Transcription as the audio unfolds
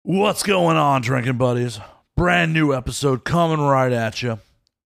What's going on, drinking buddies? Brand new episode coming right at you.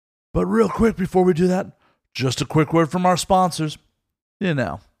 But real quick before we do that, just a quick word from our sponsors. You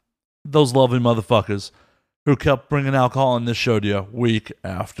know, those lovely motherfuckers who kept bringing alcohol in this show to you week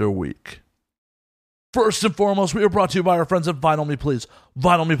after week. First and foremost, we are brought to you by our friends at Vinyl Me Please.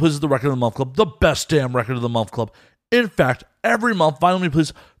 Vinyl Me Please is the Record of the Month Club, the best damn Record of the Month Club. In fact, every month, Vinyl Me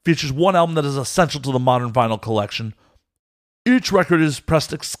Please features one album that is essential to the modern vinyl collection. Each record is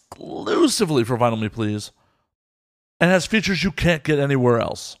pressed exclusively for Vinyl Me Please and has features you can't get anywhere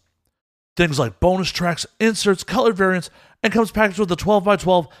else. Things like bonus tracks, inserts, colored variants, and comes packaged with a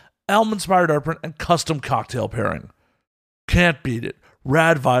 12x12 album-inspired art print and custom cocktail pairing. Can't beat it.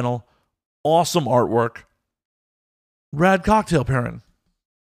 Rad vinyl, awesome artwork, rad cocktail pairing.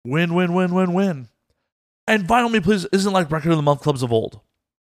 Win, win, win, win, win. And Vinyl Me Please isn't like Record of the Month clubs of old.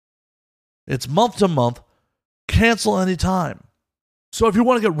 It's month to month, cancel anytime. So if you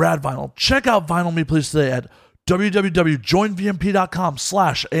want to get rad vinyl, check out Vinyl Me Please today at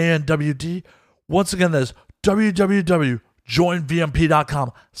www.joinvmp.com/ANWD. Once again, that is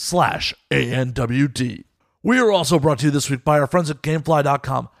www.joinvmp.com/ANWD. We are also brought to you this week by our friends at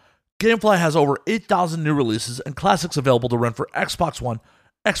Gamefly.com. Gamefly has over 8,000 new releases and classics available to rent for Xbox One,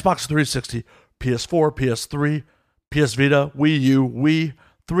 Xbox 360, PS4, PS3, PS Vita, Wii U, Wii,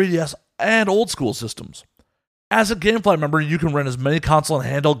 3DS, and old school systems. As a Gamefly member, you can rent as many console and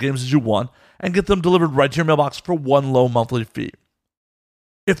handheld games as you want and get them delivered right to your mailbox for one low monthly fee.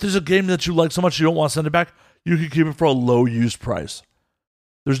 If there's a game that you like so much you don't want to send it back, you can keep it for a low used price.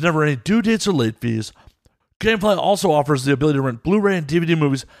 There's never any due dates or late fees. Gamefly also offers the ability to rent Blu-ray and DVD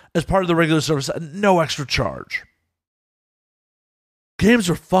movies as part of the regular service at no extra charge. Games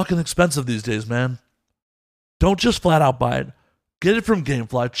are fucking expensive these days, man. Don't just flat out buy it. Get it from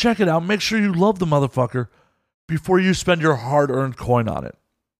Gamefly, check it out, make sure you love the motherfucker before you spend your hard-earned coin on it.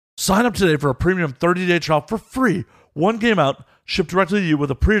 Sign up today for a premium 30-day trial for free. One game out, shipped directly to you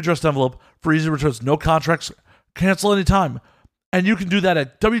with a pre-addressed envelope for easy returns, no contracts, cancel anytime. And you can do that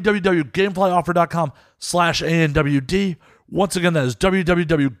at www.gameflyoffer.com/ANWD. Once again, that is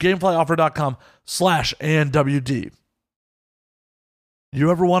www.gameflyoffer.com/ANWD.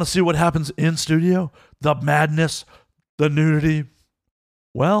 You ever want to see what happens in studio? The madness, the nudity?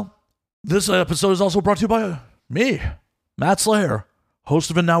 Well, this episode is also brought to you by me, Matt Slayer, host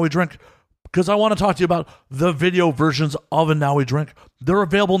of And Now We Drink, because I want to talk to you about the video versions of And Now We Drink. They're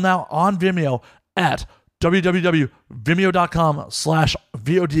available now on Vimeo at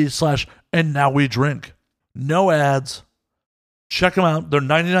www.vimeo.com/VOD/And Now We Drink. No ads. Check them out. They're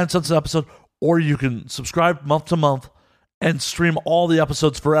 99 cents an episode, or you can subscribe month to month and stream all the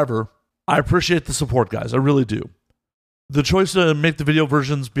episodes forever. I appreciate the support, guys. I really do. The choice to make the video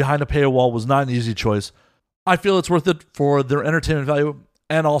versions behind a paywall was not an easy choice. I feel it's worth it for their entertainment value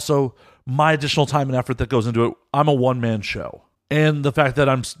and also my additional time and effort that goes into it. I'm a one-man show. And the fact that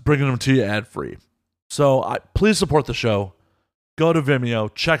I'm bringing them to you ad-free. So please support the show. Go to Vimeo.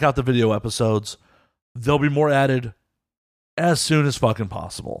 Check out the video episodes. There'll be more added as soon as fucking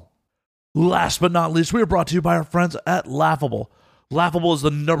possible. Last but not least, we are brought to you by our friends at Laughable. Laughable is the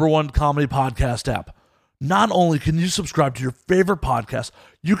 #1 comedy podcast app. Not only can you subscribe to your favorite podcast,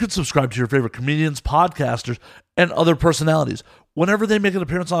 you can subscribe to your favorite comedians, podcasters, and other personalities. Whenever they make an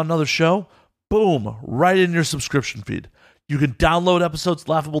appearance on another show, boom, right in your subscription feed. You can download episodes.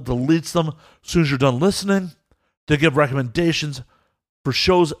 Laughable deletes them as soon as you're done listening. They give recommendations for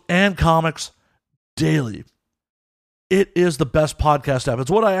shows and comics daily. It is the best podcast app.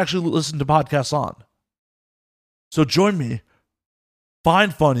 It's what I actually listen to podcasts on. So join me.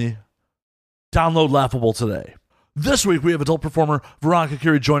 Find funny. Download Laughable today. This week, we have adult performer Veronica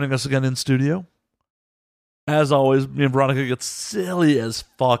Curie joining us again in studio. As always, me and Veronica get silly as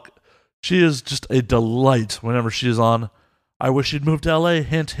fuck. She is just a delight whenever she is on. I wish she'd moved to LA.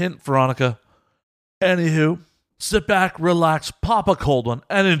 Hint, hint, Veronica. Anywho, sit back, relax, pop a cold one,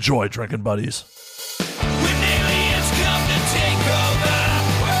 and enjoy, drinking buddies.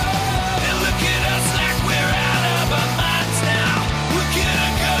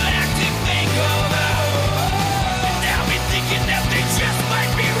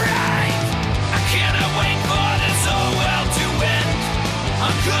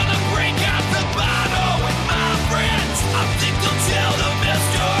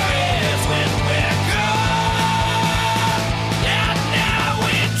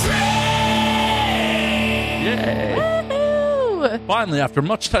 Finally, after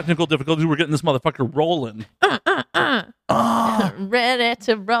much technical difficulty, we're getting this motherfucker rolling. Ready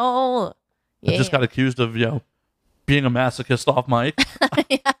to roll. Yeah. I just got accused of, being a masochist off mic.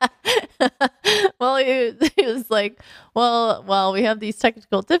 Yeah. Well, he was like, well, we have these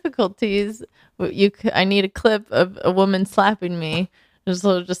technical difficulties. I need a clip of a woman slapping me.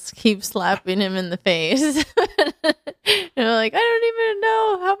 So just keep slapping him in the face. And I'm like, I don't even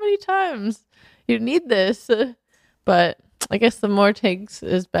know how many times you need this. But I guess the more takes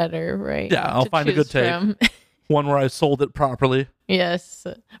is better, right? Yeah, I'll to find a good choose take. from. One where I sold it properly. Yes,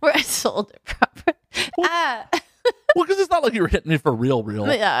 where I sold it properly. Well, because it's not like you were hitting me for real,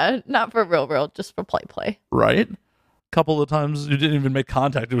 Yeah, not for real, just for play. right? A couple of times you didn't even make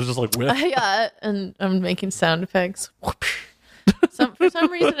contact. It was just like whiff. Yeah, and I'm making sound effects. For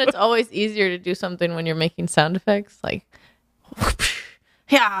some reason, it's always easier to do something when you're making sound effects, like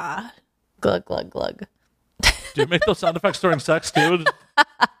yeah, glug glug glug. Do you make those sound effects during sex too?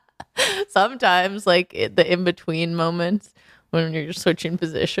 Sometimes, like the in between moments when you're switching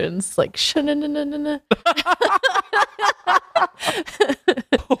positions, like sha-na-na-na-na-na.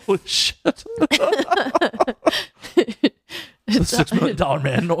 Holy shit! The $6 million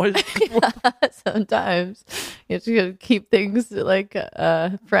man noise. Sometimes you have to keep things like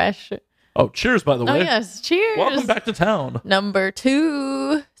fresh. Oh, cheers! By the Oh way, yes, cheers. welcome back to town. Number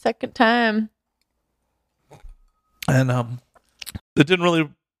 2, second time. And it didn't really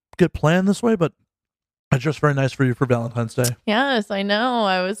get planned this way, but I dressed very nice for you for Valentine's Day. Yes, I know.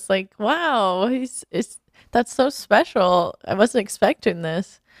 I was like, wow, that's so special. I wasn't expecting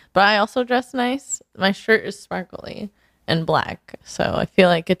this, but I also dress nice. My shirt is sparkly and black, so I feel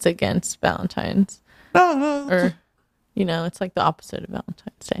like it's against Valentine's, No, or it's like the opposite of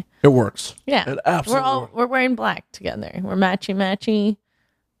Valentine's Day. it works. Yeah, It absolutely works. we're wearing black together. We're matchy.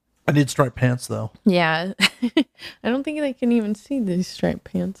 I need striped pants though. Yeah, I don't think they can even see these striped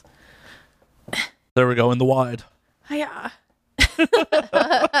pants. There we go in the wide. Yeah.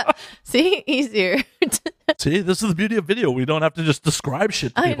 See, easier. See, this is the beauty of video. We don't have to just describe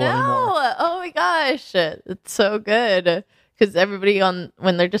shit to I people know. anymore. Oh my gosh, it's so good because everybody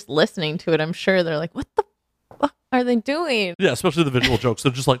when they're just listening to it, I'm sure they're like, "What the fuck are they doing?" Yeah, especially the visual jokes.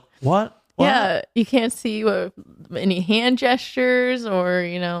 They're just like, what? Yeah, you can't see any hand gestures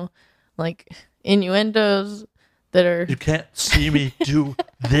or like innuendos that are. You can't see me do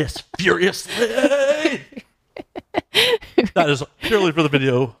this furiously. That is purely for the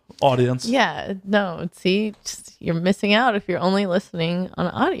video audience. Yeah, no. See, you're missing out if you're only listening on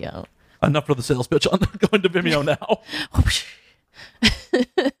audio. Enough for the sales pitch. I'm going to Vimeo now.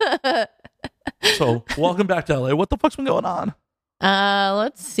 So, welcome back to LA. What the fuck's been going on?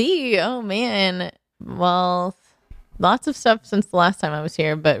 Let's see. Oh man. Well, lots of stuff since the last time I was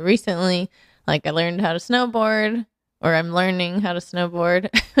here, but recently, like I learned how to snowboard, or I'm learning how to snowboard.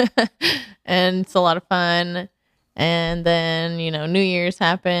 And it's a lot of fun. And then, New Year's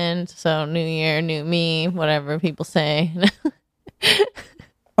happened. So new year, new me, whatever people say.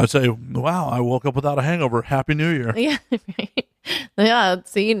 I'd say, wow, I woke up without a hangover. Happy New Year. Yeah, right. Yeah,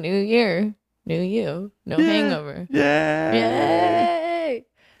 see, new year, new you, no hangover. Yay!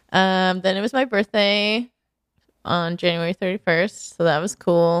 Then it was my birthday on January 31st, so that was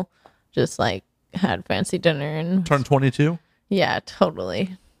cool. Just like had fancy dinner and Turned 22. yeah,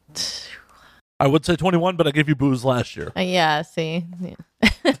 totally. I would say 21, but I gave you booze last year. Yeah, see,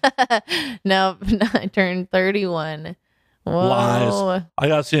 no, I turned 31. Whoa. Lies. I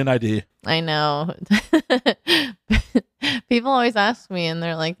gotta see an ID. I know. People always ask me, and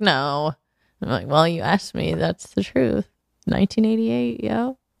they're like, "No." I'm like, "Well, you asked me. That's the truth." 1988,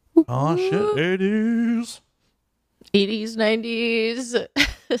 yo. Oh shit, 80s. 80s, 90s.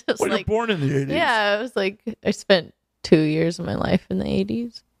 It's Well, like, you're born in the 80s. yeah, it was like I spent 2 years of my life in the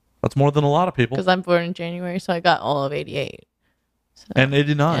 80s That's more than a lot of people. because I'm born in January, so I got all of 88 And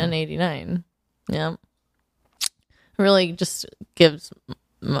 89. and 89. Yeah, really just gives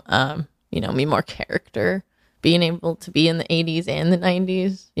me more character. Being able to be in the 80s and the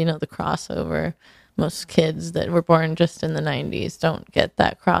 90s, the crossover. Most kids that were born just in the 90s don't get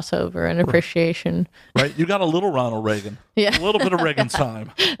that crossover and appreciation. Right? You got a little Ronald Reagan. Yeah. A little bit of Reagan's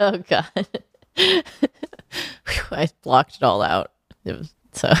time. Oh, God. I blocked it all out. It was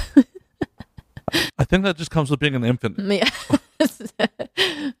so. I think that just comes with being an infant. Yeah.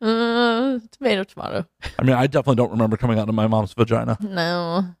 Tomato. I mean, I definitely don't remember coming out of my mom's vagina.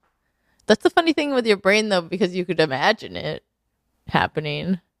 No. That's the funny thing with your brain, though, because you could imagine it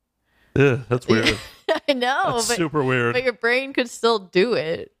happening. Ugh, that's weird. I know, That's but super weird. your brain could still do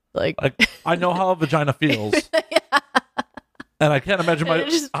it. Like I know how a vagina feels. And I can't imagine And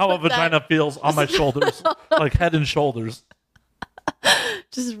just how a put that- vagina feels on my shoulders. Like head and shoulders.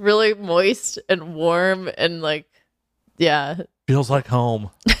 just really moist and warm and like, yeah. Feels like home.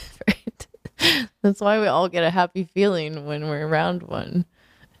 Right. That's why we all get a happy feeling when we're around one.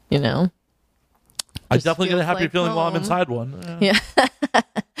 you know. I Just definitely get a feels happy like feeling while I'm home. inside one. Yeah.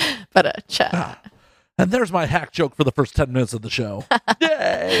 But chat. And there's my hack joke for the first 10 minutes of the show.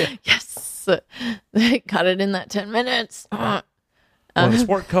 Yay! Yes. They got it in that 10 minutes. Wearing a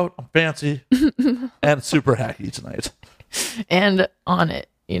sport coat, I'm fancy, and super hacky tonight. And on it,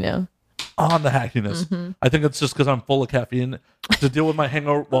 you know. On the hackiness. I think it's just because I'm full of caffeine to deal with my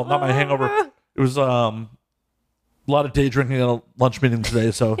hangover. Well, not my hangover. It was a lot of day drinking at a lunch meeting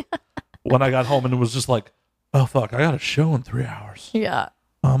today. So when I got home and it was just like, oh, fuck, I got a show in 3 hours. Yeah.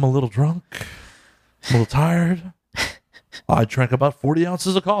 I'm a little drunk, a little tired. I drank about 40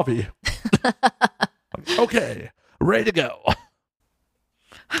 ounces of coffee. Okay, ready to go.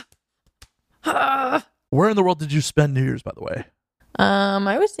 Where in the world did you spend New Year's, by the way?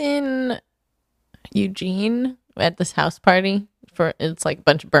 I was in Eugene at this house party for it's like a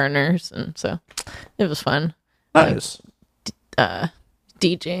bunch of burners, and so it was fun. Nice.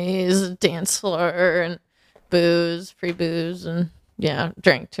 DJs, dance floor, and free booze, and yeah,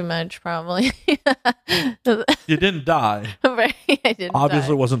 drank too much probably. You didn't die. Right, I didn't. Obviously,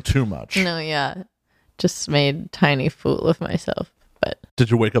 die. it wasn't too much. No, yeah, just made a tiny fool of myself. But Did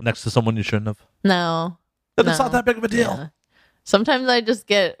you wake up next to someone you shouldn't have? no, Then it's No. not that big of a deal. yeah. Sometimes I just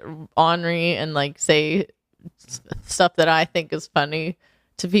get ornery and like say stuff that I think is funny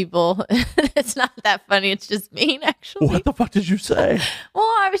to people. It's not that funny. It's just mean, actually. What the fuck did you say? Well,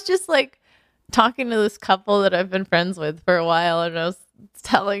 I was just like talking to this couple that I've been friends with for a while, and I was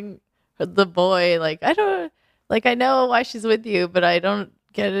telling the boy, like, I know why she's with you, but I don't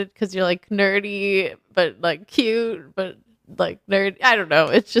get it because you're like nerdy, but like cute, but like nerd. I don't know.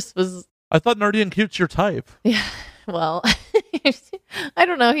 It just was, I thought nerdy and cute's your type. yeah. Well, I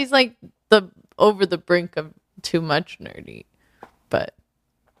don't know. He's like over the brink of too much nerdy, but.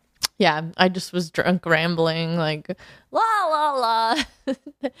 Yeah, I just was drunk rambling like la la la.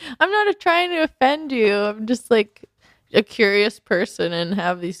 I'm not trying to offend you. I'm just like a curious person and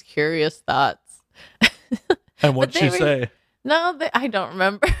have these curious thoughts. And what'd But she they were- say? No, I don't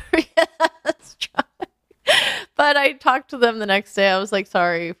remember. Yeah, that's right. But I talked to them the next day. I was like,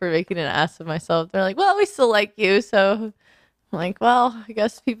 sorry for making an ass of myself. They're like, well, we still like you. So I'm like, well, I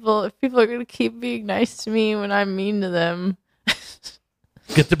guess if people are going to keep being nice to me when I'm mean to them.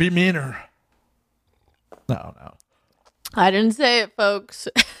 Get to be meaner. No. I didn't say it, folks.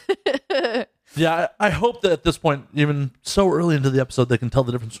 Yeah, I hope that at this point, even so early into the episode, they can tell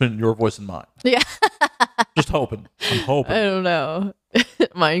the difference between your voice and mine. Yeah. Just hoping. I'm hoping. I don't know.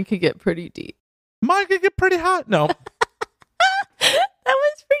 Mine could get pretty deep. Mine could get pretty hot. No. That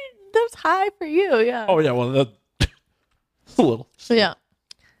was high for you, yeah. Oh, yeah, well, it's a little. Yeah.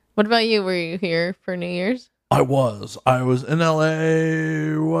 What about you? Were you here for New Year's? I was in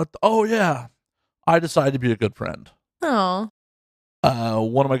LA. Oh, yeah. I decided to be a good friend. Oh.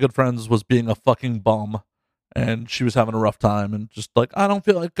 One of my good friends was being a fucking bum, and she was having a rough time, and just like, I don't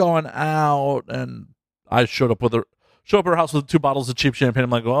feel like going out, and I showed up at her house with 2 bottles of cheap champagne. I'm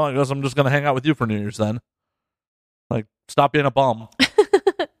like, well, I guess I'm just gonna hang out with you for New Year's then. Like, stop being a bum.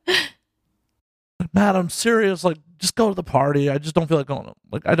 Like, Matt, I'm serious. Like, just go to the party. I just don't feel like going.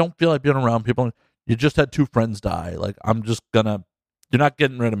 Like, I don't feel like being around people. You just had 2 friends die. Like, I'm just gonna. You're not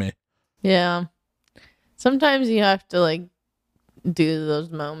getting rid of me. Yeah. Sometimes you have to like do those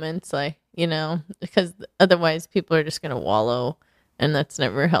moments, like, you know, because otherwise people are just gonna wallow, and that's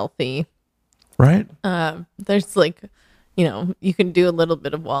never healthy. Right? There's like, you know, you can do a little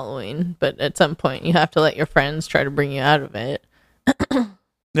bit of wallowing, but at some point you have to let your friends try to bring you out of it.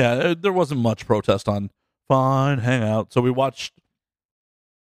 Yeah, there wasn't much protest on fine, hang out. So we watched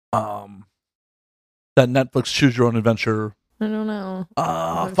that Netflix Choose Your Own Adventure. I don't know.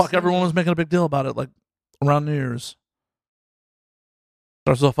 I've Fuck, seen everyone it. was making a big deal about it, like around New Year's.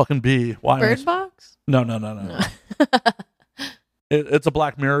 Starts with a fucking B. Why? Bird Box? No. It's a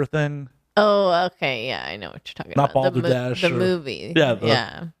Black Mirror thing. Oh, okay. Yeah, I know what you're talking Not about. Balderdash The or- movie. Yeah,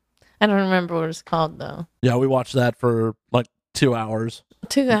 Yeah. I don't remember what it's called, though. Yeah, we watched that for like 2 hours.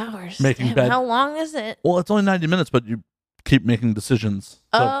 2 hours. Making Damn, bed. How long is it? Well, it's only 90 minutes, but you keep making decisions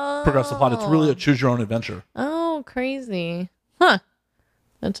to progress the plot. It's really a choose your own adventure. Oh, crazy. Huh.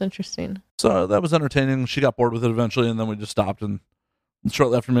 That's interesting. So that was entertaining. She got bored with it eventually, and then we just stopped. And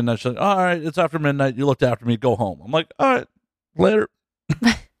shortly after midnight, she's like, all right, it's after midnight. You looked after me. Go home. I'm like, all right, later.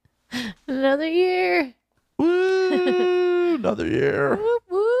 Another year. Woo, another year. Whoop,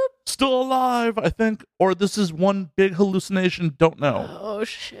 whoop. Still alive, I think. Or this is one big hallucination. Don't know. Oh,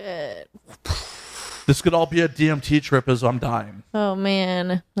 shit. This could all be a DMT trip as I'm dying. Oh,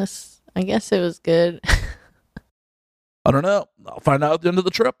 man. I guess it was good. I don't know. I'll find out at the end of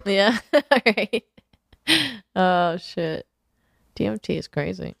the trip. Yeah. All right. Oh, shit. DMT is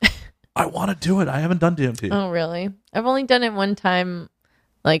crazy. I want to do it. I haven't done DMT. Oh, really? I've only done it one time,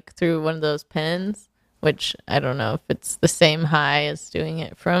 like through one of those pens, which I don't know if it's the same high as doing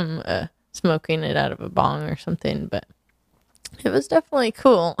it from smoking it out of a bong or something, but it was definitely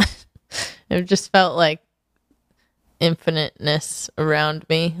cool. It just felt like infiniteness around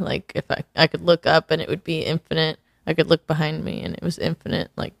me. Like if I could look up and it would be infinite. I could look behind me and it was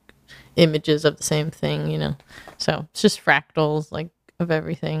infinite, like images of the same thing, you know. So it's just fractals, like of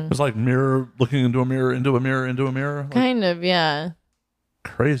everything. It's like mirror, looking into a mirror, into a mirror, into a mirror. Like, Kind of, yeah.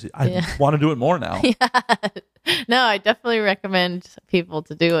 crazy. I want to do it more now. Yeah. No, I definitely recommend people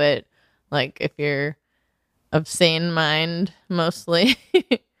to do it. Like if you're of sane mind, mostly.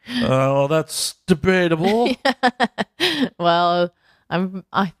 Well, that's debatable. Well,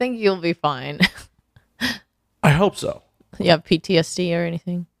 I think you'll be fine. I hope so. You have PTSD or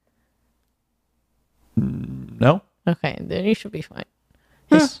anything? No? Okay, then you should be fine.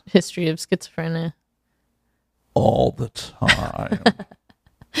 History of schizophrenia. All the time.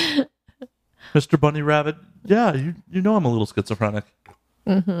 Mr. Bunny Rabbit, yeah, you know I'm a little schizophrenic.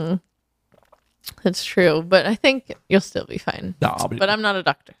 Mm-hmm. That's true, but I think you'll still be fine. No, I'll be. But I'm not a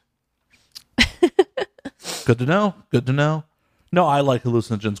doctor. Good to know. Good to know. No, I like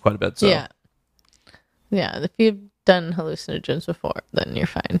hallucinogens quite a bit. So Yeah. Yeah, if you've done hallucinogens before, then you're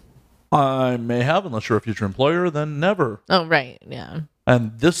fine. I may have, unless you're a future employer, then never. Oh, right, yeah.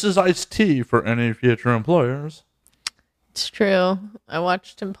 And this is iced tea for any future employers. It's true. I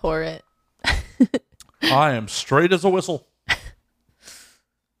watched him pour it. I am straight as a whistle.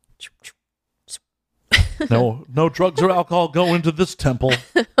 No drugs or alcohol go into this temple.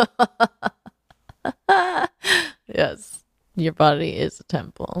 Yes, your body is a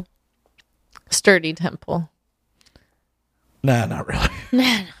temple. Sturdy temple. Nah, not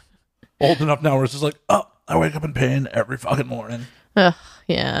really. Old enough now where it's just like, oh, I wake up in pain every fucking morning. Ugh,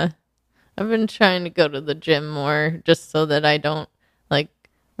 yeah. I've been trying to go to the gym more just so that I don't, like,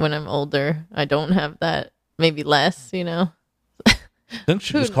 when I'm older, I don't have that. Maybe less, you know? Then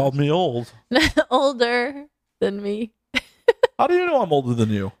she just called me old. Older than me. How do you know I'm older than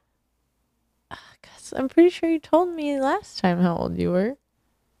you? Because I'm pretty sure you told me last time how old you were.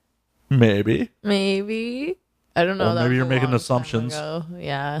 Maybe. Maybe. I don't know. Well, that maybe was you're a making long time assumptions. ago.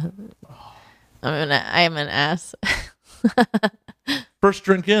 Yeah. I am an ass. First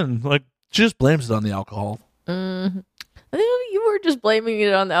drink in, like, she just blames it on the alcohol. I think you were just blaming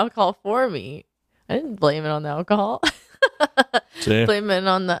it on the alcohol for me. I didn't blame it on the alcohol. See? Blame it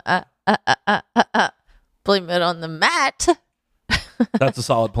on the blame it on the mat. That's a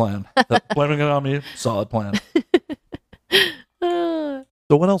solid plan. Blaming it on me, solid plan. So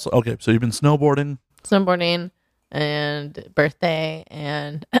what else? Okay, so you've been snowboarding. Snowboarding and birthday,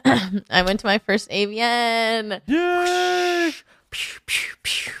 and I went to my first AVN. Yay!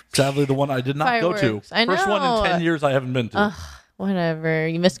 Sadly, the one I did not go to. Fireworks. I First one in know. 10 years I haven't been to. Whatever.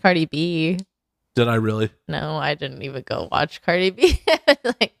 You missed Cardi B. Did I really? No, I didn't even go watch Cardi B.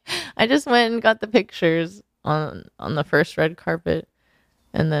 Like, I just went and got the pictures on the first red carpet,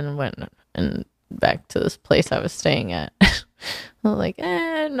 and then went and back to this place I was staying at. I was like,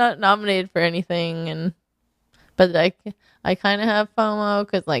 not nominated for anything, but I kind of have FOMO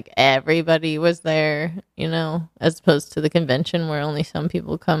because like everybody was there, you know, as opposed to the convention where only some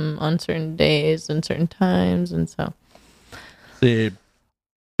people come on certain days and certain times, and so. See,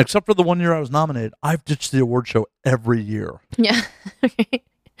 except for the one year I was nominated, I've ditched the award show every year. Yeah.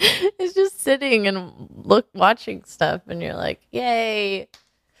 It's just sitting and watching stuff, and you're like, yay.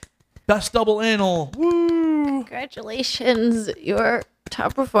 Best double anal. Woo! Congratulations, you're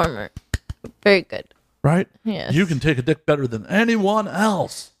top performer. Very good. Right? Yes. You can take a dick better than anyone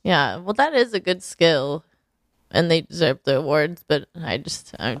else. Yeah, well, that is a good skill, and they deserve the awards, but I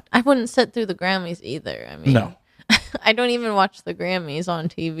wouldn't sit through the Grammys either. I mean, No. I don't even watch the Grammys on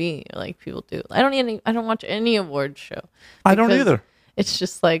TV like people do. I don't watch any award show. I don't because either. It's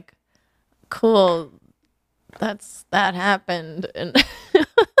just like, cool, that happened, and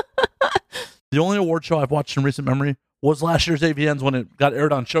The only award show I've watched in recent memory was last year's AVNs when it got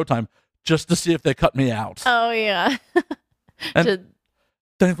aired on Showtime, just to see if they cut me out. oh yeah. And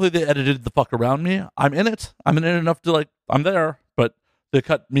thankfully, they edited the fuck around me. I'm in it. I'm in it enough to, like, I'm there, but they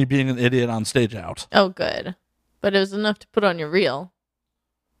cut me being an idiot on stage out. Oh, good. But it was enough to put on your reel.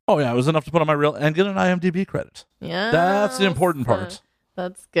 Oh, yeah, it was enough to put on my reel and get an IMDb credit. Yeah. That's the important part.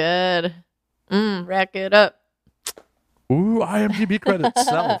 That's good. Rack it up. Ooh, IMDb credit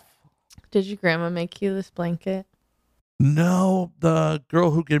self. Did your grandma make you this blanket? No, the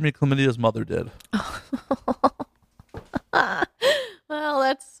girl who gave me chlamydia's mother did. Well,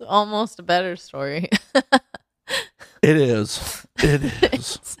 that's almost a better story. It is. It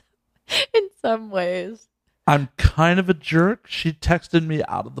is. In some ways. I'm kind of a jerk. She texted me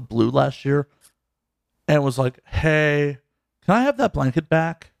out of the blue last year and was like, hey, can I have that blanket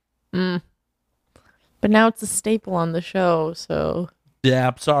back? But now it's a staple on the show, so Yeah,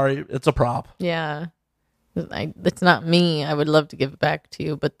 I'm sorry. It's a prop. yeah. It's not me. I would love to give it back to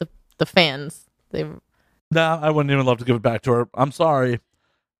you, but the fans, Nah, I wouldn't even love to give it back to her. I'm sorry.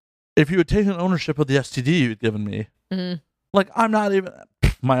 If you had taken ownership of the STD you'd given me, like, I'm not even,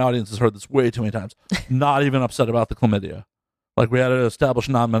 my audience has heard this way too many times, not even upset about the chlamydia. Like, we had to establish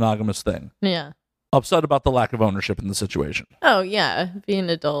a non-monogamous thing. yeah. Upset about the lack of ownership in the situation. Oh yeah, be an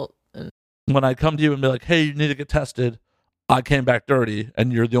adult. And When I come to you and be like, hey, you need to get tested, I came back dirty,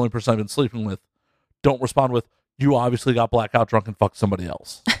 and you're the only person I've been sleeping with, don't respond with, you obviously got blackout drunk and fucked somebody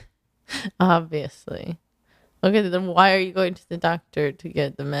else. obviously. Okay, then why are you going to the doctor to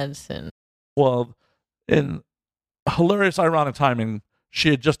get the medicine? Well, in hilarious, ironic timing, she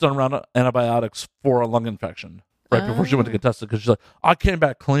had just done a round of antibiotics for a lung infection right before she went to get tested because she's like, I came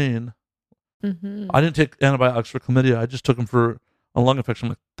back clean. I didn't take antibiotics for chlamydia. I just took them for a lung infection. I'm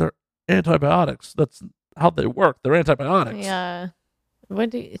like, they're antibiotics. That's how they work. They're antibiotics. Yeah.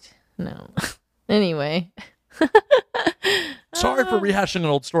 What do you... No. Anyway. Sorry for rehashing an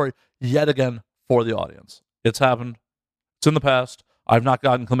old story yet again for the audience. It's happened. It's in the past. I've not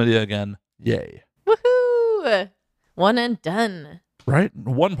gotten chlamydia again. Yay. Woohoo! One and done. Right?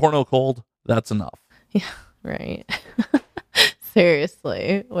 One porno cold. That's enough. Yeah, right.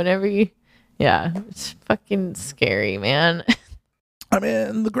 Seriously. Whenever you... Yeah, it's fucking scary, man. I mean,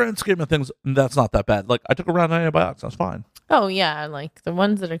 in the grand scheme of things, that's not that bad. Like, I took a round of antibiotics. That's fine. Oh, yeah. Like, the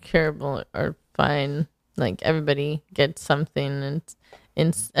ones that are curable are fine. Like, everybody gets something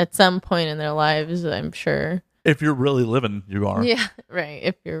and at some point in their lives, I'm sure. If you're really living, you are. Yeah, right.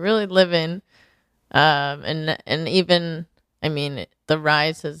 If you're really living, and even, I mean, the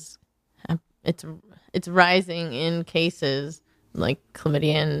rise is, it's rising in cases like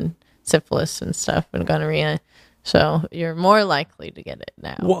chlamydia and syphilis and stuff and gonorrhea. So you're more likely to get it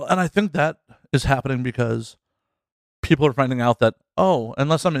now. Well, and I think that is happening because people are finding out that, oh,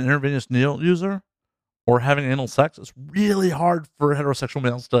 unless I'm an intravenous needle user or having anal sex, it's really hard for heterosexual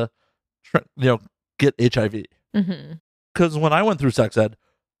males to, get HIV. Because when I went through sex ed,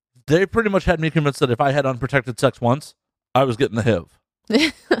 they pretty much had me convinced that if I had unprotected sex once, I was getting the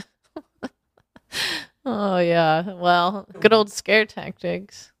HIV. Oh, yeah. Well, good old scare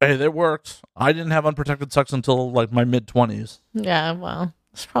tactics. Hey, they worked. I didn't have unprotected sex until like my mid-20s. Yeah, well,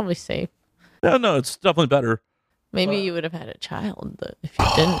 it's probably safe. Yeah, no, it's definitely better. Maybe you would have had a child if you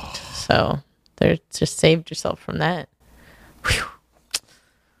didn't. So there, just saved yourself from that. Whew.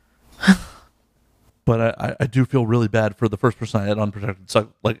 But I do feel really bad for the first person I had unprotected sex,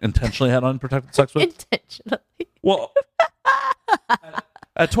 like intentionally had unprotected sex with. Intentionally. Well,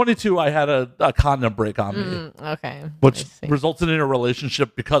 at 22, I had a condom break on me, Okay. which resulted in a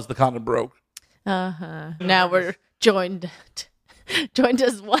relationship because the condom broke. Now we're joined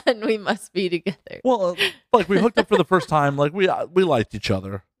as one. We must be together. Well, like we hooked up for the first time, like we liked each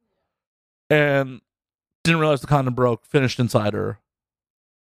other, and didn't realize the condom broke. Finished inside her.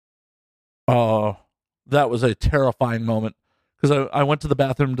 That was a terrifying moment because I went to the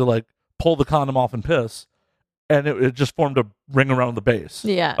bathroom to like pull the condom off and piss, and it just formed a ring around the base.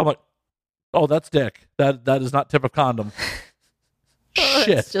 Yeah. I'm like, oh, that's dick. That is not tip of condom. Shit.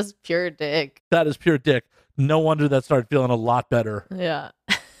 It's just pure dick. That is pure dick. No wonder that started feeling a lot better. Yeah.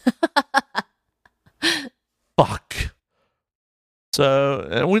 Fuck. So,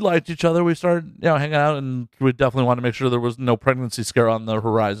 and we liked each other. We started, hanging out, and we definitely wanted to make sure there was no pregnancy scare on the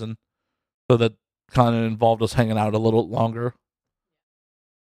horizon. So that kind of involved us hanging out a little longer.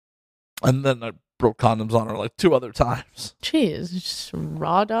 And then I broke condoms on her like 2 other times. Jeez, just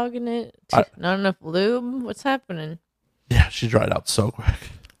raw dogging it. Not enough lube. What's happening? Yeah, she dried out so quick.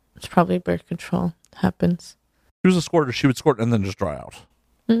 It's probably birth control. Happens. She was a squirter. She would squirt and then just dry out.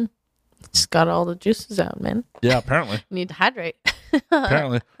 Just got all the juices out, man. Yeah, apparently. You need to hydrate.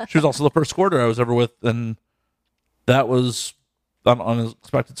 Apparently. She was also the first squirter I was ever with, and that was an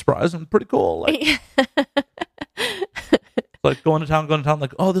unexpected surprise and pretty cool. Like going to town,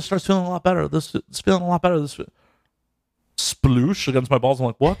 like, oh, this starts feeling a lot better. This is feeling a lot better. This sploosh against my balls. I'm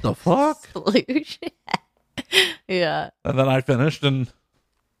like, what the fuck? Sploosh. Yeah. And then I finished, and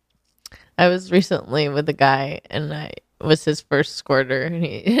I was recently with a guy, and I was his first squirter, and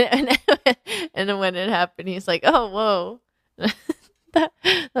and then when it happened, he's like, oh, whoa.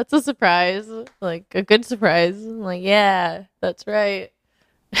 That's a surprise, like a good surprise. I'm like, yeah, that's right.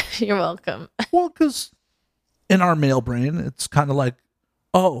 You're welcome. Well, because in our male brain, it's kind of like,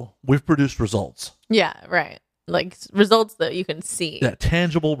 oh, we've produced results. Yeah, right. like results that you can see. Yeah,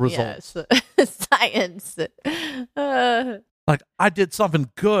 tangible results. Yes. Science. Like, I did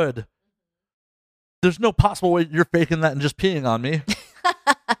something good. There's no possible way you're faking that and just peeing on me.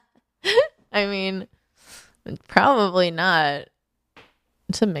 I mean, probably not.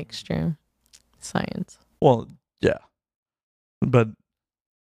 It's a mixture. Science. Well, yeah. But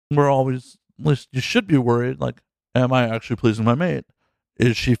we're always, at least you should be worried, like, am I actually pleasing my mate?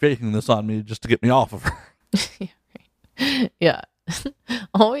 Is she faking this on me just to get me off of her? Yeah. Right. Yeah.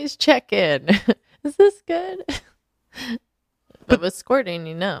 Always check in. Is this good? But with squirting,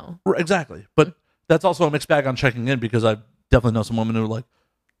 you know. Exactly. But that's also a mixed bag on checking in, because I definitely know some women who are like,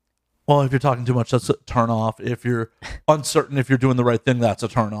 well, if you're talking too much, that's a turn off. If you're uncertain if you're doing the right thing, that's a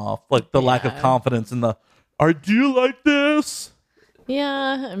turn off. Like the lack of confidence in the, do you like this?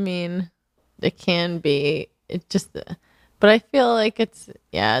 Yeah, I mean, it can be. It just, but I feel like it's,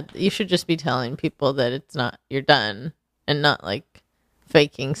 you should just be telling people that it's not, you're done, and not like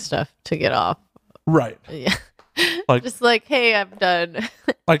faking stuff to get off. Right. Yeah. Like, just like, hey, I'm done.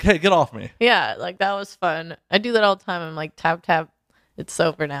 Like, hey, get off me. Yeah, like that was fun. I do that all the time. I'm like, tap, tap. It's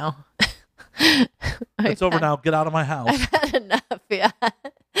over now. It's over now. Get out of my house. I've had enough, yeah.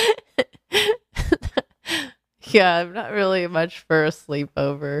 Yeah, I'm not really much for a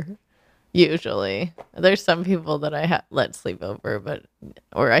sleepover, usually. There's some people that I let sleep over,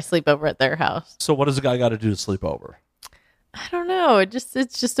 or I sleep over at their house. So what does a guy got to do to sleep over? I don't know.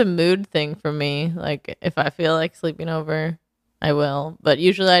 It's just a mood thing for me. Like, if I feel like sleeping over, I will. But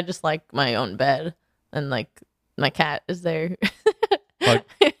usually I just like my own bed, and like my cat is there. Like,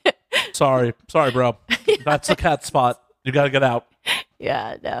 sorry, bro. That's the cat spot. You got to get out.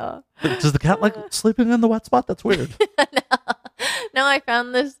 Yeah, no. Does the cat like sleeping in the wet spot? That's weird. No, I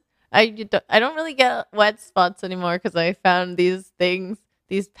found this. I don't really get wet spots anymore because I found these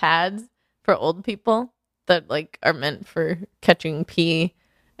pads for old people that like are meant for catching pee,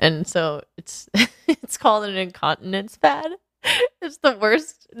 and so it's it's called an incontinence pad. It's the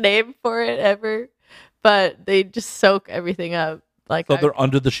worst name for it ever, but they just soak everything up. Like, so they're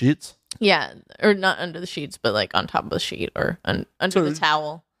under the sheets? Yeah, or not under the sheets, but like on top of the sheet or under the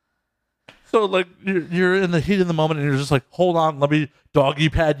towel. So like you're in the heat of the moment and you're just like, hold on, let me doggy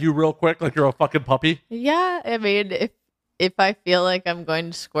pad you real quick, like you're a fucking puppy. Yeah, I mean, if I feel like I'm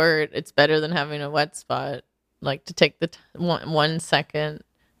going to squirt, it's better than having a wet spot. Like to take the 1 second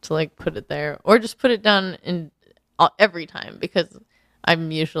to like put it there, or just put it down in every time, because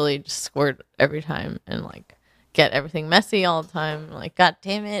I'm usually just squirt every time and like get everything messy all the time. Like, God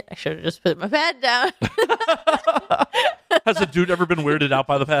damn it, I should have just put my pad down. Has a dude ever been weirded out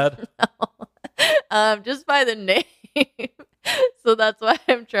by the pad? No. Just by the name. So that's why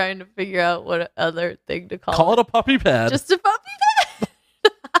I'm trying to figure out what other thing to call it. Call it a puppy pad. Just a puppy pad.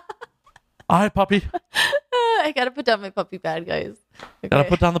 Hi, puppy. I gotta put down my puppy pad, guys. Okay. Gotta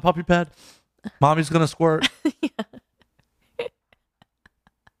put down the puppy pad. Mommy's gonna squirt. Yeah.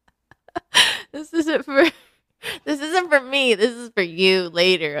 This isn't for me. This is for you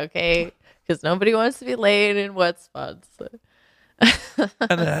later, okay? Because nobody wants to be laying in wet spots. So.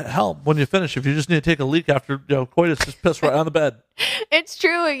 And hell, when you finish, if you just need to take a leak after coitus, just piss right on the bed. It's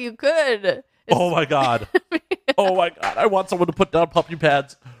true, you could. Oh my god. Oh my god. I want someone to put down puppy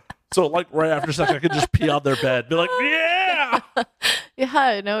pads. So like right after sex, I can just pee on their bed. Be like, yeah. Yeah,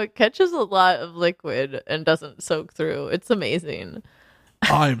 I know, it catches a lot of liquid and doesn't soak through. It's amazing.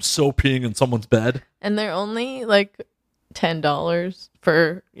 I am so peeing in someone's bed. And they're only like $10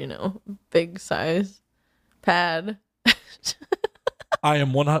 for, big size pad. I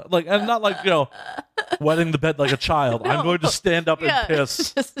am and not like, wetting the bed like a child. No. I'm going to stand up and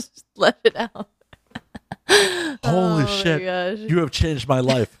piss. Just let it out. Holy shit. You have changed my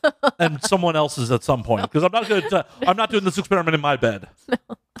life. And someone else's at some point. Because I'm not doing this experiment in my bed.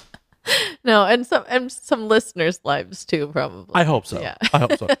 No, and some listeners' lives too, probably. I hope so. Yeah. I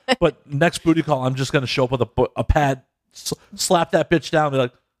hope so. But next booty call, I'm just going to show up with a pad, slap that bitch down, and be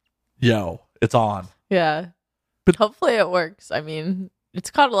like, yo, it's on. Yeah. But hopefully it works. I mean, it's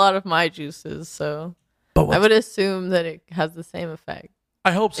caught a lot of my juices, so I would assume that it has the same effect.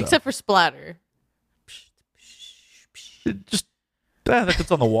 I hope so. Except for splatter. It just, that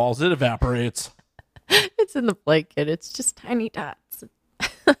gets on the walls. It evaporates. It's in the blanket. It's just tiny dots.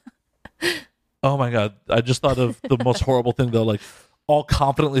 Oh my god. I just thought of the most horrible thing though, like all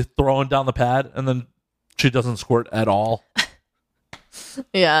confidently throwing down the pad and then she doesn't squirt at all.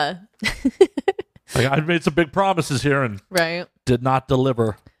 Yeah. Like I made some big promises here and did not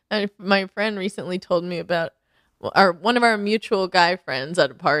deliver. And my friend recently told me about one of our mutual guy friends at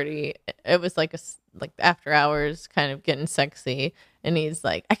a party. It was like after hours, kind of getting sexy, and he's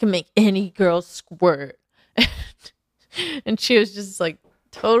like, "I can make any girl squirt." And she was just like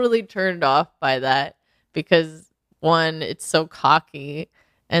totally turned off by that because one, it's so cocky,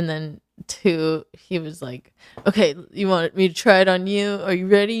 and then two, he was like, okay, you want me to try it on you? Are you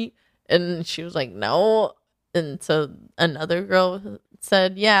ready? And she was like, no. And so another girl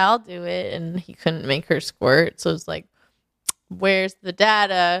said, yeah, I'll do it. And he couldn't make her squirt. So it's like, where's the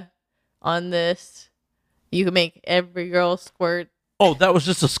data on this? You can make every girl squirt. Oh, that was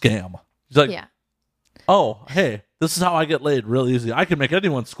just a scam. He's like, Yeah. oh, hey, this is how I get laid real easy. I can make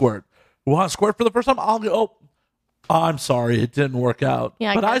anyone squirt. You want to squirt for the first time? I'll go, oh, I'm sorry, it didn't work out.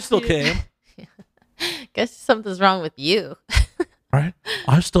 Yeah, but I guess still you- came. Guess something's wrong with you. Right?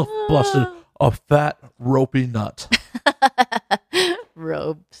 I still busted a fat, ropey nut.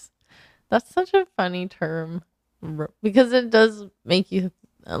 Ropes. That's such a funny term. Because it does make you,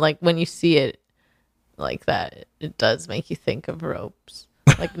 like, when you see it like that, it does make you think of ropes.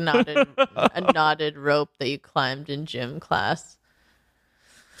 Like a knotted rope that you climbed in gym class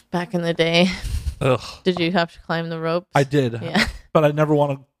back in the day. Ugh. Did you have to climb the ropes? I did. Yeah. But I never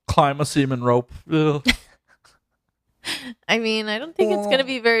want to climb a semen rope. Ugh. I mean, I don't think it's going to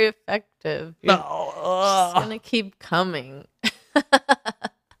be very effective. You're No. just going to keep coming.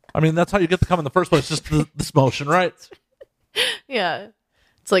 I mean, that's how you get to come in the first place, just this motion, right? Yeah.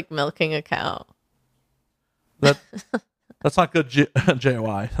 It's like milking a cow. That's not good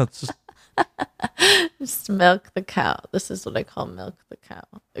JOI. That's just Just milk the cow. This is what I call milk the cow.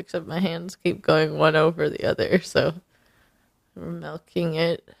 Except my hands keep going one over the other, so we're milking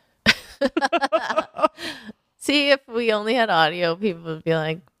it. See, if we only had audio, people would be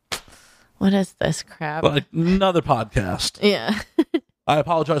like, what is this crap? like another podcast. Yeah. I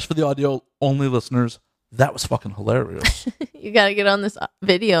apologize for the audio only listeners. That was fucking hilarious. You got to get on this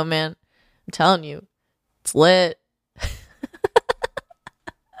video, man. I'm telling you. It's lit.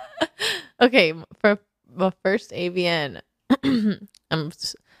 Okay, for my first AVN, I'm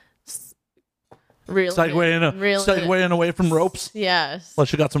real Segueing away from ropes. Yes.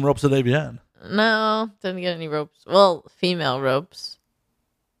 Unless you got some ropes at AVN. No, didn't get any ropes. Well, female ropes.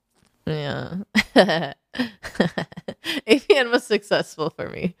 Yeah. AVN was successful for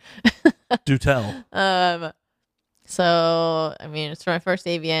me. Do tell. So I mean, it's my first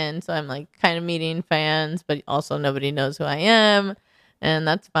AVN, so I'm like kind of meeting fans, but also nobody knows who I am, and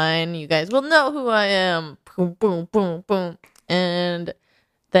that's fine. You guys will know who I am. Boom, boom, boom, boom. And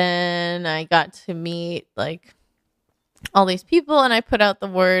then I got to meet like all these people, and I put out the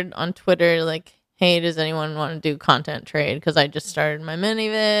word on Twitter like, hey, does anyone want to do content trade? Because I just started my mini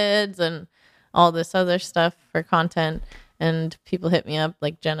vids and all this other stuff for content. And people hit me up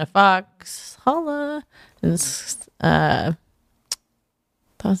like Jenna Fox, holla. And that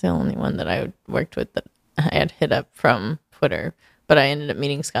was the only one that I worked with that I had hit up from Twitter. But I ended up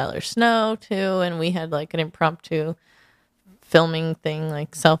meeting Skylar Snow too. And we had like an impromptu filming thing,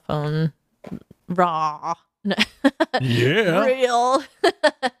 like cell phone raw. Yeah. Real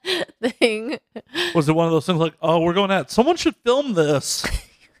thing. Was it one of those things like, oh, we're going at someone should film this?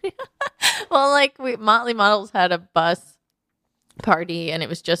 Well, like Motley Models had a bus party and it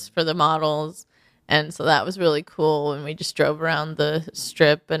was just for the models, and so that was really cool, and we just drove around the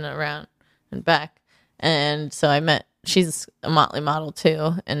strip and around and back, and so I met, she's a Motley model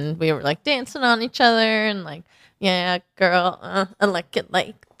too, and we were like dancing on each other and like, yeah girl, I like it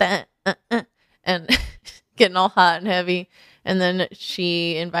like that, and getting all hot and heavy. And then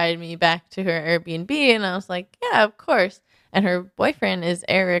she invited me back to her Airbnb, and I was like, yeah, of course. And her boyfriend is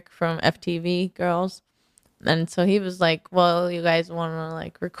Eric from FTV Girls. And so he was like, well, you guys want to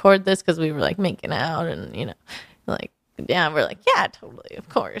like record this? Because we were like making out and, you know, like, yeah, we're like, yeah, totally. Of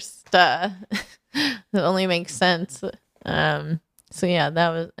course. Duh. It only makes sense. So yeah, that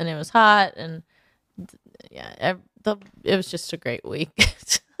was, and it was hot, and yeah, it was just a great week.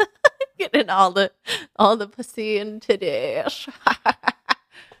 Getting all the pussy and titties.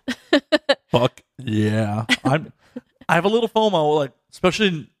 Fuck yeah. I have a little FOMO, like,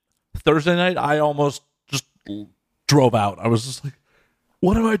 especially Thursday night, I almost just drove out. I was just like,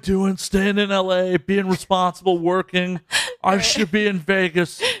 what am I doing? Staying in LA, being responsible, working. I should be in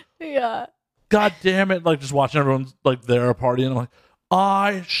Vegas. Yeah. God damn it. Like, just watching everyone, like, there partying. I'm like,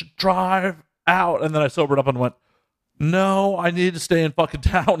 I should drive out. And then I sobered up and went, no, I need to stay in fucking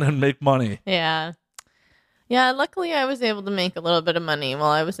town and make money. Yeah. Yeah, luckily I was able to make a little bit of money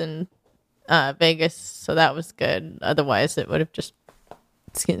while I was in Vegas, so that was good. Otherwise, it would have just,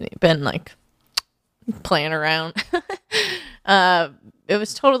 been like playing around. It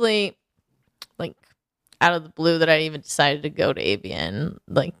was totally like out of the blue that I even decided to go to AVN.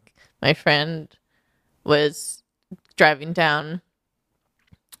 Like, my friend was driving down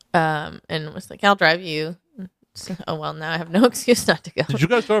and was like, I'll drive you Oh, well, now I have no excuse not to go. Did you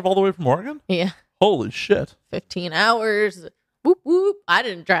guys drive all the way from Oregon? Yeah. Holy shit. 15 hours. Whoop, whoop. I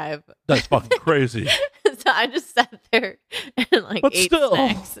didn't drive. That's fucking crazy. So I just sat there and like But ate still.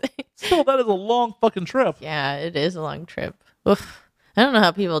 snacks. Still, that is a long fucking trip. Yeah, it is a long trip. Oof. I don't know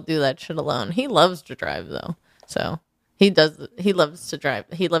how people do that shit alone. He loves to drive though. So he loves to drive.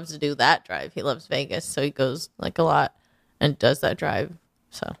 He loves to do that drive. He loves Vegas. So he goes like a lot and does that drive.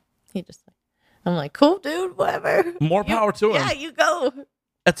 So I'm like, cool, dude, whatever. More power to him. Yeah, you go.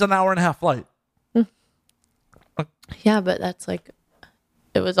 It's an hour and a half flight. Yeah, but that's like,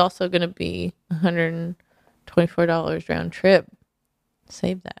 it was also going to be $124 round trip.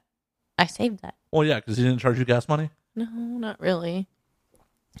 Save that. I saved that. Well, yeah, because he didn't charge you gas money. No, not really.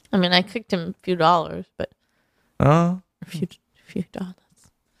 I mean, I kicked him a few dollars, but a few dollars.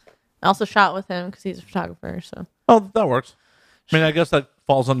 I also shot with him because he's a photographer. So. Oh, that works. I mean, I guess that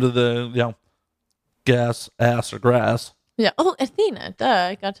falls under the gas, ass, or grass. Yeah. Oh, Athena.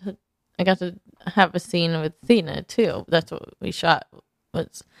 Duh. I got to have a scene with Athena too. That's what we shot.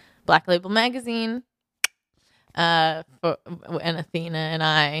 Was Black Label Magazine. And Athena and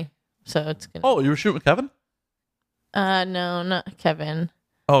I. So it's gonna. Oh, you were shooting with Kevin? No, not Kevin.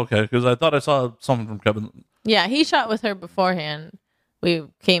 Oh, okay, because I thought I saw something from Kevin. Yeah, he shot with her beforehand. We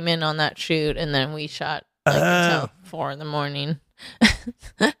came in on that shoot, and then we shot until 4 a.m.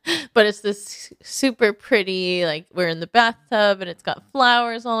 But it's this super pretty, like we're in the bathtub, and it's got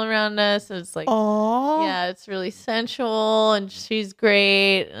flowers all around us. And it's like, aww. Yeah, it's really sensual, and she's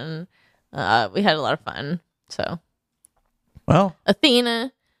great, and we had a lot of fun. So, well,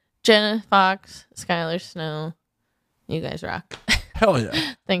 Athena, Jenna Fox, Skylar Snow, you guys rock. Hell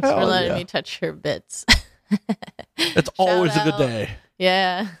yeah. Thanks for letting me touch her bits. It's always a good day.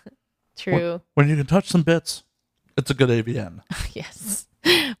 Yeah, true. When you can touch some bits, it's a good AVN. Yes.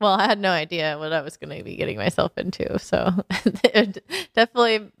 Well, I had no idea what I was going to be getting myself into, so it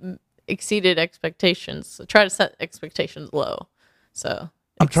definitely exceeded expectations. I try to set expectations low, so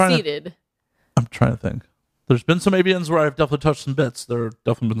I'm trying to think. There's been some AVNs where I've definitely touched some bits. There have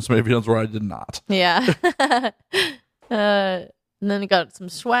definitely been some AVNs where I did not. Yeah. And then I got some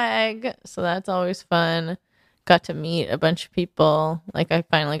swag, so that's always fun. Got to meet a bunch of people. Like I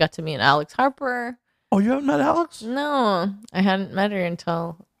finally got to meet Alex Harper. Oh, you haven't met Alex? No, I hadn't met her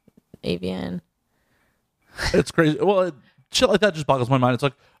until AVN. It's crazy. Well, shit like that just boggles my mind. It's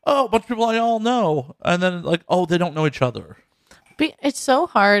like, oh, a bunch of people I all know. And then like, oh, they don't know each other. It's so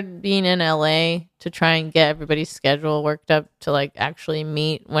hard being in LA to try and get everybody's schedule worked up to like actually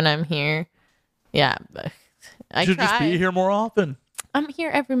meet when I'm here. Yeah, but I should just be here more often. I'm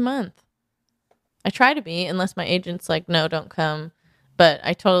here every month. I try to be, unless my agent's like, no, don't come. But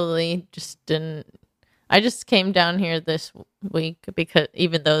I totally just didn't. I just came down here this week because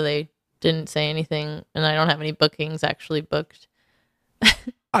even though they didn't say anything and I don't have any bookings actually booked.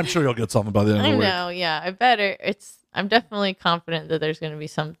 I'm sure you'll get something by the end of the week. I know, yeah. I better. I'm definitely confident that there's going to be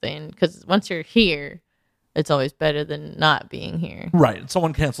something because once you're here, it's always better than not being here. Right.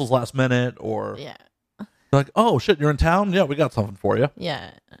 Someone cancels last minute or yeah. Like, oh shit, you're in town? Yeah, we got something for you.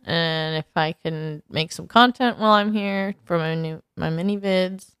 Yeah. And if I can make some content while I'm here for my mini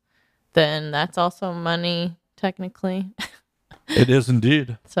vids, then that's also money technically. It is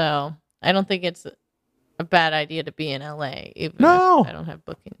indeed. So I don't think it's a bad idea to be in LA, even if I don't have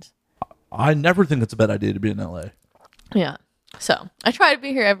bookings. I never think it's a bad idea to be in LA. Yeah. So I try to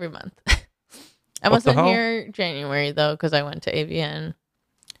be here every month. I wasn't here January though because I went to AVN,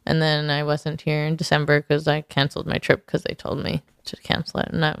 and then I wasn't here in December because I canceled my trip because they told me to cancel it,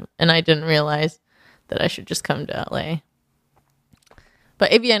 and I didn't realize that I should just come to LA.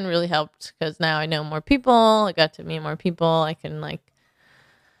 But AVN really helped because now I know more people. I got to meet more people. I can like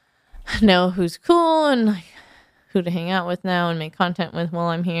know who's cool and like who to hang out with now and make content with while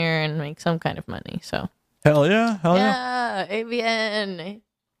I'm here and make some kind of money. So hell yeah. Yeah, AVN.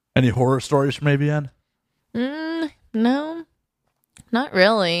 Any horror stories from AVN? No, not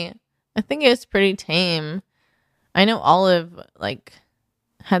really. I think it's pretty tame. I know Olive like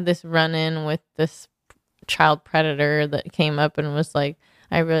had this run-in with this child predator that came up and was like,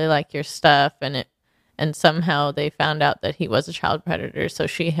 I really like your stuff, and somehow they found out that he was a child predator, so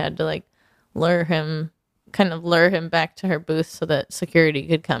she had to like lure him back to her booth so that security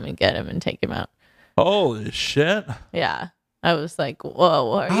could come and get him and take him out. Holy shit. Yeah. I was like,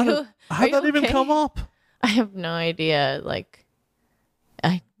 whoa, how did that even come up? I have no idea. Like,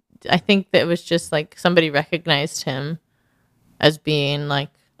 I think that it was just like somebody recognized him as being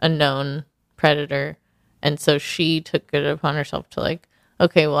like a known predator. And so she took it upon herself to like,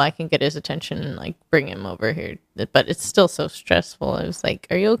 okay, well, I can get his attention and like bring him over here. But it's still so stressful. I was like,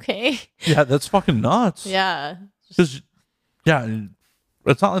 are you okay? Yeah, that's fucking nuts. Yeah. 'Cause, yeah,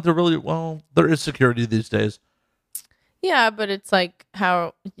 it's not like they're really, well, there is security these days. Yeah, but it's like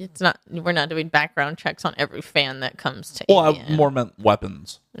how it's not, we're not doing background checks on every fan that comes to Well, I Avian. more meant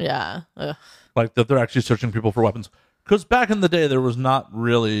weapons. Yeah. Ugh. Like that they're actually searching people for weapons. Because back in the day, there was not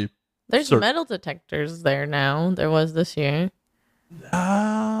really. There's metal detectors there now. There was this year.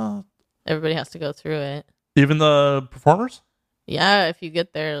 Everybody has to go through it. Even the performers? Yeah, if you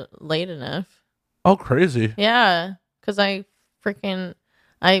get there late enough. Oh, crazy. Yeah, because I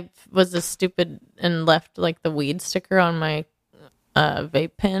was a stupid and left like the weed sticker on my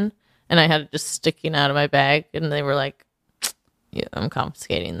vape pen, and I had it just sticking out of my bag, and they were like, yeah, I'm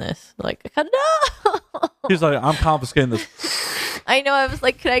confiscating this. Like, no! He's like, I'm confiscating this. I know, I was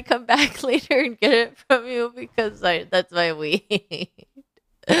like, can I come back later and get it from you? Because that's my weed.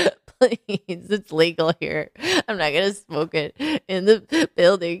 Please, it's legal here. I'm not going to smoke it in the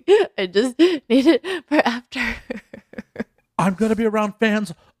building. I just need it for after. I'm going to be around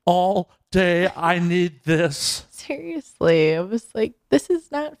fans all day. I need this. Seriously, I was like, this is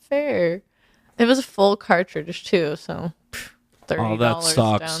not fair. It was a full cartridge too, so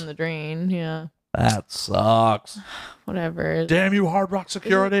 $30 down the drain. Yeah. That sucks. Whatever. Damn you, Hard Rock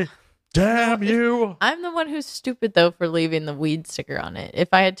Security. Damn you. I'm the one who's stupid, though, for leaving the weed sticker on it. If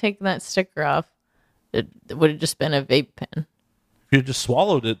I had taken that sticker off, it would have just been a vape pen. If you just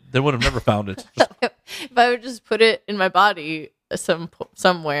swallowed it, they would have never found it. If I would just put it in my body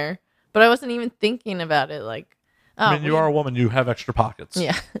somewhere. But I wasn't even thinking about it. Like, oh, I mean, you are a woman. You have extra pockets.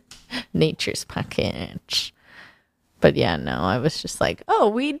 Yeah. Nature's pockets. But yeah, no, I was just like, oh,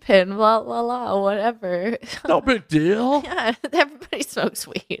 weed pen, blah, blah, blah, whatever. No big deal. Yeah, everybody smokes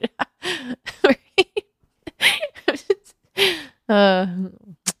weed.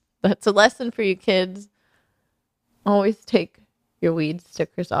 That's a lesson for you kids. Always take your weed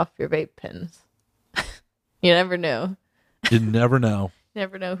stickers off your vape pens. You never know. You never know.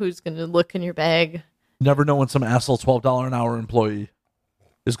 Never know who's going to look in your bag. Never know when some asshole $12 an hour employee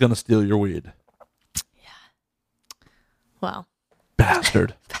is going to steal your weed. Wow.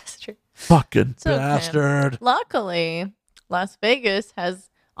 Bastard. Bastard. Fucking Okay. bastard. Luckily, Las Vegas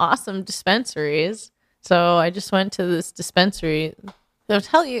has awesome dispensaries. So I just went to this dispensary. I'll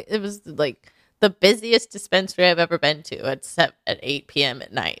tell you, it was like the busiest dispensary I've ever been to at 8 p.m.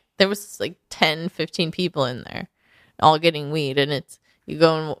 at night. There was like 10, 15 people in there all getting weed. And it's, you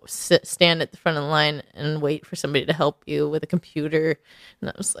go and stand at the front of the line and wait for somebody to help you with a computer.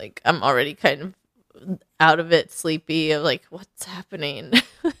 And I was like, I'm already kind of out of it, sleepy, of like, what's happening?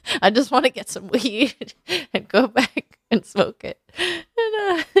 I just want to get some weed and go back and smoke it.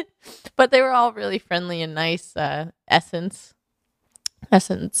 And, but they were all really friendly and nice. Essence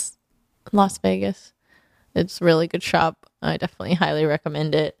Las Vegas, it's a really good shop. I definitely highly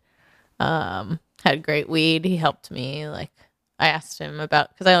recommend it. Had great weed. He helped me. Like, I asked him about,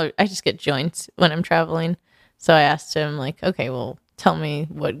 because I just get joints when I'm traveling, so I asked him like, okay, well, tell me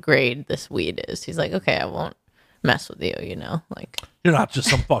what grade this weed is. He's like, okay, I won't mess with you, like, you're not just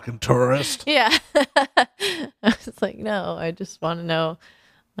some fucking tourist. Yeah. I was like, no, I just want to know,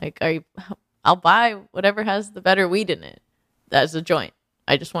 like, I'll buy whatever has the better weed in it as a joint.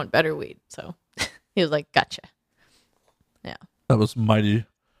 I just want better weed. So he was like, gotcha. Yeah. That was mighty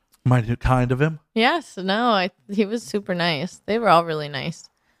kind of him. Yes, no, he was super nice. They were all really nice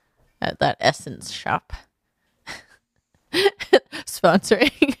at that Essence shop.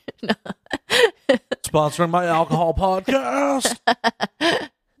 Sponsoring. No. Sponsoring my alcohol podcast.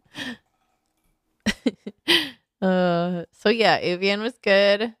 So yeah, Avian was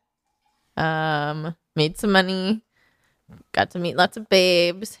good. Made some money. Got to meet lots of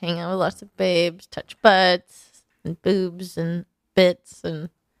babes, hang out with lots of babes, touch butts and boobs and bits, and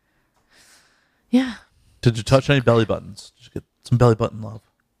yeah. Did you touch any belly buttons? Did you get some belly button love?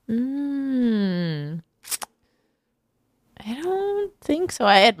 I don't think so.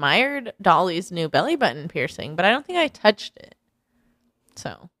 I admired Dolly's new belly button piercing, but I don't think I touched it.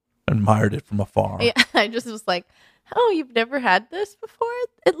 So Admired it from afar. yeah, I just was like, oh, you've never had this before?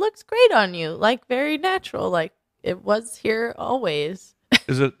 It looks great on you. Like, very natural. Like, it was here always.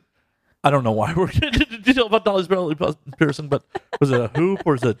 Is it? I don't know why we're getting into detail about Dolly's belly button piercing, but was it a hoop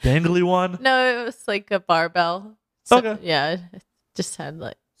or is it a dangly one? No, it was like a barbell. So, Okay. Yeah, it just had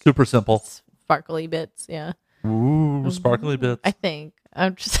like Super simple. sparkly bits. Yeah. Ooh, sparkly bits. I think.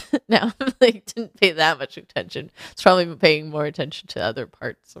 I'm just, now I'm like, didn't pay that much attention. It's probably paying more attention to other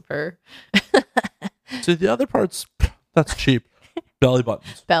parts of her. See, the other parts, that's cheap. Belly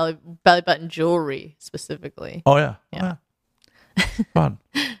buttons. Belly button jewelry specifically. Oh, yeah. Yeah. Come on.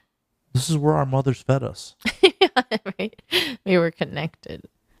 This is where our mothers fed us. Yeah, right? We were connected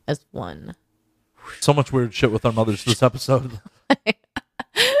as one. So much weird shit with our mothers this episode.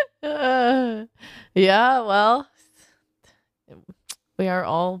 Yeah, well, we are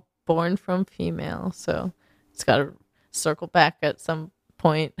all born from female, so it's got to circle back at some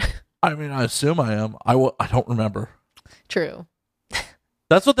point. I mean, I assume I am. I don't remember. True.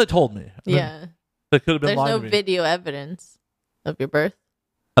 That's what they told me. I mean, Yeah. they could have been There's lying no to me. video evidence of your birth.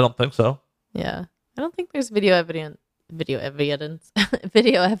 I don't think so. Yeah. I don't think there's video evidence video evidence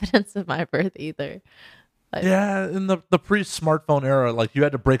of my birth either. Like, Yeah, in the pre-smartphone era, like you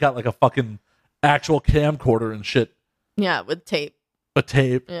had to break out like a fucking actual camcorder and shit, yeah, with tape. a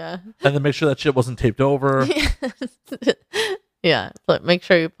tape, Yeah. and then make sure that shit wasn't taped over. Yeah, but make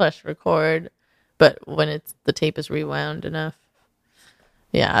sure you push record, but when the tape is rewound enough.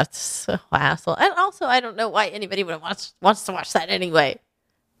 Yeah, it's a hassle. And also, I don't know why anybody would wants to watch that anyway.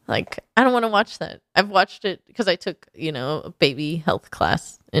 Like, I don't want to watch that. I've watched it because I took, a baby health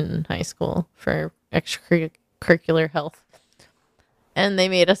class in high school for extracurricular health. And they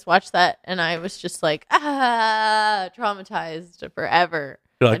made us watch that, and I was just like, traumatized forever.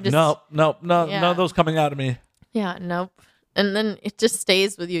 You're like, just- no, none Yeah. of those coming out of me. Yeah, nope. And then it just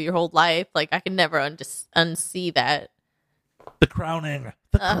stays with you your whole life. Like, I can never unsee that. The crowning,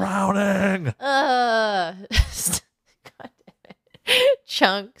 crowning. God damn it.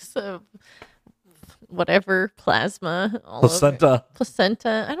 Chunks of whatever plasma. All over. Placenta.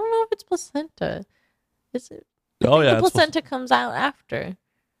 Placenta. I don't know if it's placenta. Is it? Oh yeah, The placenta comes out after. I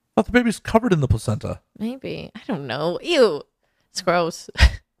thought the baby's covered in the placenta. Maybe. I don't know. Ew. It's gross.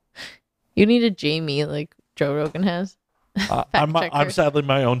 You need a Jamie like Joe Rogan has. I'm checker. sadly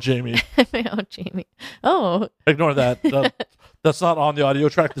my own Jamie. My own Jamie. Oh. Ignore that. That's not on the audio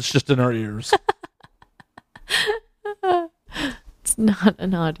track. That's just in our ears. It's not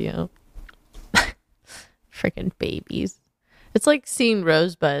an audio. Freaking babies. It's like seeing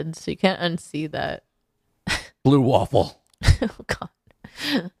rosebuds. So you can't unsee that. Blue waffle. Oh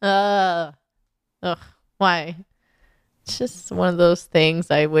God. Ugh. Why? It's just one of those things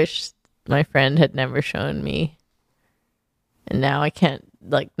I wish my friend had never shown me. And now I can't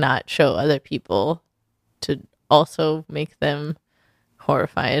not show other people to also make them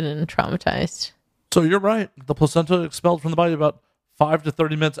horrified and traumatized. So you're right. The placenta expelled from the body about 5 to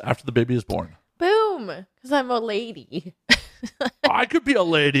 30 minutes after the baby is born. Boom! Because I'm a lady. I could be a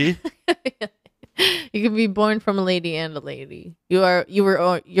lady. You can be born from a lady and a lady. You're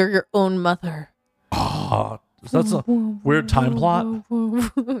your own mother. Oh, that's a weird time plot.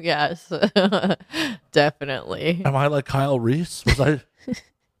 Yes, definitely. Am I like Kyle Reese? Was I?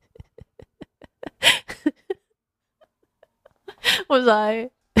 Was I?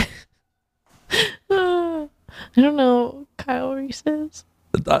 I don't know. Kyle Reese is.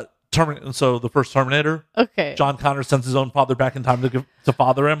 So the first Terminator, Okay. John Connor sends his own father back in time to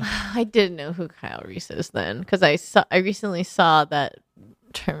father him. I didn't know who Kyle Reese is then because I recently saw that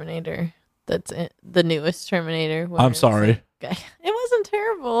Terminator. That's the newest Terminator. where I'm it's sorry. It wasn't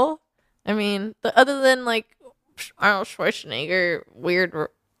terrible. I mean, other than Arnold Schwarzenegger,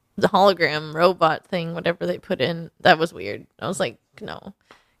 the hologram robot thing, whatever they put in, that was weird. I was like, no,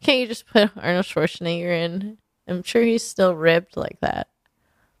 can't you just put Arnold Schwarzenegger in? I'm sure he's still ripped like that.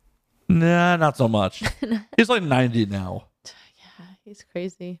 Nah, not so much. He's like 90 now. Yeah, he's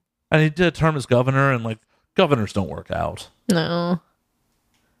crazy. And he did a term as governor, and governors don't work out. No,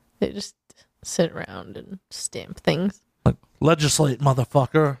 they just sit around and stamp things. Like, legislate,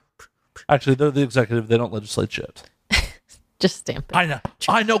 motherfucker. Actually, they're the executive. They don't legislate shit. Just stamp it.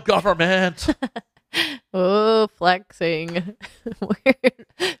 I know government. Oh, flexing.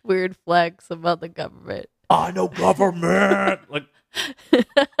 weird flex about the government. I know government.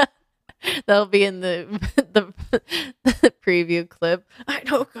 That'll be in the preview clip. I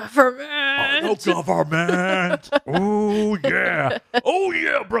know government. I know government. Oh yeah. Oh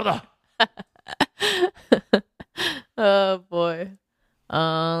yeah, brother. Oh boy.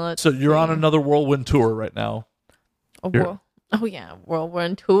 Let's So you're on see. another whirlwind tour right now. Oh yeah,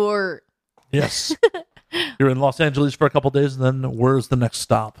 whirlwind tour. Yes. You're in Los Angeles for a couple days, and then where's the next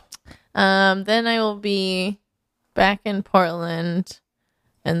stop? Then I will be back in Portland,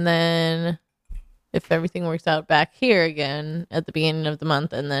 and then if everything works out, back here again at the beginning of the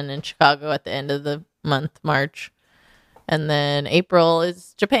month, and then in Chicago at the end of the month, March, and then April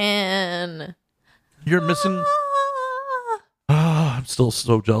is Japan. You're missing. I'm still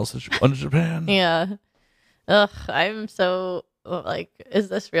so jealous that you went to Japan. Yeah. Ugh, I'm so is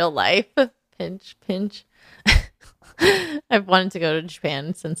this real life? Pinch, pinch. I've wanted to go to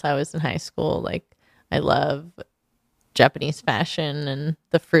Japan since I was in high school. I love Japanese fashion and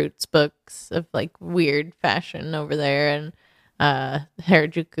the fruits books of like weird fashion over there, and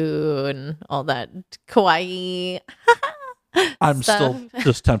Harajuku and all that kawaii I'm stuff. still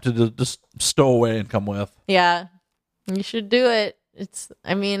just tempted to just stow away and come with. Yeah, you should do it.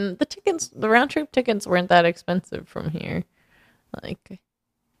 The round trip tickets weren't that expensive from here. Like,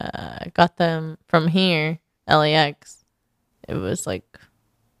 got them from here, LAX. It was like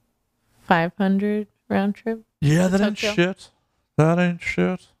 500 round trip. Yeah, To that ain't Tokyo. shit. That ain't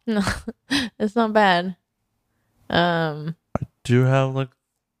shit. No, it's not bad. Do you have like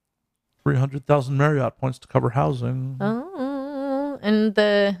 300,000 Marriott points to cover housing? Oh, and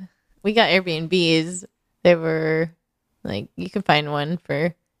we got Airbnbs. They were like, you can find one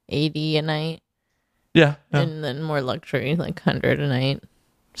for 80 a night, Yeah. and then more luxury, like 100 a night.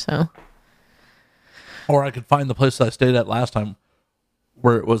 So, Or I could find the place that I stayed at last time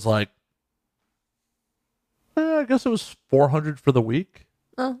where it was like, I guess it was 400 for the week.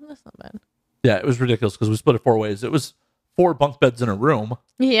 oh, that's not bad. Yeah, it was ridiculous because we split it 4 ways. It was 4 bunk beds in a room,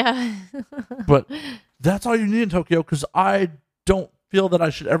 Yeah. but that's all you need in Tokyo because I don't feel that I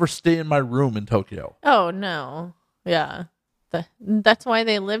should ever stay in my room in Tokyo. Oh no. Yeah. That's why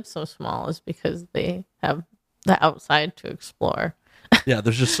they live so small, is because they have the outside to explore. Yeah,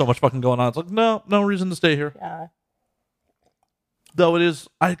 there's just so much fucking going on. It's like, no reason to stay here. Yeah. Though it is,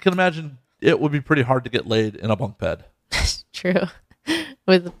 I can imagine it would be pretty hard to get laid in a bunk bed. True.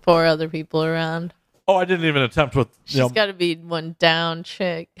 With 4 other people around. Oh, I didn't even attempt with, She's got to be one down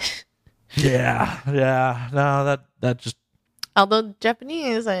chick. Yeah. No, that just, Although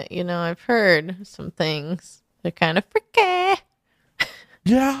Japanese, I've heard some things. They're kind of freaky.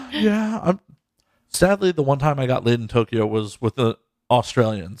 yeah. Sadly, the one time I got laid in Tokyo was with an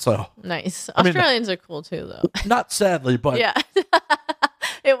Australian. So Nice. I mean- Australians are cool too, though. not sadly, but Yeah.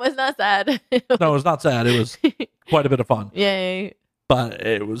 It was not sad. no, it was not sad. It was quite a bit of fun, Yay. but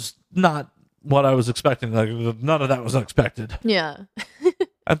it was not what I was expecting. Like none of that was unexpected. Yeah.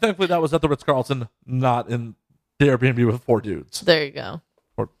 And thankfully, that was at the Ritz-Carlton, not in the Airbnb with 4 dudes. There you go.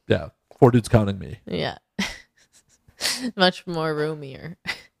 Or 4 dudes counting me. Yeah. Much more roomier.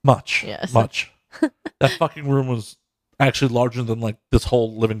 Much. Yes. Much. That fucking room was actually larger than like this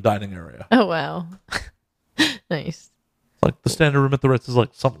whole living dining area. Oh, wow. Nice. Like the standard room at the Ritz is like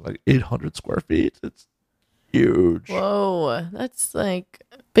something like 800 square feet. It's huge. Whoa. That's like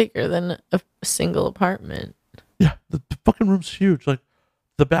bigger than a single apartment. Yeah, the fucking room's huge. Like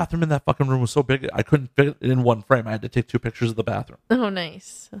the bathroom in that fucking room was so big I couldn't fit it in one frame. I had to take 2 pictures of the bathroom. Oh,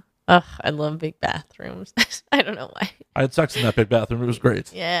 nice. Ugh, I love big bathrooms. I don't know why. I had sex in that big bathroom. It was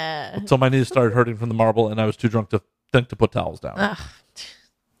great. Yeah. So my knees started hurting from the marble, and I was too drunk to think to put towels down. Ugh.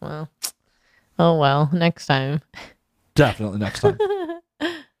 Well. Oh, well. Next time. Definitely next time.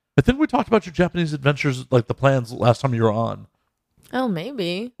 I think we talked about your Japanese adventures, like the plans last time you were on. Oh,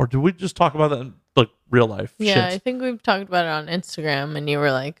 maybe. Or did we just talk about that in like real life? Yeah, I Shit. think we've talked about it on Instagram, and you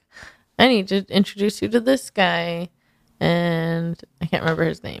were like, I need to introduce you to this guy. And I can't remember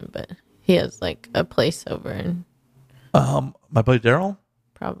his name, but he has like a place over in My buddy Daryl?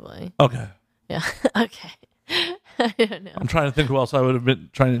 probably. Okay. Yeah. Okay. I don't know. I'm trying to think who else I would have been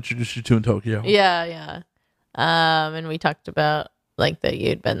trying to introduce you to in Tokyo. Yeah, yeah. And we talked about like that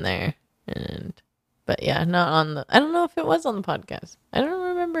you'd been there, but yeah, not on the. I don't know if it was on the podcast. I don't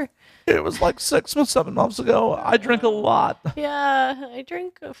remember. It was like 6 months, 7 months ago. I drink a lot. Yeah, I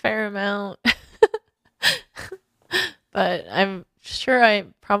drink a fair amount, but I'm sure I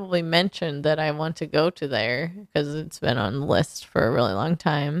probably mentioned that I want to go to there because it's been on the list for a really long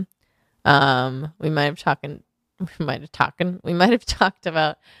time. We might have talked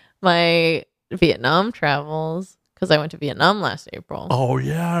about my Vietnam travels because I went to Vietnam last April. Oh,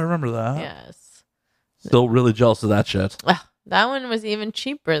 yeah, I remember that. Yes. Still really jealous of that shit. Ugh, that one was even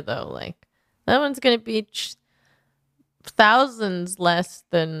cheaper though. Like that one's gonna be thousands less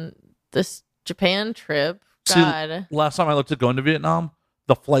than this Japan trip. See, God. last time I looked at going to Vietnam,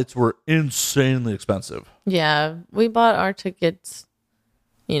 the flights were insanely expensive. Yeah, we bought our tickets,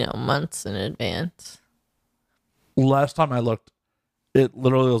 months in advance. Last time I looked, it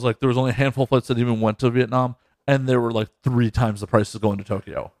literally was like there was only a handful of flights that even went to Vietnam, and they were like 3 times the price of going to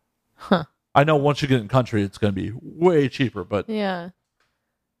Tokyo. Huh. I know once you get in country, it's going to be way cheaper, but Yeah.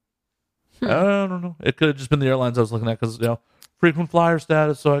 I don't know. It could have just been the airlines I was looking at because, frequent flyer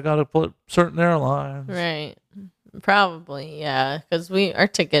status, so I got to put certain airlines. Right. Probably, yeah. Because our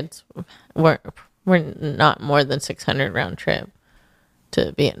tickets were not more than 600 round trip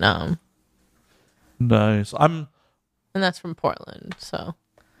to Vietnam. Nice. And that's from Portland, so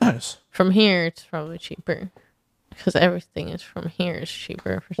Nice. from here it's probably cheaper. Because everything is from here is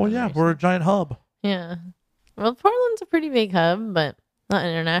cheaper for some Well, yeah, reason. we're a giant hub. Yeah. Well, Portland's a pretty big hub, but not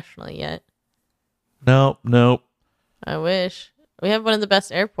internationally yet. Nope. I wish. We have one of the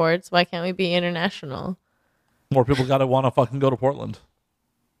best airports. Why can't we be international? More people gotta want to fucking go to Portland.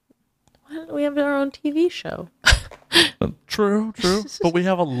 Why don't we have our own TV show? True. But we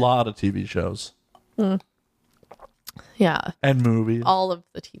have a lot of TV shows Yeah, and movies. all of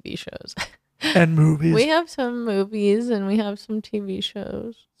the TV shows. And movies. We have some movies and we have some TV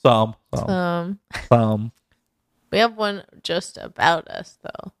shows. Some. We have one just about us,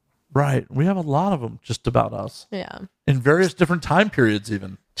 though. Right. We have a lot of them just about us. Yeah, In various different time periods,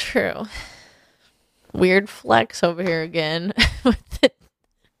 even. true. Weird flex over here again with the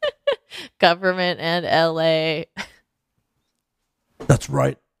government and LA. That's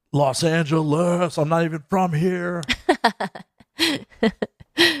right. Los Angeles. I'm not even from here.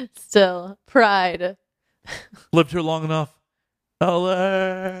 Still, pride. Lived here long enough.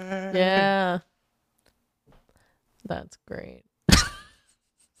 LA. Yeah. That's great.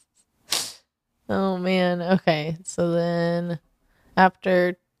 Oh, man. Okay. So then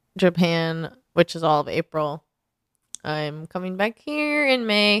after Japan, which is all of April, I'm coming back here in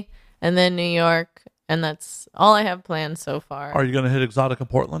May and then New York. And that's all I have planned so far. Are you going to hit Exotica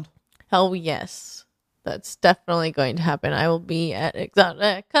Portland? Hell yes. That's definitely going to happen. I will be at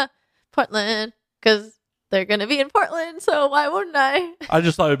Exotica Portland because they're going to be in Portland. So why wouldn't I? I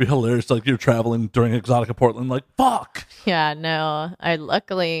just thought it'd be hilarious. Like you're traveling during Exotica Portland. Like, fuck. Yeah, no. I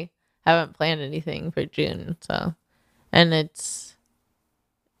luckily haven't planned anything for June. So, and it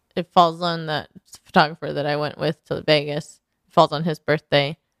falls on that photographer that I went with to Vegas. It falls on his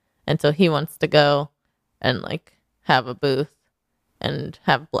birthday. And so he wants to go and like have a booth and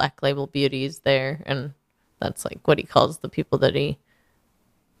have Black Label Beauties there. And that's like what he calls the people that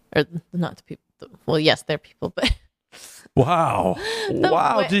or not the people. Well, yes, they're people, but Wow.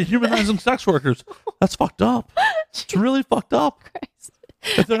 Wow. Dehumanizing sex workers. That's fucked up. It's really fucked up. Christ.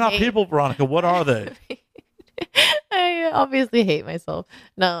 If they're not people, Veronica, what are they? I obviously hate myself.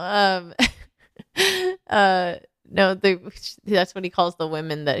 No, no, that's what he calls the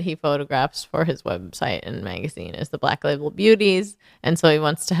women that he photographs for his website and magazine is the Black Label Beauties. And so he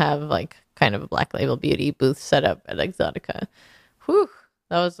wants to have like kind of a Black Label Beauty booth set up at Exotica. Whew,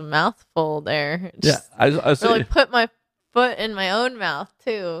 that was a mouthful there. Yeah, I see. Really put my foot in my own mouth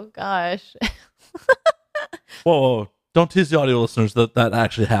too. Gosh. Whoa. Don't tease the audio listeners that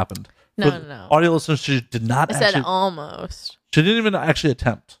actually happened. No. Audio listeners, she did not I actually. said almost. She didn't even actually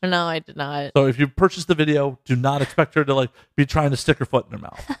attempt. No, I did not. So if you purchase the video, do not expect her to like be trying to stick her foot in her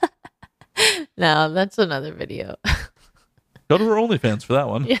mouth. No, that's another video. Go to her OnlyFans for that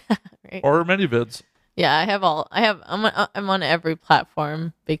one. Yeah, right. Or her ManyVids. Yeah, I'm on every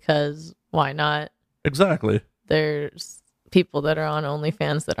platform because why not? Exactly. There's people that are on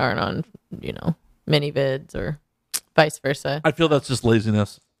OnlyFans that aren't on, ManyVids or vice versa. I feel that's just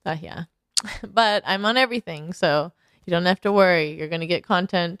laziness. Yeah. But I'm on everything, so you don't have to worry. You're going to get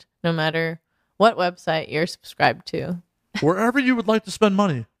content no matter what website you're subscribed to. Wherever you would like to spend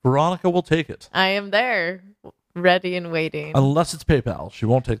money, Veronica will take it. I am there, ready and waiting. Unless it's PayPal. She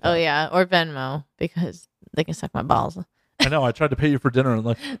won't take that. Oh, yeah, or Venmo, because they can suck my balls. I know. I tried to pay you for dinner and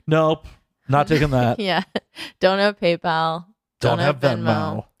like, nope, not taking that. Yeah. Don't have PayPal. Don't have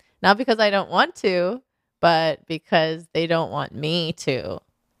Venmo. Not because I don't want to, but because they don't want me to.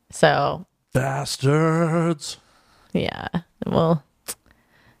 So, Bastards. yeah. Well,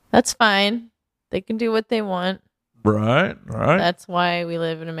 that's fine. They can do what they want. Right. That's why we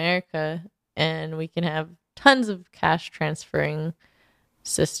live in America and we can have tons of cash transferring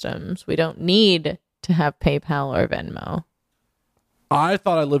systems. We don't need to have PayPal or Venmo. I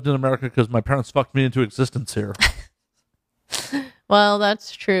thought I lived in America because my parents fucked me into existence here. Well,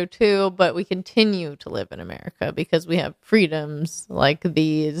 that's true too, but we continue to live in America because we have freedoms like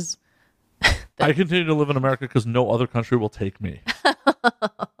these. I continue to live in America because no other country will take me.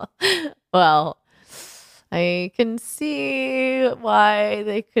 Well, I can see why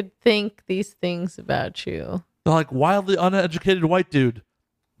they could think these things about you. They're like, wildly uneducated white dude.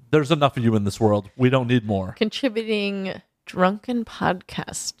 There's enough of you in this world. We don't need more. Contributing drunken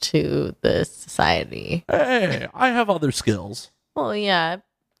podcasts to the society. Hey, I have other skills. Well, yeah.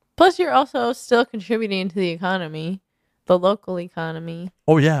 Plus, you're also still contributing to the economy, the local economy.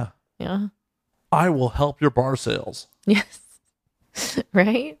 Oh, yeah. Yeah. I will help your bar sales. Yes.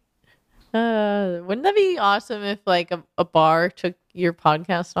 Right? Wouldn't that be awesome if like a bar took your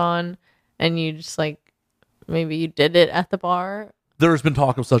podcast on and you just like maybe you did it at the bar There's been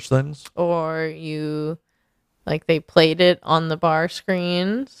talk of such things. or you like they played it on the bar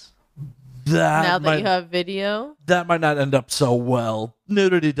screens now that you have video? That might not end up so well.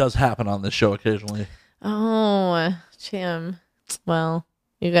 Nudity does happen on this show occasionally. Oh, Chim. Well,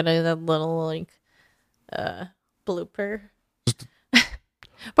 you got that little like blooper.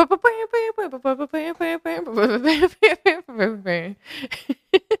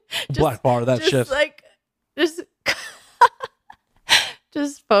 Black bar that shit. Just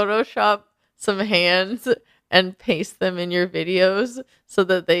just Photoshop some hands and paste them in your videos so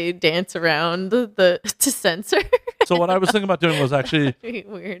that they dance around to censor. So what I was thinking about doing was actually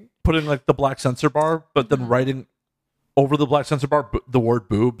weird. putting like the black censor bar, but then writing over the black censor bar the word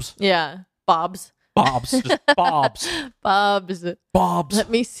boobs. Yeah, bobs. Bobs, just bobs. Bobs. Bobs. Let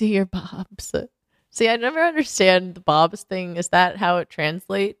me see your bobs. See, I never understand the bobs thing. Is that how it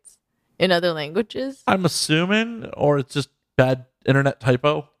translates in other languages? I'm assuming, or it's just bad internet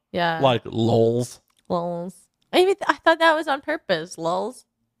typo. Yeah. Like lols. Lols. I thought that was on purpose. Lols.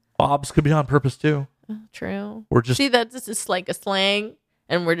 Bobs could be on purpose too. Oh, true. We're just See that this is like a slang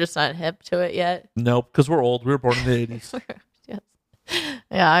and we're just not hip to it yet. nope, because we're old. We were born in the 80s. Yes.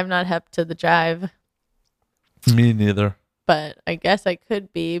 Yeah, I'm not hip to the jive. Me neither. But I guess I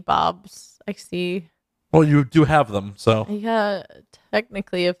could be. Bobs. I see. Well, you do have them, so Yeah,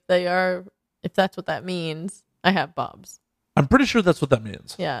 technically if that's what that means, I have bobs. I'm pretty sure that's what that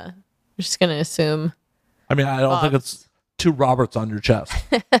means. Yeah. I'm just gonna assume. I mean, I don't think it's two Roberts on your chest.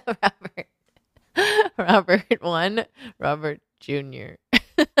 Robert 1, Robert Jr.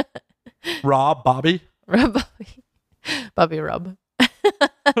 Rob, Bobby. Rob Bobby Rub.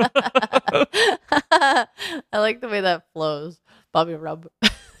 I like the way that flows. Bobby Rub.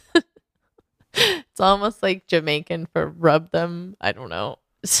 It's almost like Jamaican for rub them. I don't know.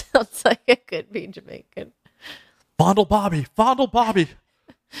 Sounds like it could be Jamaican. Fondle Bobby. Fondle Bobby.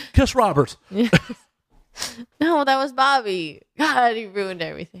 Kiss Robert. No, that was Bobby. God, he ruined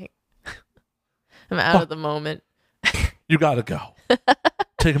everything. I'm out of the moment. You gotta go.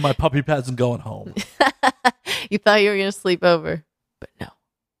 Taking my puppy pads and going home. You thought you were going to sleep over, but no.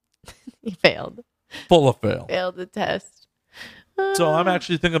 You failed. Full of fail. Failed the test. So I'm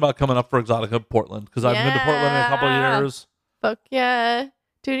actually thinking about coming up for Exotica Portland because I haven't been to Portland in a couple of years. Fuck yeah.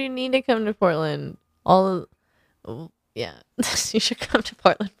 Dude, you need to come to Portland. Yeah. You should come to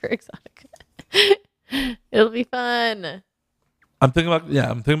Portland for Exotica. It'll be fun. I'm thinking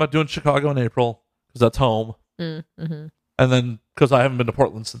about doing Chicago in April because that's home. Mm-hmm. And then because I haven't been to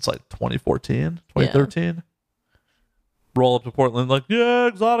Portland since like 2014, 2013. Yeah. Roll up to Portland like, yeah,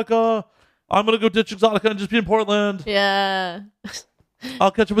 Exotica. I'm going to go ditch Exotica and just be in Portland. Yeah.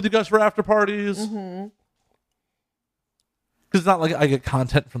 I'll catch up with you guys for after parties. Mm-hmm. Because it's not like I get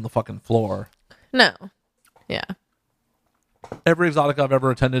content from the fucking floor. No. Yeah. Every Exotica I've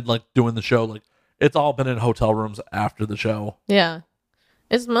ever attended, like doing the show, like it's all been in hotel rooms after the show. Yeah.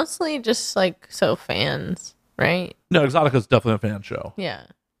 It's mostly just like so fans, right? No, Exotica is definitely a fan show. Yeah.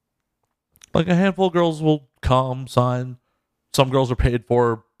 Like a handful of girls will come, sign. Some girls are paid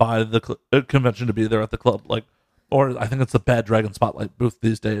for by the convention to be there at the club. Like, or I think it's the Bad Dragon Spotlight booth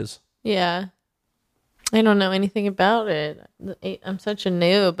these days. Yeah. I don't know anything about it. I'm such a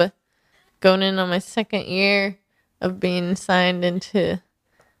noob. Going in on my second year of being signed into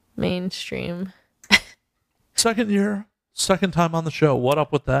mainstream. Second year, second time on the show. What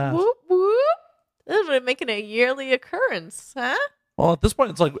up with that? Whoop, whoop. This is making a yearly occurrence, huh? Well, at this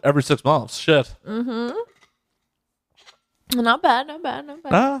point, it's like every 6 months. Shit. Mm-hmm. Not bad.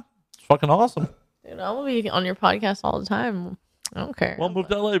 Ah, it's fucking awesome. Dude, I will be on your podcast all the time. I don't care. Well, move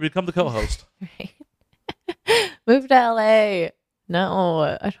to LA, become the co-host. Right. Move to LA. No,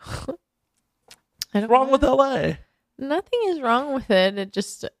 I don't. What's wrong with LA? Nothing is wrong with it.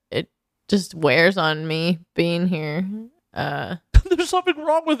 It just wears on me being here. There's something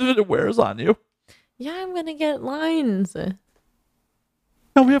wrong with it. It wears on you. Yeah, I'm gonna get lines.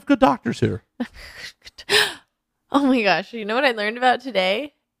 No, we have good doctors here. Oh my gosh! You know what I learned about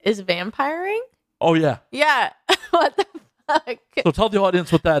today is vampiring. Oh yeah. Yeah. What the fuck? So tell the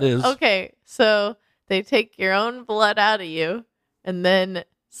audience what that is. Okay, so they take your own blood out of you and then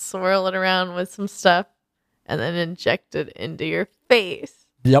swirl it around with some stuff and then inject it into your face.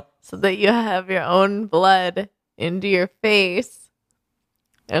 Yep. So that you have your own blood into your face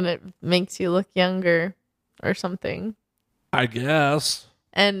and it makes you look younger or something. I guess.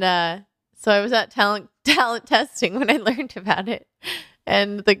 And so I was at talent testing when I learned about it.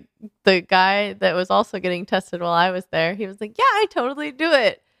 And the guy that was also getting tested while I was there, he was like, "Yeah, I totally do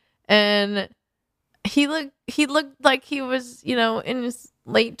it." And he looked like he was, in his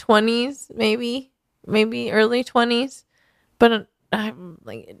late 20s, maybe early 20s. But I'm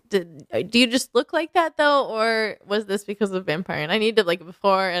like, do you just look like that though, or was this because of vampire? And I need to like a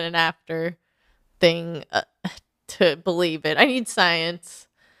before and an after thing to believe it. I need science.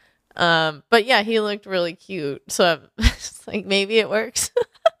 But yeah, he looked really cute. So I'm it's like maybe it works.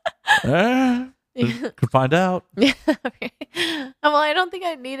 Could find out. Yeah. Okay. Well, I don't think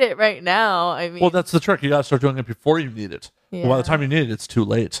I need it right now. I mean, Well, that's the trick. You gotta start doing it before you need it. yeah. By the time you need it, it's too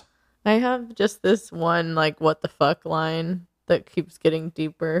late. I have just this one like what the fuck line that keeps getting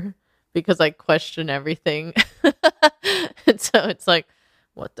deeper because I question everything. And so it's like,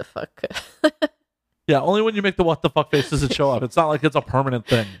 what the fuck? Yeah, only when you make the what the fuck face does it show up. It's not like it's a permanent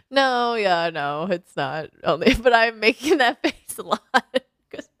thing. No, it's not only, but I'm making that face a lot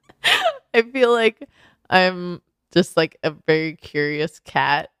because I feel like I'm just like a very curious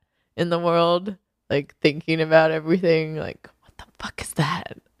cat in the world, like thinking about everything. Like, what the fuck is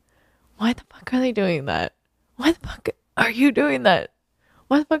that? Why the fuck are they doing that? Why the fuck are you doing that?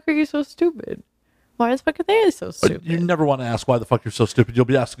 Why the fuck are you so stupid? Why the fuck are they so stupid? You never want to ask why the fuck you're so stupid. You'll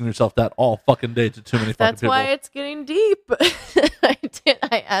be asking yourself that all fucking day to too many fucking That's people. why it's getting deep.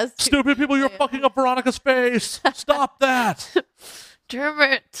 I asked you. Stupid people, you're fucking up Veronica's face. Stop that. Damn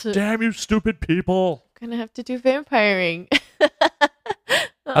it. Damn you, stupid people. Gonna have to do vampiring.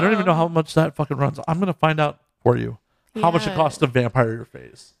 I don't even know how much that fucking runs. I'm gonna find out for you how much it Yeah. costs to vampire your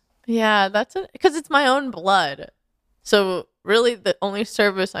face. Yeah, that's it. Because it's my own blood. So really, the only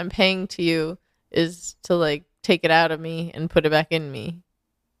service I'm paying to you is to like take it out of me and put it back in me.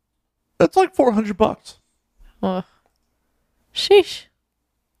 That's like $400. Oh, sheesh.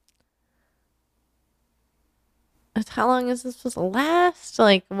 How long is this supposed to last?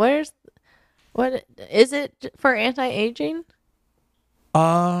 Like, what is it for anti-aging?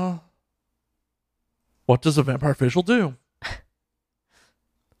 What does a vampire facial do?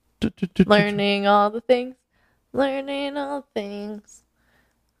 Learning all the things. Learning all things.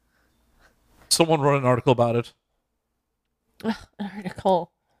 Someone wrote an article about it. Ugh, an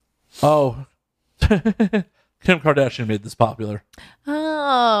article. Oh, Kim Kardashian made this popular.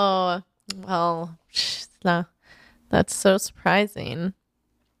 Oh, well, no, that's so surprising.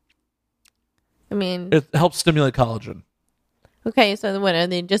 I mean, It helps stimulate collagen. okay, so what are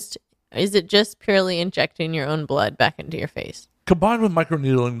they just? Is it just purely injecting your own blood back into your face? Combined with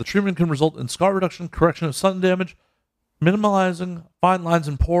microneedling, the treatment can result in scar reduction, correction of sun damage, minimalizing fine lines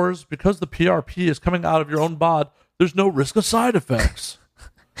and pores. Because the PRP is coming out of your own bod, there's no risk of side effects.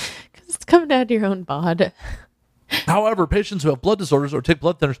 Because it's coming out of your own bod. However, patients who have blood disorders or take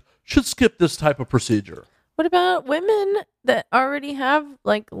blood thinners should skip this type of procedure. What about women that already have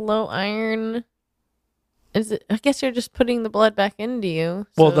like low iron? Is it? I guess you're just putting the blood back into you.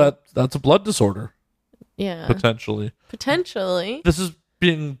 Well, so- that's a blood disorder, yeah, potentially. potentially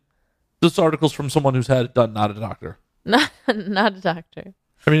This article's from someone who's had it done, not a doctor. not a doctor.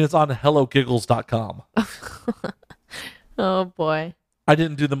 I mean, it's on hellogiggles.com. Oh boy. I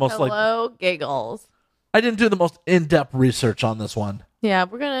didn't do the most Hello, giggles. I didn't do the most in-depth research on this one. Yeah,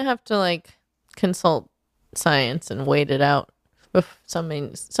 we're gonna have to like consult science and wait it out. If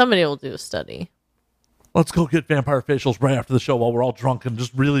somebody will do a study. Let's go get vampire facials right after the show while we're all drunk and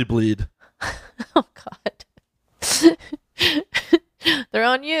just really bleed. Oh God. They're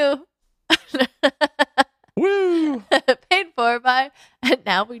on you. Woo! Paid for by and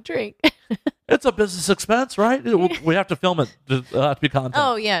now we drink. It's a business expense, right? We have to film it. It'll have to be content.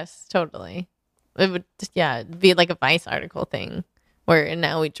 Oh yes, totally. It would it'd be like a Vice article thing where and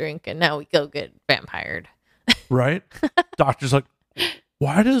now we drink and now we go get vampired. Right? Doctor's like,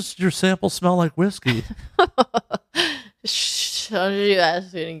 why does your sample smell like whiskey? Shh, don't you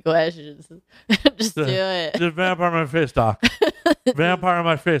ask any questions. Just do it. Just vampire my face, doc. Vampire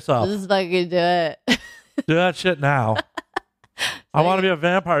my face up. Just fucking do it. Do that shit now. I want to be a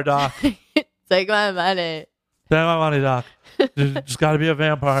vampire, doc. Take my money. Take my money, doc. Just got to be a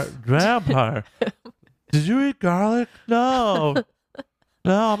vampire. Vampire. Did you eat garlic? No.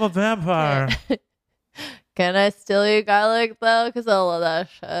 No, I'm a vampire. Can I still eat garlic though? Because I love that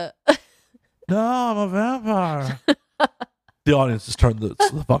shit. No, I'm a vampire. The audience just turned the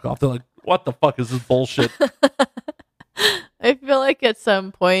fuck off. They're like, what the fuck is this bullshit? I feel like at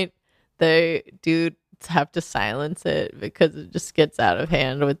some point they do have to silence it because it just gets out of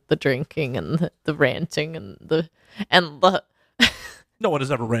hand with the drinking and the ranting and the No one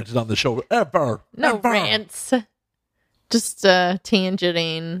has ever ranted on the show ever. no ever. rants, just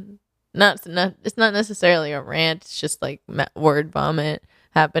tangenting. Not it's not necessarily a rant. It's just like word vomit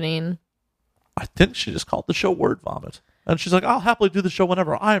happening. I think she just called the show Word Vomit. And she's like, I'll happily do the show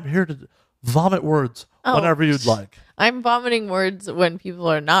whenever. I am here to vomit words whenever you'd like. I'm vomiting words when people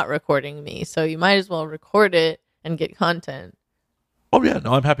are not recording me, so you might as well record it and get content. Oh, yeah.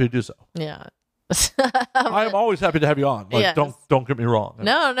 No, I'm happy to do so. Yeah. I am always happy to have you on. Like, Yes. don't get me wrong.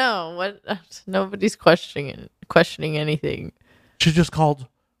 No. What? Nobody's questioning anything. She just called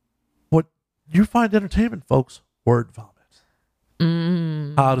you find entertainment, folks. Word vomit.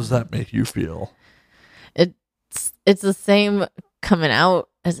 Mm. How does that make you feel? It's the same coming out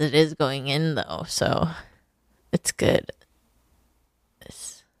as it is going in, though. So it's good.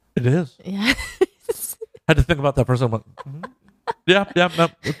 It is. Yeah. Had to think about that for a second. Yeah.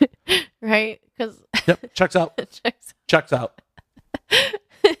 Right? Because Yep. Checks out. Checks out.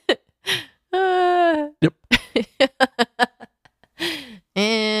 Yep.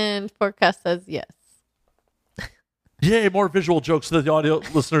 And forecast says yes. Yay, more visual jokes so that the audio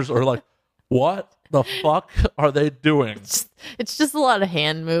listeners are like, what the fuck are they doing? It's just a lot of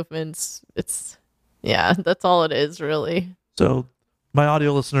hand movements. That's all it is, really. So, my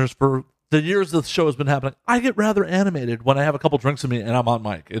audio listeners, for the years the show has been happening, I get rather animated when I have a couple drinks in me and I'm on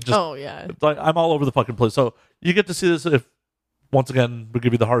mic. It's like I'm all over the fucking place. So, you get to see this if, once again, we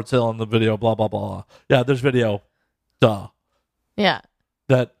give you the hard sale on the video, blah, blah, blah. Yeah, there's video. Duh. Yeah.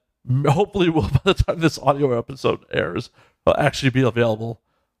 That hopefully will, by the time this audio episode airs, will actually be available.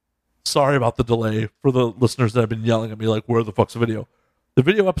 Sorry about the delay for the listeners that have been yelling at me like, where the fuck's the video? The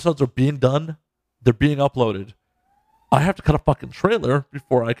video episodes are being done. They're being uploaded. I have to cut a fucking trailer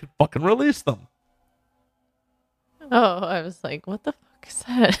before I can fucking release them. Oh, I was like, what the fuck is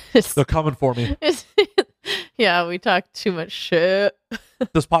that? They're coming for me. Yeah, we talked too much shit.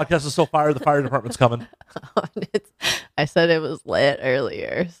 This podcast is so fire, the fire department's coming. I said it was lit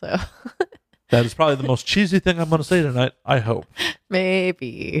earlier, so. That is probably the most cheesy thing I'm going to say tonight, I hope.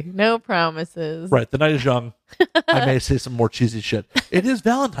 Maybe. No promises. Right, the night is young. I may say some more cheesy shit. It is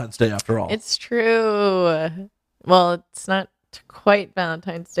Valentine's Day, after all. It's true. Well, it's not quite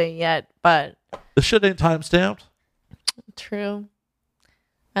Valentine's Day yet, but. The shit ain't time stamped. True.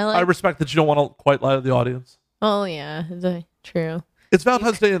 I respect that you don't want to quite lie to the audience. Oh, yeah. True. It's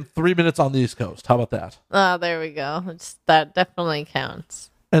Valentine's Day in 3 minutes on the East Coast. How about that? Oh, there we go. That definitely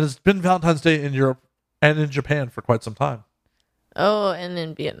counts. And it's been Valentine's Day in Europe and in Japan for quite some time. Oh, and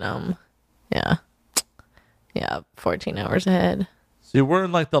in Vietnam. Yeah. Yeah, 14 hours ahead. See, we're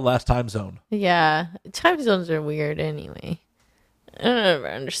in like the last time zone. Yeah. Time zones are weird anyway. I don't ever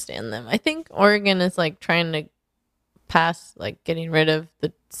understand them. I think Oregon is like trying to pass, like getting rid of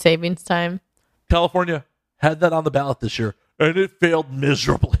the savings time. California had that on the ballot this year, and it failed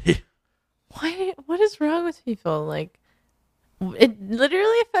miserably. Why? What is wrong with people? Like, it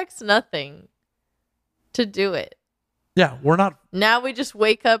literally affects nothing to do it. Yeah, we're not. Now we just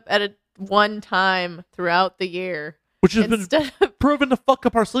wake up at one time throughout the year. Which has been proven to fuck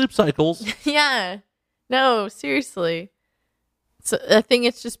up our sleep cycles. Yeah. No, seriously. So I think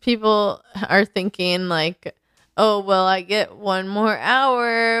it's just people are thinking like, oh, well, I get one more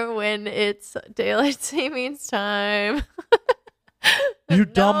hour when it's daylight savings time. You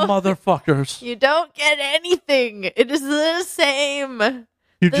dumb motherfuckers. You don't get anything. It is the same.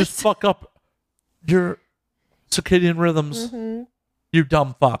 You just fuck up your circadian rhythms. Mm-hmm. You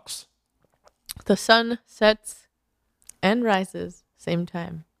dumb fucks. The sun sets and rises same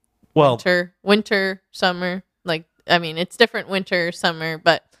time. Well, winter, summer. Like, I mean, it's different winter, summer,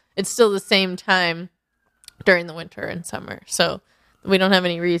 but it's still the same time during the winter and summer. So we don't have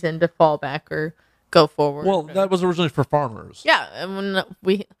any reason to fall back or go forward. Well, that was originally for farmers. Yeah. And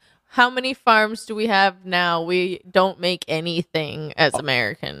how many farms do we have now? We don't make anything as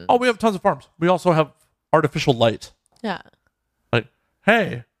Americans. Oh, we have tons of farms. We also have artificial light. Yeah. Like,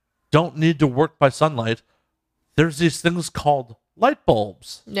 hey, don't need to work by sunlight. There's these things called light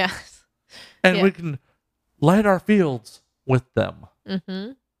bulbs. Yeah. And we can light our fields with them.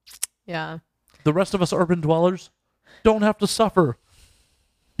 Mm-hmm. Yeah. The rest of us urban dwellers don't have to suffer.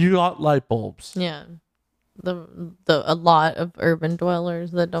 You got light bulbs. Yeah. A lot of urban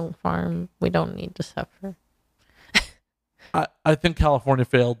dwellers that don't farm, we don't need to suffer. I think California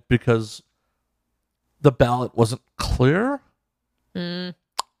failed because the ballot wasn't clear. Mm.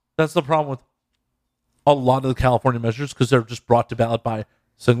 That's the problem with a lot of the California measures, because they're just brought to ballot by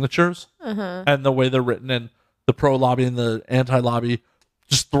signatures. Uh-huh. And the way they're written, and the pro-lobby and the anti-lobby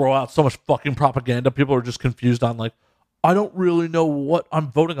just throw out so much fucking propaganda. People are just confused on, like, I don't really know what I'm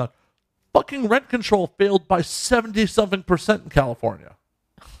voting on. Fucking rent control failed by 70-something% in California.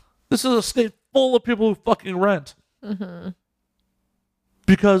 This is a state full of people who fucking rent. Mm-hmm.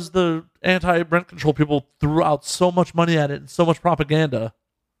 Because the anti-rent control people threw out so much money at it and so much propaganda.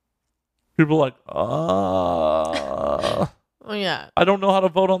 People are like, oh, yeah. I don't know how to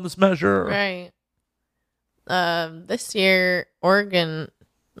vote on this measure. Right. This year, Oregon,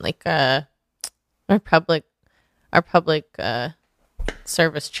 like, our public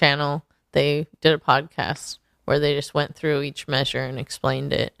service channel, they did a podcast where they just went through each measure and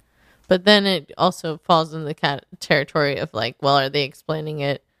explained it. But then it also falls in the territory of like, well, are they explaining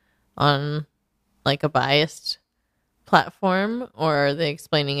it on like a biased platform, or are they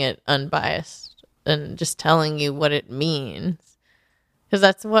explaining it unbiased and just telling you what it means? Because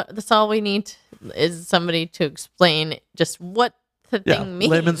that's all we need is somebody to explain just what the thing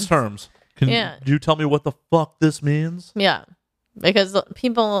means. Layman's terms. Can you tell me what the fuck this means? Yeah, because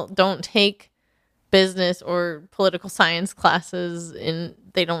people don't take business or political science classes, and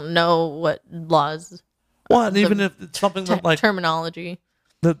they don't know what laws. Well, and even if it's something that like terminology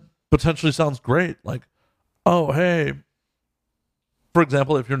that potentially sounds great, like, oh hey, for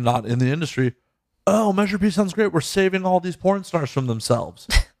example, if you're not in the industry, oh, Measure B sounds great. We're saving all these porn stars from themselves.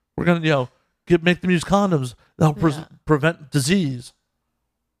 We're gonna make them use condoms that'll prevent disease.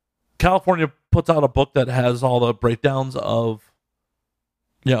 California puts out a book that has all the breakdowns of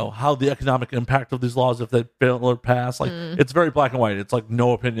how the economic impact of these laws if they fail or pass. Like it's very black and white. It's like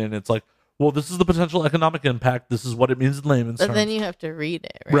no opinion. It's like, well, this is the potential economic impact. This is what it means in layman's terms. But then you have to read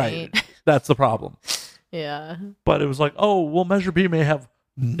it, right? That's the problem. Yeah. But it was like, oh, well, Measure B may have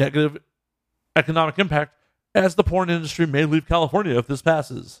negative economic impact as the porn industry may leave California if this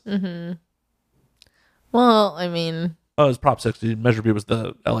passes. Mm-hmm. Well, I mean... Oh, it was Prop 60. Measure B was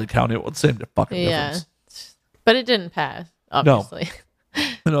the LA County. It was the same fucking difference. But it didn't pass, obviously.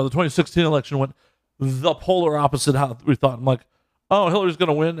 No. The 2016 election went the polar opposite how we thought. I'm like, oh, Hillary's going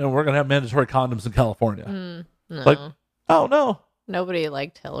to win and we're going to have mandatory condoms in California. No. Like, oh, no. Nobody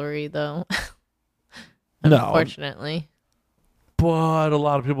liked Hillary, though. No. Unfortunately. But a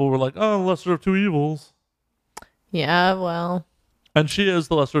lot of people were like, oh, lesser of two evils. Yeah, well. And she is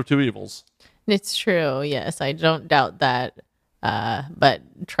the lesser of two evils. It's true, yes. I don't doubt that.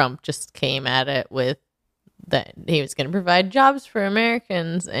 But Trump just came at it with that he was going to provide jobs for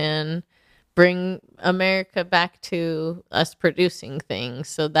Americans and bring America back to us producing things.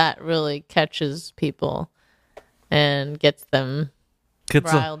 So that really catches people and gets them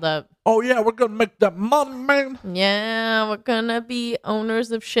riled up. Oh, yeah, we're going to make that money, man. Yeah, we're going to be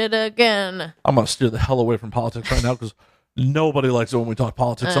owners of shit again. I'm going to steer the hell away from politics right now because nobody likes it when we talk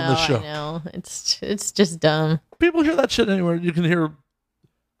politics on this show. I know. It's just dumb. People hear that shit anywhere. You can hear,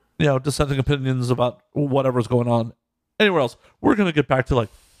 dissenting opinions about whatever's going on anywhere else. We're going to get back to, like,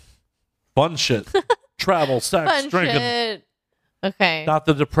 fun shit. Travel, sex, fun drinking. Shit. Okay. Not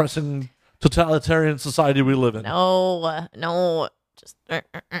the depressing totalitarian society we live in. No. Just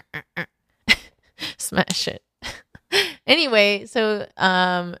smash it. Anyway, so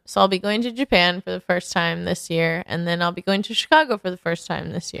I'll be going to Japan for the first time this year, and then I'll be going to Chicago for the first time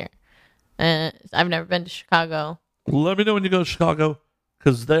this year. I've never been to Chicago. Let me know when you go to Chicago,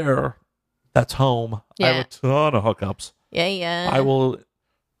 because that's home. Yeah. I have a ton of hookups. Yeah. I will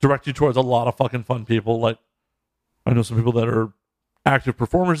direct you towards a lot of fucking fun people. Like, I know some people that are active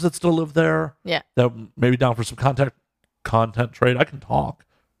performers that still live there. Yeah. That may be down for some content trade. I can talk.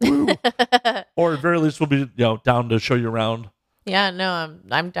 Woo. Or at very least we'll be down to show you around. Yeah, no,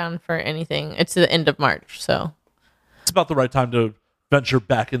 I'm down for anything. It's the end of March, so it's about the right time to venture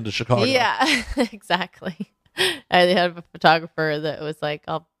back into Chicago. Yeah, exactly. I had a photographer that was like,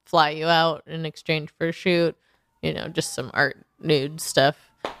 I'll fly you out in exchange for a shoot, just some art nude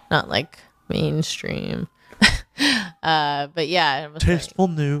stuff, not like mainstream. But yeah, it was tasteful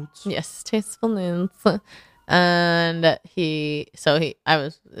nudes. Yes, tasteful nudes. And I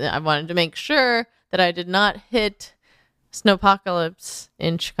wanted to make sure that I did not hit snowpocalypse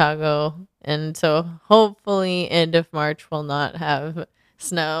in Chicago, and so hopefully end of March will not have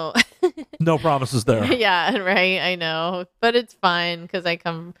snow. No promises there. Yeah, right. I know, but it's fine because I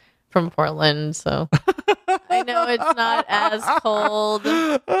come from Portland, so I know it's not as cold.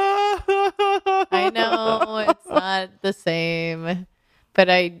 I know it's not the same, but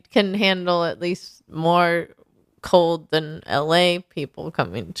I can handle at least more cold than LA people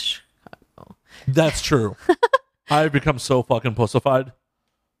coming to Chicago. That's true. I've become so fucking pussified.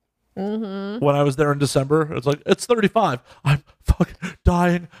 Mm-hmm. When I was there in December, it's like, it's 35. I'm fucking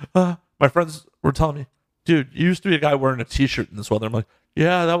dying. My friends were telling me, dude, you used to be a guy wearing a t-shirt in this weather. I'm like,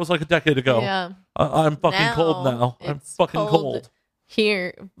 yeah, that was like a decade ago. Yeah. I'm fucking cold now. I'm fucking cold.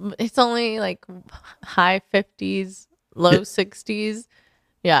 Here, it's only like high 50s, low 60s.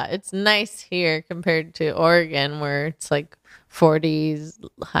 Yeah, it's nice here compared to Oregon where it's like 40s,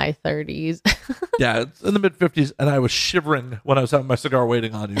 high 30s. Yeah, it's in the mid 50s, and I was shivering when I was having my cigar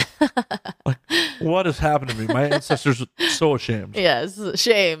waiting on you. Like, what has happened to me? My ancestors are so ashamed. Yes,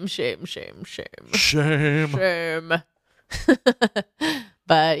 shame.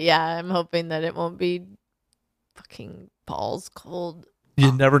 But yeah, I'm hoping that it won't be fucking balls cold.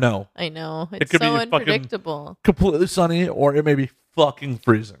 You never know. I know. It It's could so be unpredictable. Completely sunny, or it may be fucking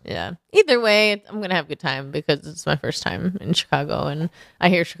freezing. Yeah. Either way, I'm going to have a good time because it's my first time in Chicago, and I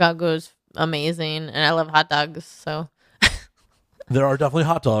hear Chicago is amazing, and I love hot dogs. So There are definitely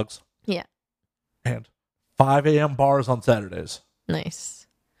hot dogs. yeah, And 5 a.m. bars on Saturdays. nice.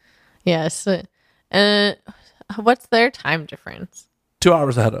 Yes. What's their time difference? 2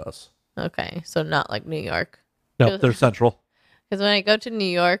 hours ahead of us. Okay, so not like New York. No, they're central. Because when I go to New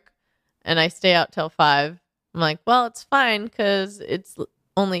York and I stay out till 5, I'm like, well, it's fine because it's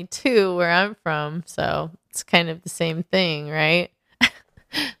only 2 where I'm from, so it's kind of the same thing, right?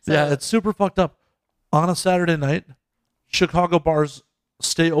 So, Yeah, it's super fucked up. On a Saturday night, Chicago bars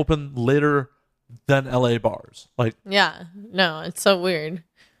stay open later than LA bars. Like, yeah, no, it's so weird.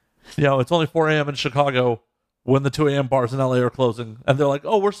 it's only 4 a.m. in Chicago when the 2 a.m. bars in LA are closing. And they're like,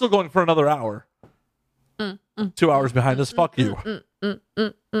 oh, we're still going for another hour. 2 hours behind us. Fuck you.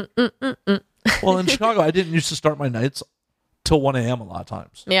 Well, in Chicago, I didn't used to start my nights till 1 a.m. a lot of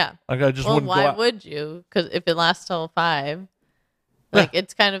times. Yeah. Like, I just Well, wouldn't go why out. would you? Because if it lasts till 5, like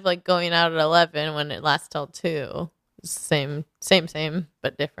it's kind of like going out at 11 when it lasts till 2. Same,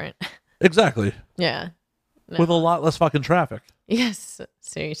 but different. Exactly. Yeah. No. With a lot less fucking traffic. Yes,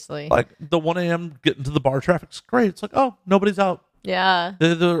 seriously. Like, the 1 a.m. getting to the bar traffic's great. It's like, oh, nobody's out. Yeah.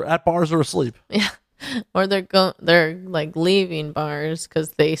 They're at bars or asleep. Yeah. Or they're like leaving bars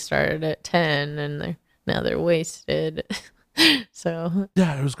because they started at 10 and they're wasted. So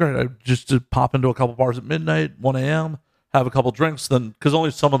Yeah, it was great. I just to pop into a couple bars at midnight, 1 a.m., have a couple drinks, then because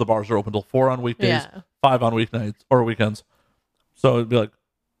only some of the bars are open till 4 on weekdays, Yeah. 5 on weeknights or weekends. So it'd be like,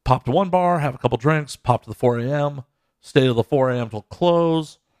 pop to one bar, have a couple drinks, pop to the 4 a.m., stay till the 4 a.m. till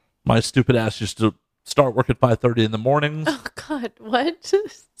close. My stupid ass used to start work at 5:30 in the mornings. oh god, what?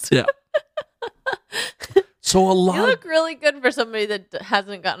 Yeah. So a You lot. look really good for somebody that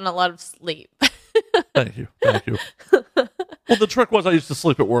hasn't gotten a lot of sleep. Thank you. Well, the trick was I used to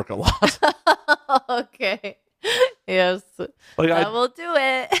sleep at work a lot. Okay. Yes. Like I will do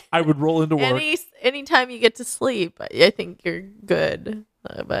it. I would roll into work. Anytime you get to sleep, I think you're good.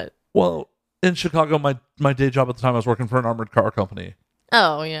 But Well, in Chicago, my day job at the time, I was working for an armored car company.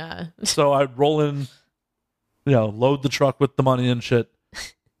 oh yeah. So I'd roll in, load the truck with the money and shit,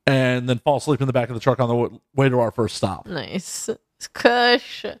 and then fall asleep in the back of the truck on the way to our first stop. Nice.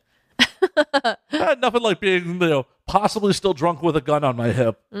 Kush. Nothing like being, possibly still drunk with a gun on my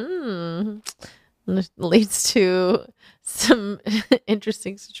hip. Leads to some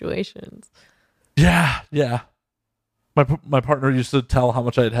interesting situations. Yeah. My partner used to tell how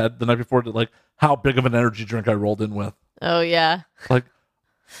much I had the night before, to like how big of an energy drink I rolled in with. Oh yeah. Like,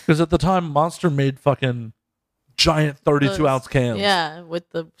 because at the time, Monster made fucking giant 32-ounce cans. Yeah, with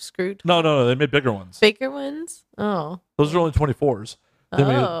the screwed No, they made bigger ones. bigger ones. Oh. Those are only 24s. They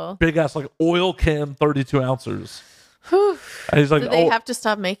made Oh. big ass like oil can 32 ounces. Whew. And he's like, Did they have to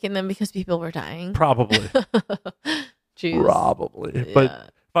stop making them because people were dying? probably, Jeez. probably. But Yeah.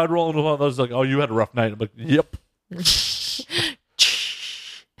 if I'd roll into one of those, like, oh, you had a rough night. I'm like, yep.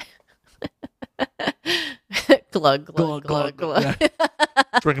 glug, glug, glug, glug. Yeah.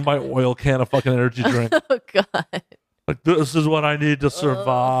 Drinking my oil can of fucking energy drink. Oh, God. Like, this is what I need to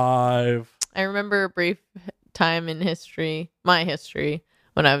survive. I remember a brief time in my history,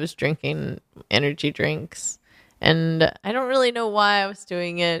 when I was drinking energy drinks. And I don't really know why I was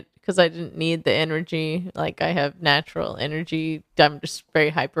doing it because I didn't need the energy. Like, I have natural energy. I'm just a very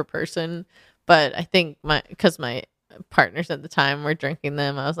hyper person. But I think because my partners at the time were drinking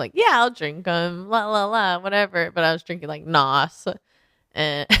them, I was like, yeah, I'll drink them, la la la, whatever. But I was drinking like NOS,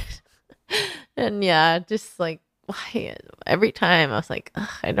 and and yeah, just like why every time I was like, ugh,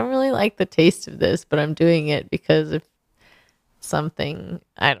 I don't really like the taste of this, but I'm doing it because of something,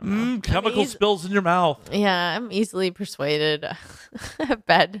 I don't know. Chemical spills in your mouth. Yeah, I'm easily persuaded.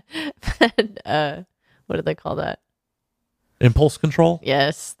 bad, what do they call that? Impulse control.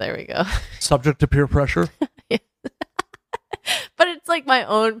 Yes, there we go. Subject to peer pressure. But it's like my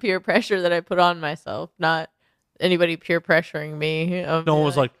own peer pressure that I put on myself, not anybody peer pressuring me. No one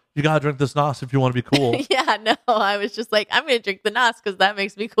was like, you gotta drink this NOS if you want to be cool. yeah, no, I was just like, I'm gonna drink the NOS because that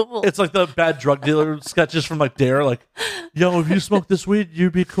makes me cool. It's like the bad drug dealer sketches from like Dare, like, yo, if you smoke this weed,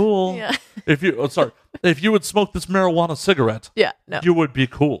 you'd be cool. Yeah. If you would smoke this marijuana cigarette, Yeah, no. you would be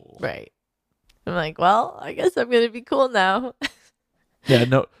cool. Right. I'm like, well, I guess I'm gonna be cool now. Yeah,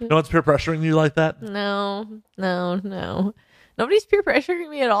 no one's peer pressuring you like that. No. Nobody's peer pressuring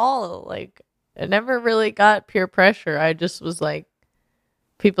me at all. Like, I never really got peer pressure. I just was like,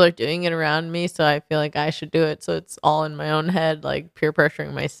 people are doing it around me, so I feel like I should do it. So it's all in my own head, like peer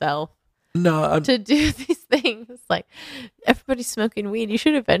pressuring myself No, to do these things. Like, everybody's smoking weed. You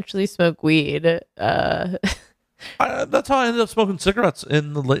should eventually smoke weed. that's how I ended up smoking cigarettes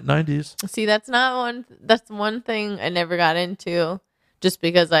in the late 90s. See, that's one thing I never got into. just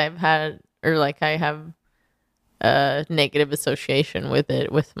because I've had, or like I have a negative association with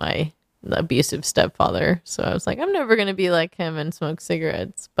it with my abusive stepfather. So I was like, I'm never going to be like him and smoke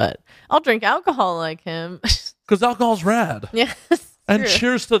cigarettes, but I'll drink alcohol like him. Because alcohol's rad. Yes. And true.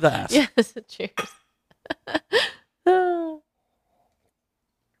 cheers to that. Yes, cheers.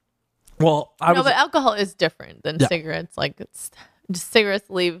 Well, But alcohol is different than Yeah. cigarettes. Like cigarettes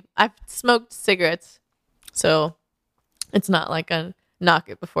leave. I've smoked cigarettes, so it's not like a knock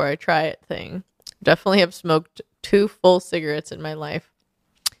it before I try it thing. Definitely have smoked 2 full cigarettes in my life.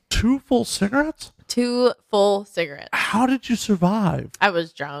 2 full cigarettes? 2 full cigarettes. How did you survive? I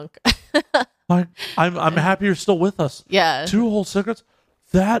was drunk. Like, I'm happy you're still with us. Yeah. 2 whole cigarettes?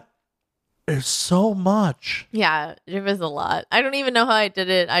 That is so much. Yeah, it was a lot. I don't even know how I did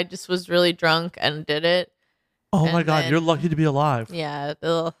it. I just was really drunk and did it. Oh And my God, then- you're lucky to be alive. Yeah.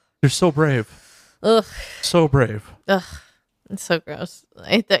 Ugh. You're so brave. Ugh. So brave. Ugh. It's so gross.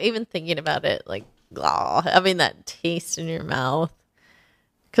 Even thinking about it, like, having that taste in your mouth.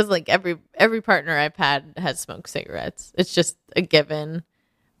 Because like every partner I've had has smoked cigarettes. It's just a given.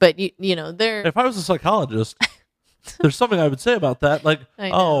 But you know they're. If I was a psychologist, there's something I would say about that. Like, I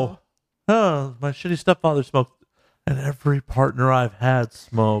know. my shitty stepfather smoked, and every partner I've had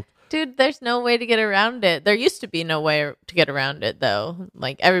smoked. Dude, there's no way to get around it. There used to be no way to get around it though.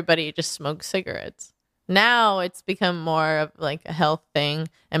 Like everybody just smokes cigarettes. Now it's become more of like a health thing,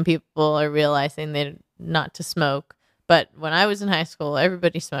 and people are realizing they not to smoke. But when I was in high school,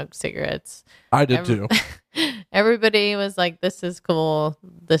 everybody smoked cigarettes. I did too. Everybody was like, this is cool.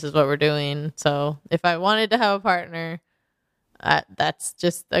 This is what we're doing. So if I wanted to have a partner, that's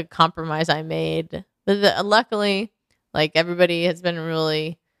just a compromise I made. But luckily, like everybody has been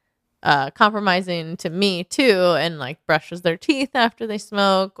really compromising to me too, and like brushes their teeth after they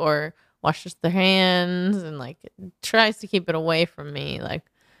smoke or washes their hands and like tries to keep it away from me, like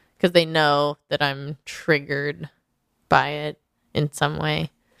because they know that I'm triggered by it in some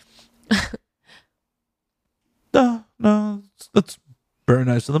way. No, that's very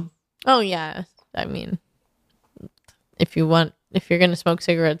nice of them. Oh yeah, I mean, if you're gonna smoke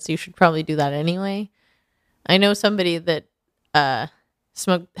cigarettes, you should probably do that anyway. I know somebody that has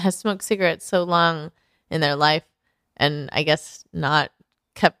smoked cigarettes so long in their life, and I guess not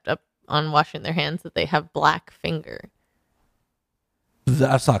kept up on washing their hands, that they have black finger.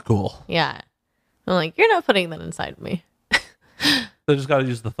 That's not cool. Yeah, I'm like, you're not putting that inside me. They just got to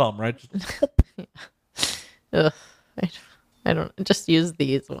use the thumb, right? Ugh, I don't just use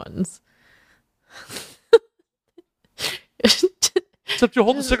these ones. Except you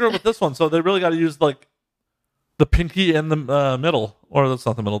hold the cigarette with this one, so they really got to use like the pinky and the middle, or that's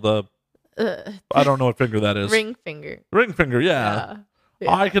not the middle. I don't know what finger that is. Ring finger. Ring finger, yeah.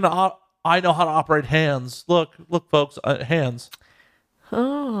 Yeah. I know how to operate hands. Look, folks, hands.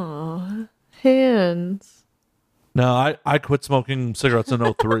 Oh, hands. No, I quit smoking cigarettes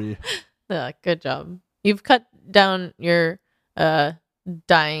in 03. Yeah, good job. You've cut down your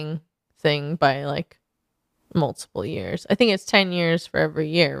dying thing by like multiple years. I think it's 10 years for every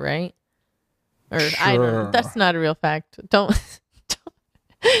year, right? Or I don't know. Sure. That's not a real fact. Don't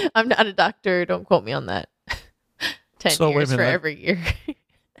I'm not a doctor. Don't quote me on that. 10 So, wait a years for minute. every year.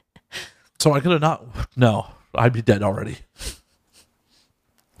 So I could have not. No, I'd be dead already.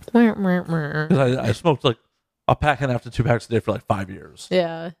 Because I smoked like a pack and a half to 2 packs a day for like 5 years.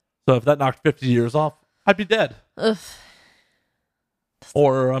 Yeah. So if that knocked 50 years off, I'd be dead. Ugh.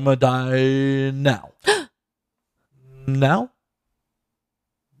 Or I'm going to die now. Now?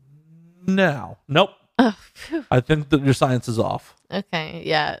 Nope. Oh, phew. I think that your science is off. Okay.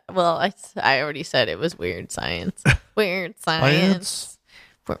 Yeah. Well, I already said it was weird science. Weird science.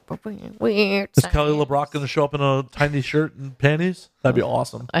 Weird Is science. Kelly LeBrock going to show up in a tiny shirt and panties? That'd be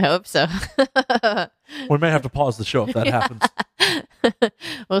awesome. I hope so. We may have to pause the show if that happens.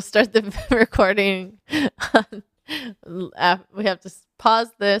 We'll start the recording. We have to pause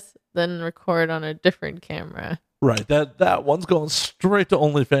this, then record on a different camera. Right. That one's going straight to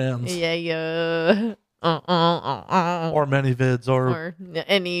OnlyFans. Yeah. Or many vids or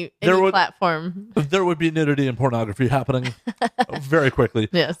any There would- platform. there would be nudity and pornography happening very quickly.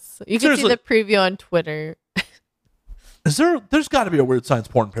 Yes. You can see Seriously. the preview on Twitter. There's got to be a Weird Science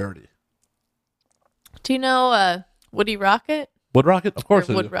porn parody. Do you know Woody Rocket? Wood Rocket? Of course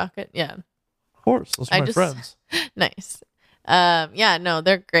Or I Wood do. Rocket? Yeah. Of course. Those are I my just- friends. Nice. Yeah, no,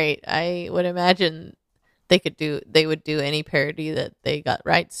 they're great. I would imagine they would do any parody that they got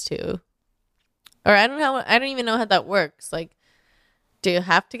rights to. Or I don't even know how that works. Like, do you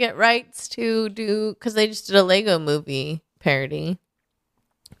have to get rights to do, because they just did a Lego movie parody.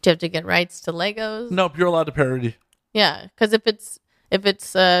 Do you have to get rights to Legos? Nope, you're allowed to parody. Yeah, because if if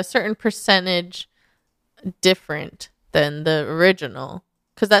it's a certain percentage different than the original,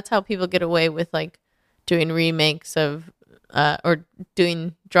 because that's how people get away with like doing remakes of or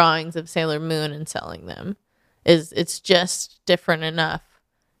doing drawings of Sailor Moon and selling them, is it's just different enough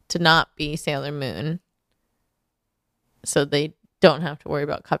to not be Sailor Moon, so they don't have to worry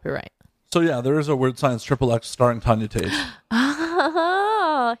about copyright. So yeah, there is a Weird Science Triple X starring Tanya Tate.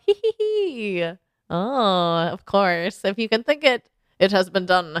 Oh, hee hee hee. Oh, of course. If you can think it, it has been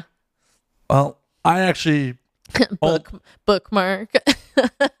done. Well, I actually Bookmark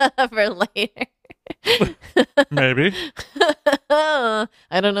for later. maybe. I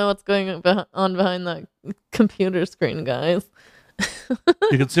don't know what's going on behind that computer screen, guys.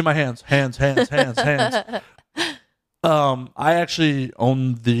 You can see my hands. Hands. I actually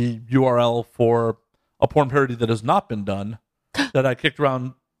own the URL for a porn parody that has not been done, that I kicked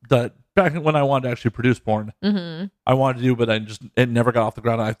around, that back when I wanted to actually produce porn, I wanted to do, but it never got off the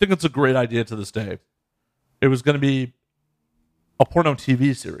ground. I think it's a great idea to this day. It was going to be a porno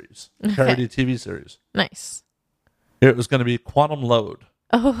TV series, parody TV series. Nice. It was going to be Quantum Load.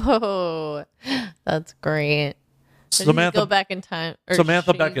 Oh, that's great. Samantha, go back in time.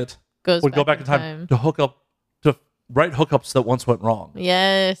 Samantha Beckett would go back in time to write hookups that once went wrong.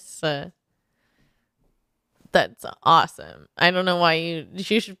 Yes. That's awesome. I don't know why you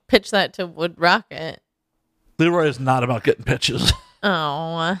should pitch that to Wood Rocket. Leroy is not about getting pitches.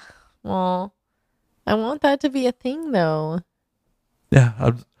 Oh, well, I want that to be a thing, though.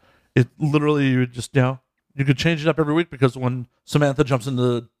 Yeah, it literally, you just, you could change it up every week, because when Samantha jumps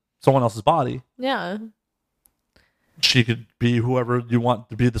into someone else's body, yeah, she could be whoever you want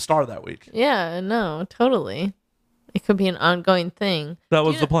to be the star that week. Yeah, no, totally. It could be an ongoing thing. That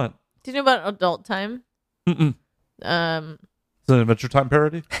was the plan. Do you know about Adult Time? Mm-mm. It's an Adventure Time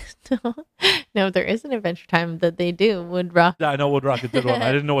parody? No, there is an Adventure Time that they do. Wood Rocket. Yeah, I know Wood Rocket did one.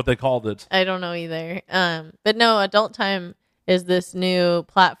 I didn't know what they called it. I don't know either. But no, Adult Time is this new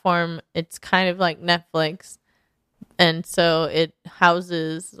platform. It's kind of like Netflix, and so it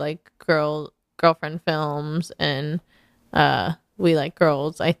houses like girlfriend films and We Like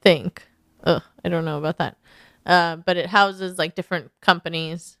Girls, I think. I don't know about that. But it houses like different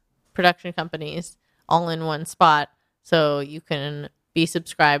companies, production companies, all in one spot. So you can be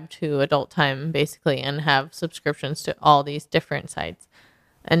subscribed to Adult Time basically and have subscriptions to all these different sites.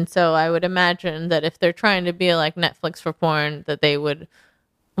 And so I would imagine that if they're trying to be like Netflix for porn, that they would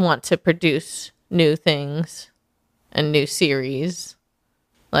want to produce new things and new series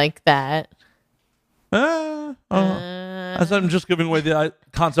like that. As I'm just giving away the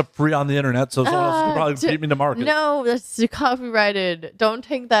concept free on the internet, so someone else could probably beat me to market. No, that's copyrighted. Don't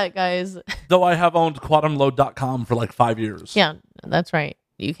take that, guys. Though I have owned quantumload.com for like 5 years. Yeah, that's right.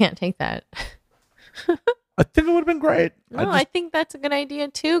 You can't take that. I think it would have been great. No, I think that's a good idea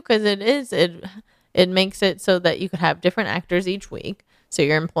too, because it makes it so that you could have different actors each week, so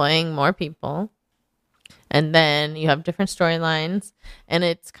you're employing more people, and then you have different storylines, and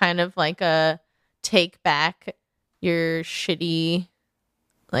it's kind of like a take back your shitty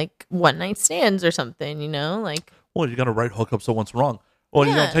like one night stands or something, like. Well, you got to write hookups so what's wrong. Well,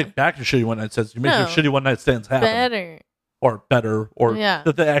 you don't take back your shitty one night stands. You make your shitty one night stands happen. Better, or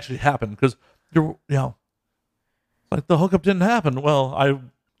that they actually happen, because you're, like the hookup didn't happen. Well,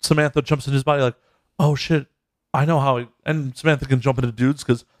 Samantha jumps in his body like, oh shit, I know how. And Samantha can jump into dudes,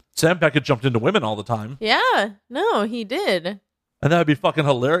 because Sam Beckett jumped into women all the time. Yeah, no, he did. And that would be fucking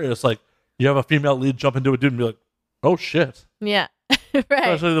hilarious. Like, you have a female lead jump into a dude and be like, oh shit. Yeah, right.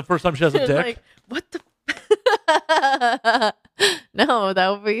 Especially the first time she has a dick. Like, what the? No, that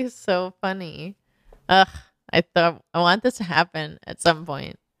would be so funny. Ugh, I want this to happen at some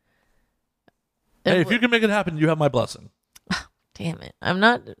point. Hey, if you can make it happen, you have my blessing. Damn it. I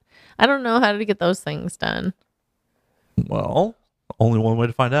don't know how to get those things done. Well, only one way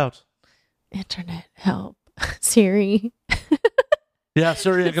to find out. Internet help. Siri. Yeah,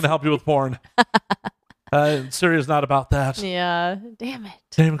 Siri ain't going to help you with porn. Siri is not about that. Yeah, damn it.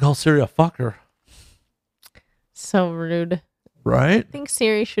 Can't even call Siri a fucker. So rude. Right? I think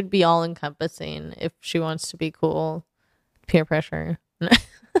Siri should be all encompassing if she wants to be cool. Peer pressure.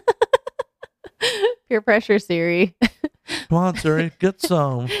 Peer pressure, Siri. Come on, Siri. Get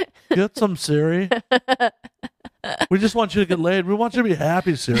some. Get some, Siri. We just want you to get laid. We want you to be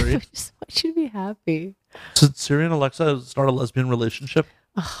happy, Siri. We just want you to be happy. Should Siri and Alexa start a lesbian relationship?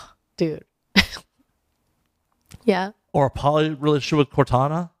 Oh, dude. Yeah. Or a poly relationship with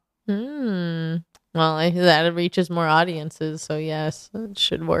Cortana? Well, that reaches more audiences, so yes, it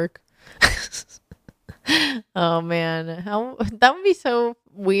should work. Oh man, that would be so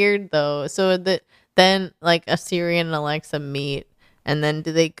weird though. So then like a Siri and Alexa meet, And then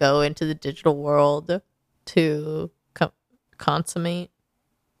do they go into the digital world to consummate?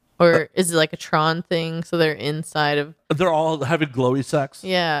 Or is it like a Tron thing? So they're inside of... They're all having glowy sex.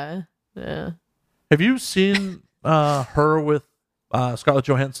 Yeah. Yeah. Have you seen her with Scarlett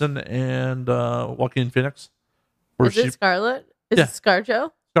Johansson and Joaquin Phoenix? Is it Scarlett? Is it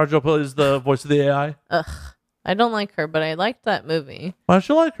ScarJo? ScarJo plays the voice of the AI. Ugh. I don't like her, but I liked that movie. Why don't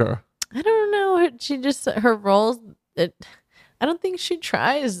you like her? I don't know. She just... Her roles... I don't think she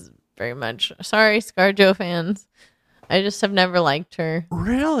tries very much. Sorry, ScarJo fans. I just have never liked her.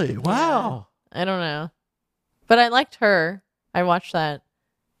 Really? Wow. Yeah, I don't know. But I liked her. I watched that.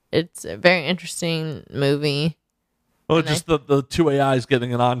 It's a very interesting movie. Well, just the two AIs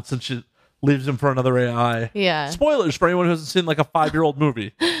getting it on since she leaves him for another AI. Yeah. Spoilers for anyone who hasn't seen like a 5-year-old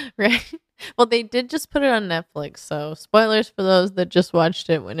movie. Right. Well, they did just put it on Netflix, so spoilers for those that just watched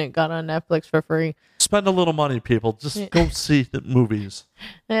it when it got on Netflix for free. Spend a little money, people. Just go see the movies.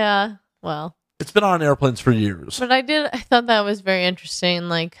 Yeah. Well. It's been on airplanes for years. But I thought that was very interesting.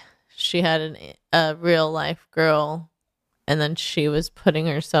 Like, she had a real life girl, and then she was putting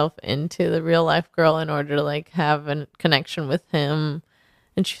herself into the real life girl in order to like have a connection with him.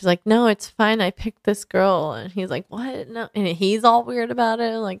 And she's like, no, it's fine. I picked this girl. And he's like, what? No. And he's all weird about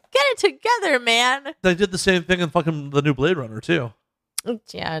it. Like, get it together, man. They did the same thing in fucking the new Blade Runner too.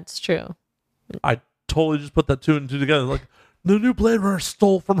 Yeah, it's true. I totally just put that two and two together. Like, the new Blade Runner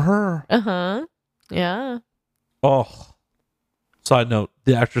stole from her. Uh-huh. Yeah. Oh. Side note,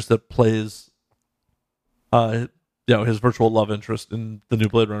 the actress that plays his virtual love interest in the new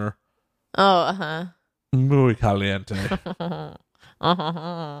Blade Runner. Oh, uh-huh. Muy caliente.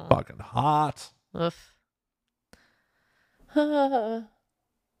 Uh-huh. Fucking hot.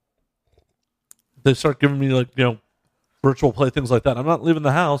 They start giving me like, virtual play things like that. I'm not leaving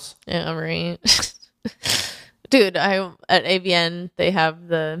the house. Yeah, right. Dude, at AVN, they have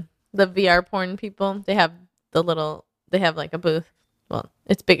the VR porn people. They have like a booth. Well,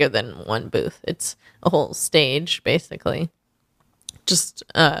 it's bigger than one booth. It's a whole stage, basically. Just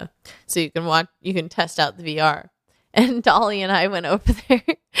so you can test out the VR. And Dolly and I went over there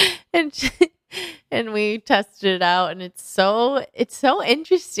and we tested it out, and it's so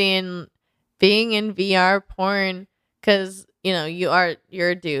interesting being in VR porn, because you're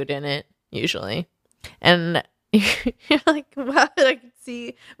a dude in it usually, and you're like, wow, I can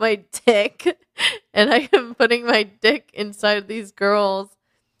see my dick, and I am putting my dick inside these girls,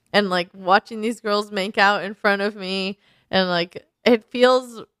 and like watching these girls make out in front of me, and like it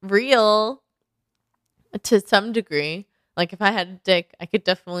feels real to some degree. Like if I had a dick, I could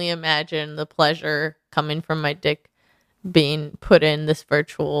definitely imagine the pleasure coming from my dick being put in this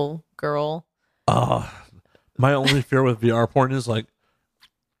virtual girl. My only fear with VR porn is like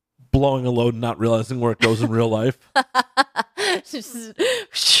blowing a load and not realizing where it goes in real life.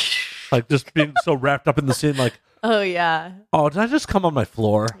 Like just being so wrapped up in the scene, like, oh yeah, oh, did I just come on my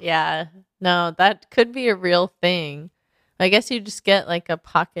floor? Yeah, no, that could be a real thing. I guess you just get like a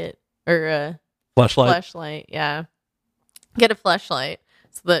pocket or a flashlight. Yeah, get a flashlight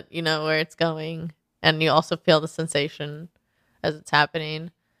so that you know where it's going, and you also feel the sensation as it's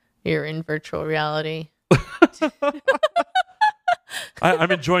happening. You're in virtual reality. I'm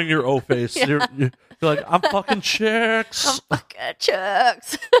enjoying your O face. Yeah. You're like, I'm fucking chicks. I'm fucking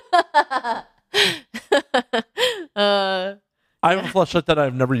chicks. I have a flashlight that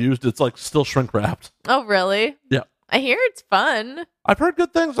I've never used. It's like still shrink wrapped. Oh, really? Yeah. I hear it's fun. I've heard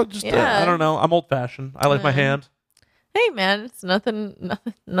good things. I don't know. I'm old fashioned. I like my hand. Hey, man, it's nothing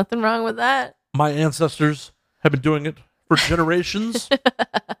wrong with that. My ancestors have been doing it for generations.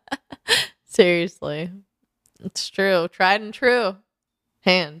 Seriously. It's true. Tried and true.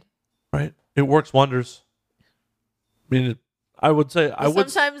 Hand. Right. It works wonders. I mean, I would say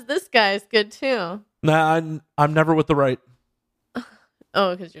sometimes this guy's good too. Nah, I'm never with the right.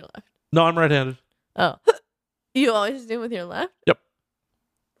 Oh, because you're left. No, I'm right-handed. Oh. You always do with your left? Yep.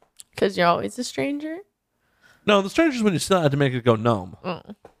 Because you're always a stranger? No, the stranger's when you still had to make it go numb. Oh.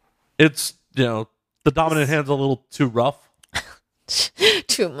 It's, the dominant hand's a little too rough.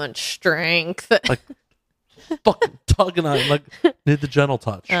 Too much strength. Like, fucking tugging on it. Like, need the gentle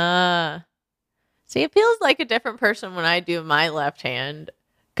touch. See, it feels like a different person when I do my left hand.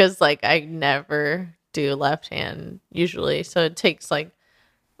 Because, like, I never do left hand usually. So it takes, like,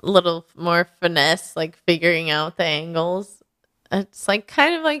 a little more finesse, like, figuring out the angles. It's, like,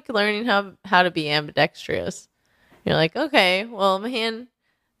 kind of like learning how to be ambidextrous. You're like, okay, well, my hand,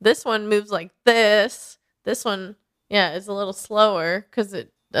 this one moves like this. This one, yeah, is a little slower because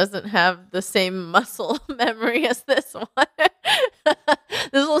it doesn't have the same muscle memory as this one.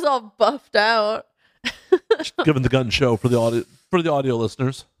 This one's all buffed out. Just giving the gun show for the audio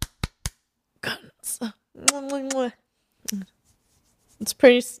listeners. Guns. It's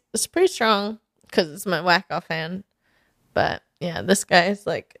pretty strong because it's my whack off hand. But yeah, this guy's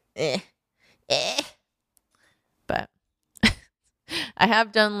like, eh. But I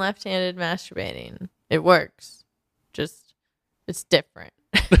have done left-handed masturbating. It works. Just, it's different.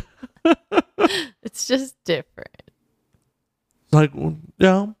 It's just different. Like,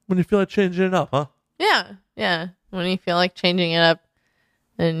 yeah, when you feel like changing it up, huh? Yeah. When you feel like changing it up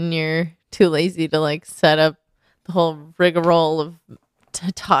and you're too lazy to like set up the whole rigmarole of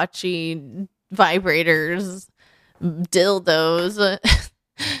Hitachi vibrators, dildos.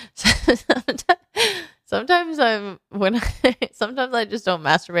 Sometimes sometimes I just don't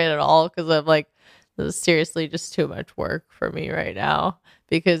masturbate at all because I'm like, this is seriously just too much work for me right now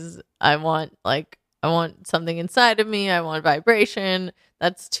because I want something inside of me. I want vibration.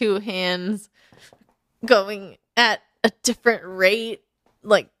 That's two hands going at a different rate.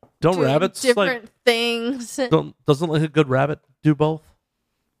 Like, don't rabbits different things? Doesn't like a good rabbit do both?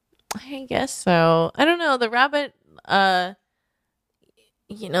 I guess so. I don't know. The rabbit, the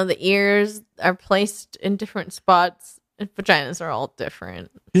ears are placed in different spots, and vaginas are all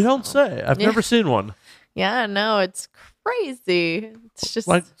different. You don't say. I've never seen one. Yeah, no, it's crazy. It's just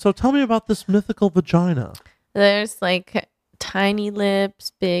like, so tell me about this mythical vagina. There's like tiny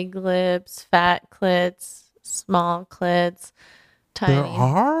lips, big lips, fat clits, small clits, tiny. There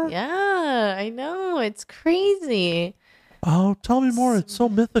are? Yeah, I know. It's crazy. Oh, tell me more. It's so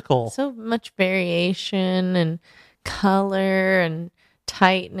mythical. So much variation and color and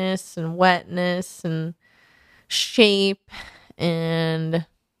tightness and wetness and shape, and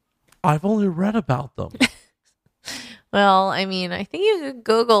I've only read about them. well, I mean, I think you could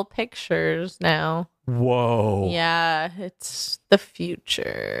Google pictures now. Whoa. Yeah, it's the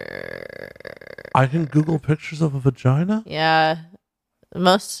future. I can Google pictures of a vagina? Yeah.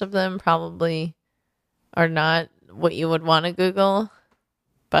 Most of them probably are not what you would want to Google,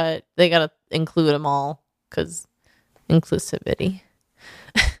 but they got to include them all because inclusivity.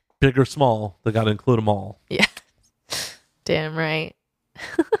 Big or small, they got to include them all. Yeah. Damn right.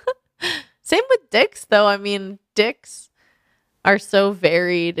 Same with dicks, though. I mean, dicks are so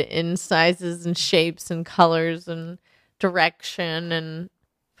varied in sizes and shapes and colors and direction and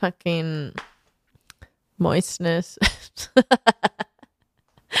fucking moistness.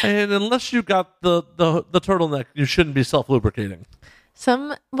 And unless you got the turtleneck, you shouldn't be self-lubricating.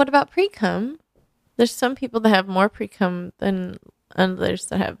 What about pre-cum? There's some people that have more pre-cum than others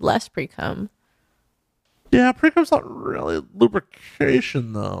that have less pre-cum. Yeah, pre-cum's not really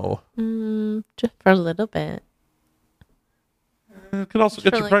lubrication, though. Just for a little bit. It can also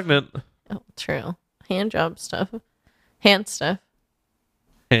get you pregnant. Oh, true. Hand stuff. Hand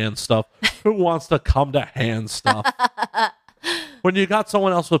stuff. Who wants to come to hand stuff? When you got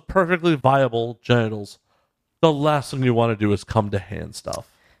someone else with perfectly viable genitals, the last thing you want to do is come to hand stuff.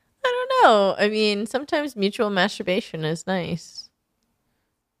 I don't know. I mean, sometimes mutual masturbation is nice.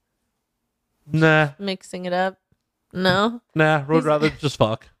 Nah. Mixing it up. No? Nah, would rather just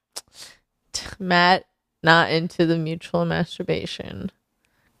fuck. Matt, not into the mutual masturbation.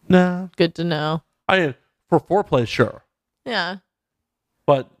 Nah. Good to know. I mean, for foreplay, sure. Yeah.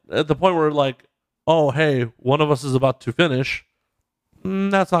 But at the point where like, oh, hey, one of us is about to finish,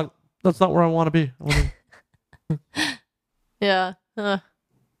 that's not where I want to be. Yeah. I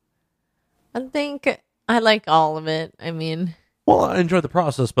think I like all of it. I mean, well, I enjoy the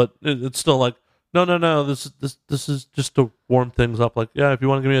process, but it's still like, no. This is just to warm things up. Like, yeah, if you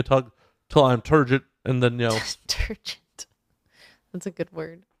want to give me a tug till I'm turgid, and then turgid. That's a good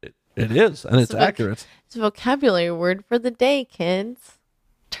word. It is, and it's accurate. It's a vocabulary word for the day, kids.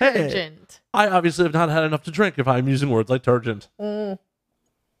 Turgid. Hey, I obviously have not had enough to drink if I'm using words like turgid.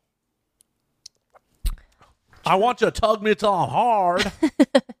 I want you to tug me till I'm hard.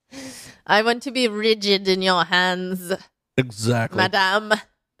 I want to be rigid in your hands. Exactly. Madame.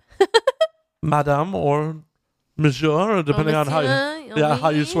 Madame or monsieur, depending on how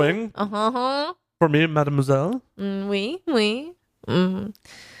you swing. For me, mademoiselle. Oui.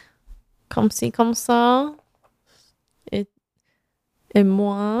 Comme ci, comme ça. Et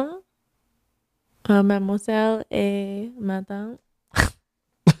moi, mademoiselle et madame.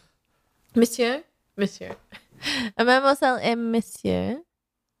 Monsieur. Mademoiselle et monsieur.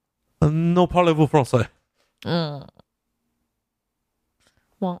 No parlez-vous français?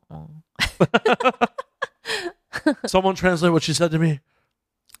 Someone translate what she said to me.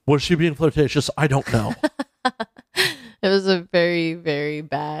 Was she being flirtatious? I don't know. It was a very, very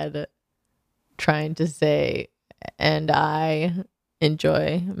bad trying to say, and I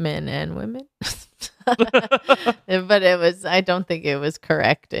enjoy men and women. But it was, I don't think it was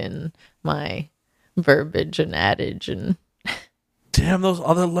correct in my verbiage and adage. And Damn those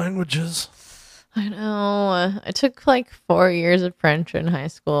other languages. I know. I took like 4 years of French in high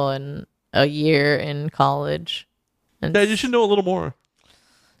school and a year in college. And Yeah, you should know a little more.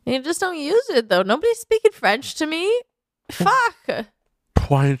 you just don't use it though. Nobody's speaking French to me. Fuck.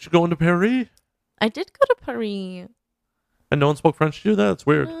 Why didn't you go into Paris? I did go to Paris. And no one spoke French to you? That's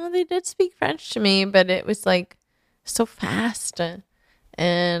weird. They did speak French to me, but it was like so fast.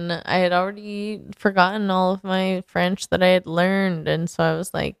 And I had already forgotten all of my French that I had learned. And so I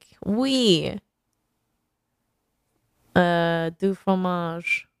was like, oui. Du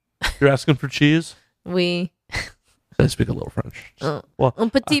fromage. You're asking for cheese? Oui. I speak a little French. Well, Un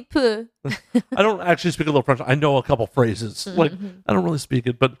petit peu. I don't actually speak a little French. I know a couple phrases. Like, I don't really speak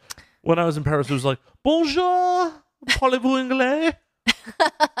it, but when I was in Paris, it was like, bonjour, parlez-vous anglais?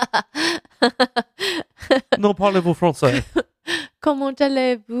 Non, parlez-vous français? Comment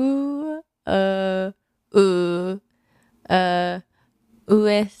allez-vous? Où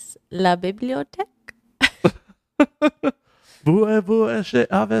est la bibliothèque? Vous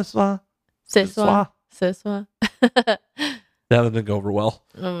avec ça? Ce soir. Ce soir. Yeah, that didn't go over well.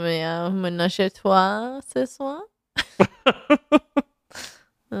 Yeah, ménage à toi ce soir.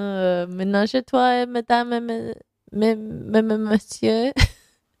 Ménage à toi, madame et monsieur.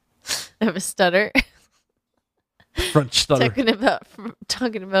 I have a stutter. French stutter.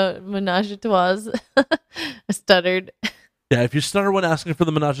 Talking about menage a trois. I stuttered. Yeah, if you stutter when asking for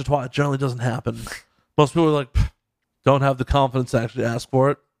the menage a trois, it generally doesn't happen. Most people are like, don't have the confidence to actually ask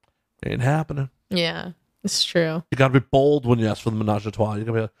for it. Ain't happening. Yeah, it's true. You gotta be bold when you ask for the menage a trois. You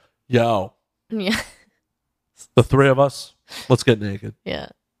gotta be like, yo, Yeah. the three of us, let's get naked. Yeah.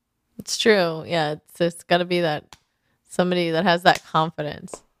 It's true. Yeah, it's got to be that somebody that has that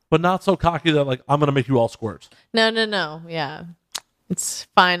confidence. But not so cocky that, like, I'm gonna make you all squirt. No. Yeah. It's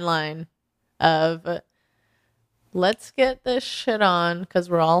fine line of let's get this shit on because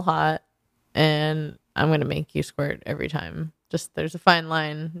we're all hot and I'm going to make you squirt every time. Just there's a fine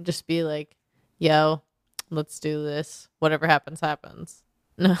line. Just be like, yo, let's do this. Whatever happens, happens.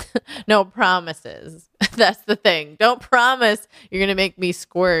 No, no promises. That's the thing. Don't promise you're going to make me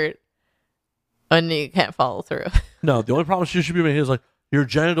squirt and you can't follow through. No, the only promise you should be making is like, your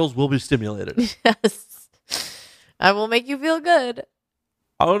genitals will be stimulated. Yes. I will make you feel good.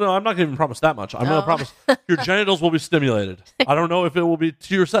 Oh no, I'm not gonna even promise that much. I'm gonna promise your genitals will be stimulated. I don't know if it will be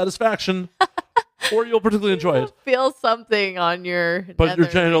to your satisfaction or you'll particularly enjoy it. Feel something on your But your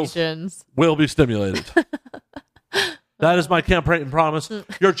nether genitals regions. will be stimulated. That is my campaign promise.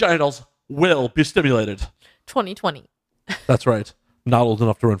 Your genitals will be stimulated. 2020. That's right. Not old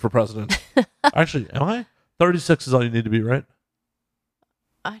enough to run for president. Actually, am I? 36 is all you need to be, right?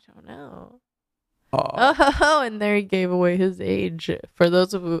 I don't know. Oh, and there he gave away his age. For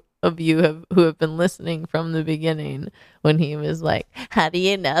those of you who have been listening from the beginning, when he was like, "How do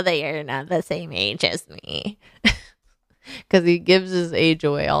you know that you're not the same age as me?" Because he gives his age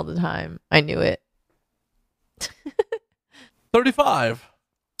away all the time. I knew it. 35.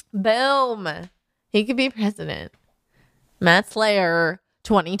 Boom. He could be president. Matt Slayer,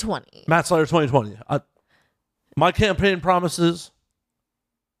 2020. Matt Slayer 2020. My campaign promises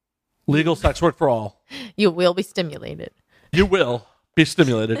legal sex work for all. You will be stimulated. You will be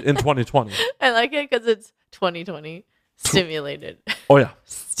stimulated in 2020. I like it because it's 2020. Stimulated. Oh, yeah.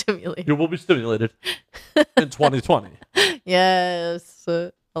 Stimulated. You will be stimulated in 2020. Yes.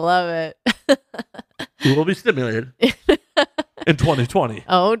 I love it. You will be stimulated in 2020.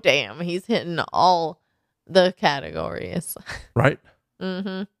 Oh, damn. He's hitting all the categories. Right?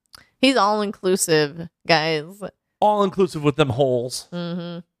 Mm-hmm. He's all inclusive, guys. All inclusive with them holes.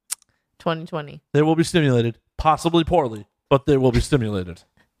 Mm-hmm. 2020. They will be stimulated, possibly poorly, but they will be stimulated.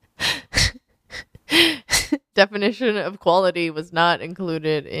 Definition of quality was not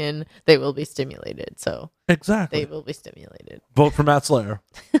included in they will be stimulated. So Exactly. they will be stimulated. Vote for Matt Slayer.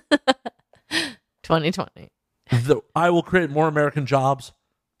 2020. I will create more American jobs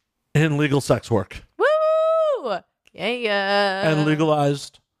in legal sex work Woo! Yeah. and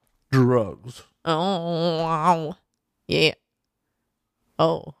legalized drugs. Oh, wow. Yeah.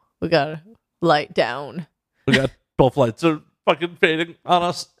 Oh, we got to light down. We got both lights are fucking fading on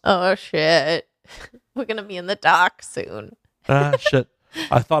us. Oh, shit. We're going to be in the dock soon. Ah, shit.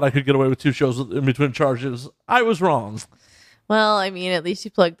 I thought I could get away with 2 shows in between charges. I was wrong. Well, I mean, at least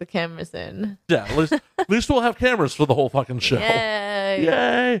you plugged the cameras in. Yeah, at least we'll have cameras for the whole fucking show. Yay.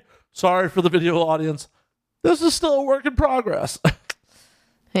 Yay. Sorry for the video audience. This is still a work in progress.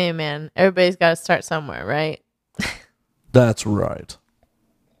 Hey, man, everybody's got to start somewhere, right? That's right.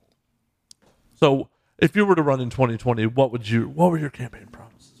 So If you were to run in 2020, what were your campaign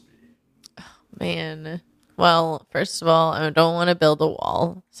promises? Man. Well, first of all, I don't want to build a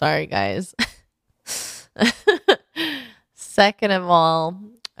wall. Sorry, guys. Second of all,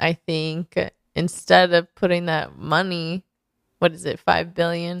 I think instead of putting that money, what is it, $5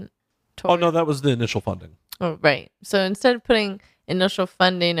 billion? Oh, no, that was the initial funding. Oh, right. So instead of putting initial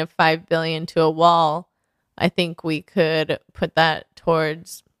funding of $5 billion to a wall, I think we could put that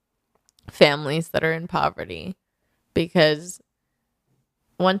towards families that are in poverty, because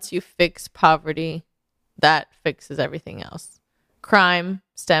once you fix poverty, that fixes everything else. Crime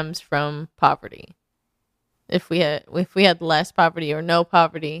stems from poverty. If we had less poverty or no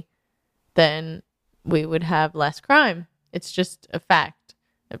poverty, then we would have less crime. It's just a fact,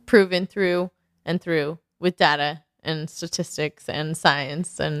 proven through and through with data and statistics and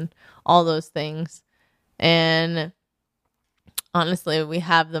science and all those things. And honestly, we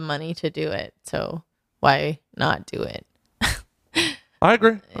have the money to do it, so why not do it? I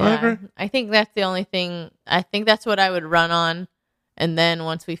agree. I think that's the only thing. I think that's what I would run on. And then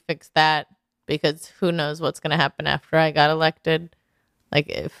once we fix that, because who knows what's going to happen after I got elected.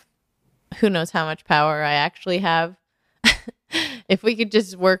 Like, who knows how much power I actually have. If we could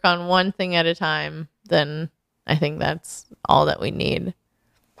just work on one thing at a time, then I think that's all that we need.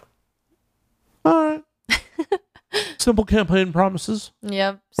 All right. Simple campaign promises.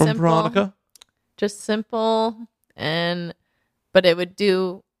 Yep. From Simple. Veronica. Just simple, but it would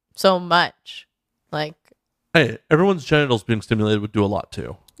do so much. Like, hey, everyone's genitals being stimulated would do a lot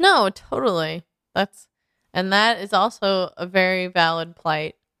too. No, totally. That is also a very valid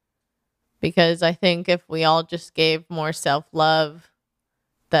plight, because I think if we all just gave more self-love,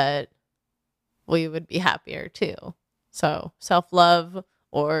 that we would be happier too. So self-love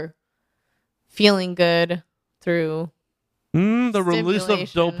or feeling good through the release of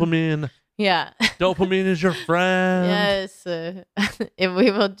dopamine. Yeah. Dopamine is your friend. Yes. If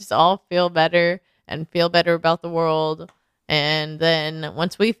we will just all feel better and feel better about the world, and then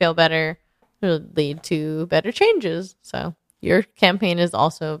once we feel better, it'll lead to better changes. So your campaign is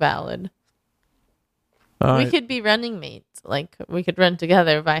also valid. We could be running mates. Like, we could run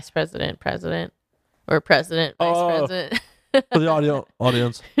together, vice president, or president, vice president. For the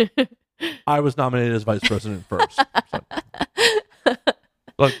audience, I was nominated as vice president first. So.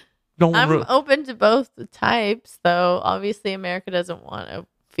 Like, I'm open to both types, though. Obviously, America doesn't want a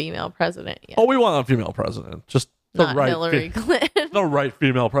female president yet. Oh, we want a female president. Just not Hillary Clinton. The right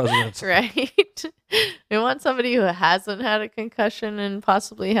female president. Right. We want somebody who hasn't had a concussion and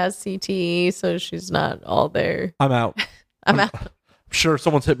possibly has CTE, so she's not all there. I'm out. I'm out. I'm sure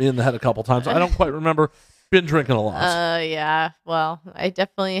someone's hit me in the head a couple times. I don't quite remember. Been drinking a lot. Yeah. Well, I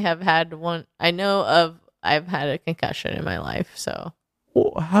definitely have had one. I've had a concussion in my life, so.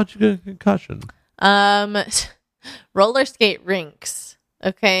 Well, how'd you get a concussion? Roller skate rinks.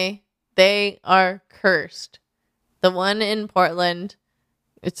 Okay, they are cursed. The one in Portland,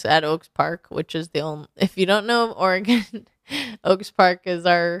 it's at Oaks Park, which is the only. If you don't know Oregon, Oaks Park is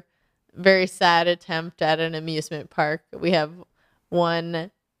our very sad attempt at an amusement park. We have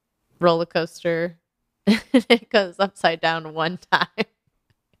one roller coaster. It goes upside down one time,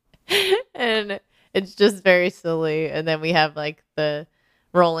 and it's just very silly. And then we have like the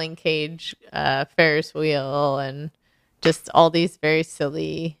rolling cage Ferris wheel and just all these very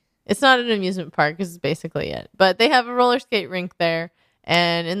silly. It's not an amusement park, this is basically it, but they have a roller skate rink there.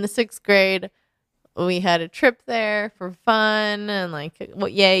 And in the 6th grade, we had a trip there for fun, and like, well,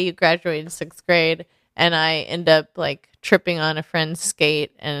 yay, you graduated 6th grade. And I end up like tripping on a friend's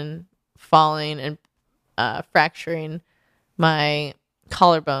skate and falling and fracturing my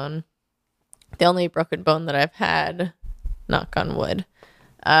collarbone, the only broken bone that I've had, knock on wood.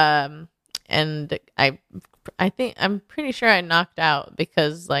 And I'm pretty sure I knocked out,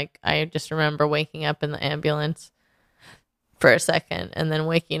 because like I just remember waking up in the ambulance for a second and then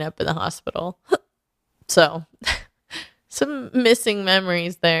waking up in the hospital. So some missing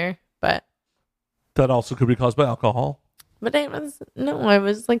memories there, but that also could be caused by alcohol. But I was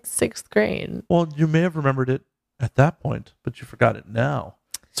like 6th grade. Well, you may have remembered it at that point, but you forgot it now.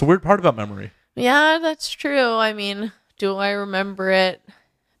 It's a weird part about memory. Yeah, that's true. I mean, do I remember it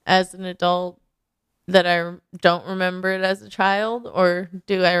as an adult that I don't remember it as a child? Or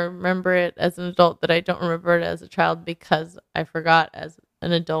do I remember it as an adult that I don't remember it as a child because I forgot as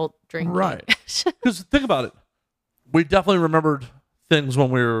an adult drinking? Right. Because think about it. We definitely remembered things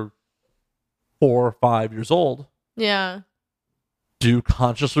when we were 4 or 5 years old. Yeah. Do you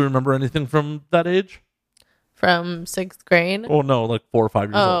consciously remember anything from that age? From 6th grade? Oh, no, like 4 or 5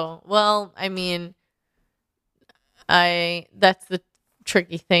 years old. Oh, well, I mean, that's the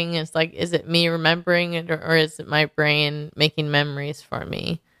tricky thing is like, is it me remembering it or is it my brain making memories for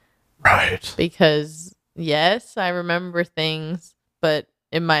me? Right. Because yes, I remember things, but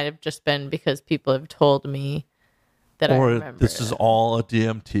it might have just been because people have told me that I Or remember this is it. all a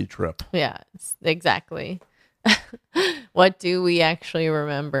DMT trip. Yeah, exactly. What do we actually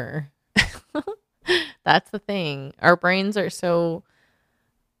remember? That's the thing. Our brains are so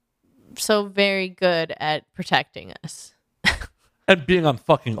very good at protecting us. And being on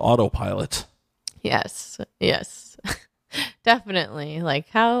fucking autopilot. Yes. Definitely. Like,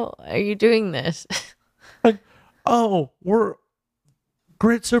 how are you doing this? Like, oh, we're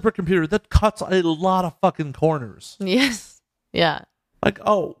great supercomputer that cuts a lot of fucking corners. Yes. Yeah. Like,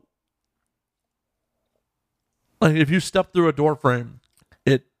 oh, like if you step through a door frame,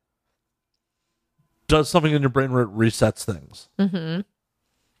 it does something in your brain where it resets things. Mm-hmm.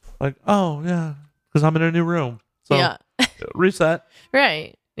 Like, oh yeah, because I'm in a new room. So Yeah. reset.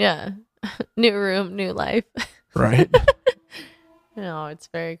 Right. Yeah. New room, new life. Right. No, it's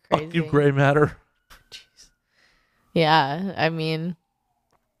very crazy. Fuck you, gray matter. Jeez. Yeah, I mean,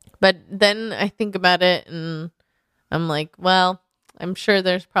 but then I think about it and I'm like, well, I'm sure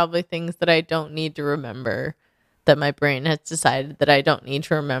there's probably things that I don't need to remember that my brain has decided that I don't need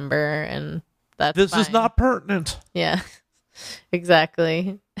to remember, and that's This is fine. not pertinent. Yeah,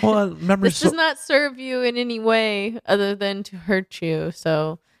 exactly. Well, memories. This does not serve you in any way other than to hurt you,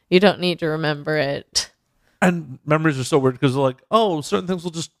 so you don't need to remember it. And memories are so weird because they're like, oh, certain things will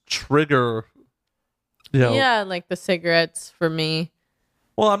just trigger. You know. Yeah, like the cigarettes for me.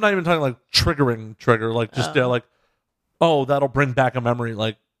 Well, I'm not even talking like trigger, like just like, oh, that'll bring back a memory.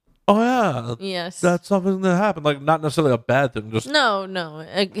 Like, oh yeah, Yes. that's something that happened. Like, not necessarily a bad thing. Just No,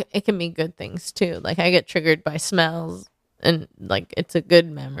 it can be good things too. Like I get triggered by smells, and like it's a good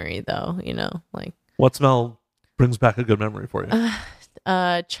memory though. You know, like what smell brings back a good memory for you?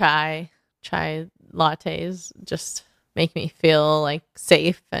 chai lattes just make me feel like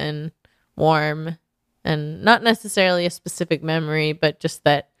safe and warm, and not necessarily a specific memory, but just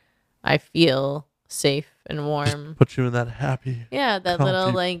that I feel safe and warm. Put you in that happy. Yeah, that comfy-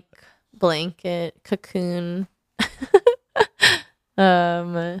 little like blanket cocoon.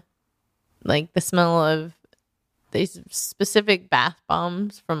 Like the smell of these specific bath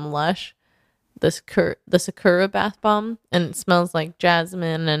bombs from Lush, the Sakura bath bomb, and it smells like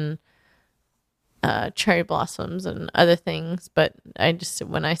jasmine and cherry blossoms and other things. But I just,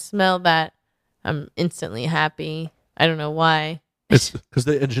 when I smell that, I'm instantly happy. I don't know why. It's because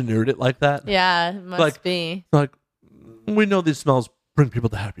they engineered it like that. Yeah, it must Like- be. Like, we know these smells bring people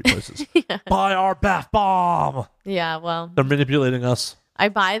to happy places. Yeah. Buy our bath bomb. Yeah, well, They're manipulating us. I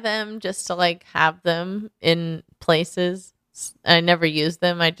buy them just to like have them in places. I never use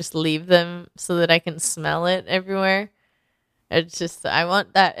them. I just leave them so that I can smell it everywhere. It's just, I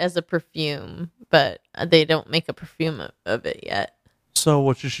want that as a perfume, but they don't make a perfume of it yet. So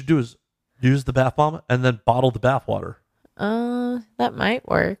what you should do is use the bath bomb and then bottle the bath water. That might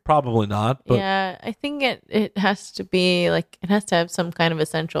work. Probably not, but Yeah, I think it has to be like, it has to have some kind of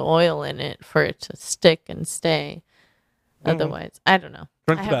essential oil in it for it to stick and stay. Otherwise, I don't know.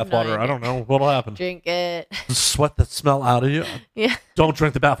 drink I the have bath no water. I idea. don't know what'll happen. Drink it. Sweat that smell out of you. Yeah. Don't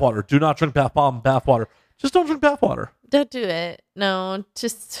drink the bath water. Do not drink bath bomb, bath water. Just don't drink bath water. Don't do it. No,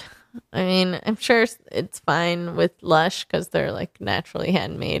 just, I mean, I'm sure it's fine with Lush because they're like naturally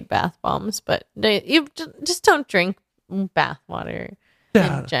handmade bath bombs, but you just don't drink bath water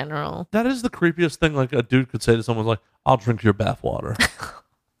Yeah. in general. That is the creepiest thing like a dude could say to someone like, I'll drink your bath water.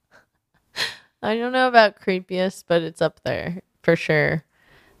 I don't know about creepiest, but it's up there for sure.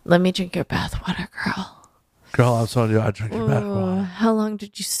 Let me drink your bath water, girl. Girl, I'm telling you, I drink your bath Ooh, water. how long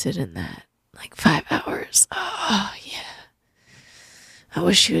did you sit in that? Like 5 hours. Oh, yeah. I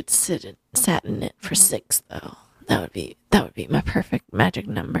wish you had sat in it for 6 though. That would be my perfect magic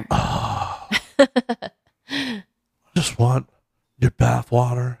number. I just want your bath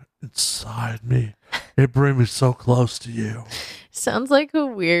water inside me. It brings me so close to you. Sounds like a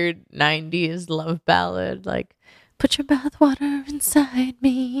weird 90s love ballad. Like, put your bath water inside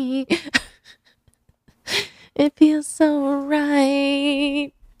me. It feels so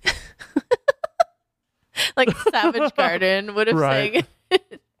right. Like Savage Garden would have Right. sang.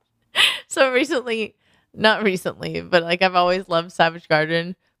 So not recently, but like I've always loved Savage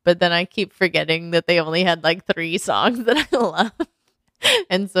Garden, but then I keep forgetting that they only had like 3 songs that I love.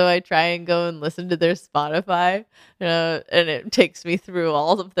 And so I try and go and listen to their Spotify, and it takes me through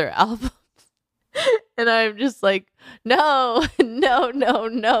all of their albums. And I'm just like, no. Just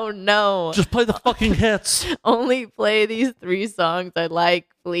play the fucking hits. Only play these 3 songs I like,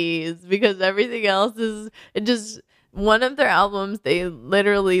 please, because everything else one of their albums, they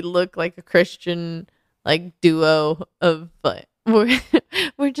literally look like a Christian like duo of like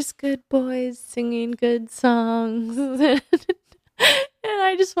we're just good boys singing good songs. And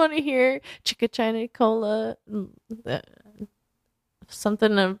I just want to hear Chicka China Cola.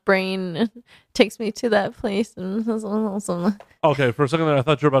 Something of brain takes me to that place. And Okay, for a second there, I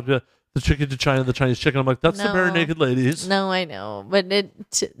thought you were about to the chicken to China, the Chinese chicken. I'm like, that's the No. Bare Naked Ladies. no, I know, but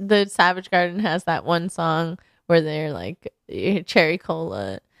the Savage Garden has that one song where they're like cherry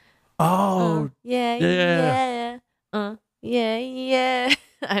cola. Oh, Yeah, yeah. yeah.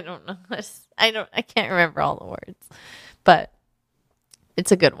 I don't know. I can't remember all the words, but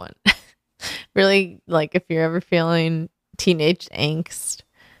it's a good one. Really, like if you're ever feeling teenage angst,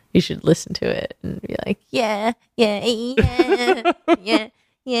 you should listen to it and be like, yeah, because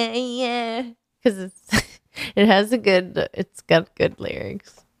it's got good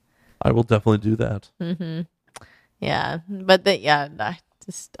lyrics. I will definitely do that. Mm-hmm. Yeah, but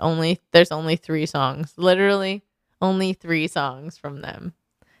there's only 3 songs, literally only 3 songs from them.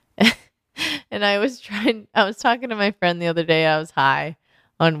 And I was talking to my friend the other day. I was high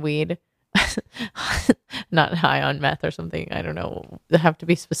on weed, not high on meth or something. I don't know. I have to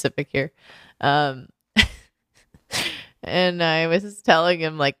be specific here. And I was telling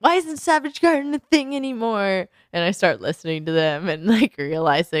him like, why isn't Savage Garden a thing anymore? And I start listening to them and like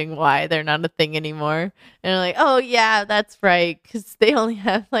realizing why they're not a thing anymore. And I'm like, oh yeah, that's right, because they only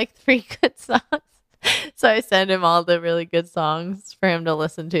have like 3 good songs. So I send him all the really good songs for him to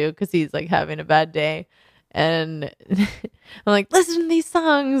listen to because he's like having a bad day. And I'm like, listen to these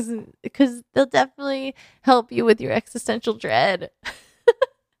songs because they'll definitely help you with your existential dread.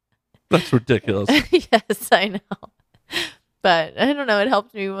 That's ridiculous. Yes, I know. But I don't know. It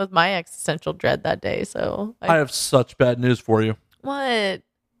helped me with my existential dread that day. So I have such bad news for you. What?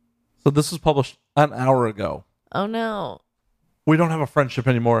 So this was published an hour ago. Oh no. We don't have a friendship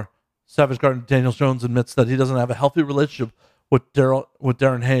anymore. Savage Garden Daniel Jones admits that he doesn't have a healthy relationship with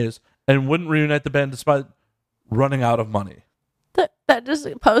Darren Hayes and wouldn't reunite the band despite running out of money. That just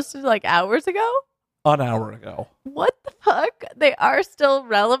posted like hours ago? An hour ago. What the fuck? They are still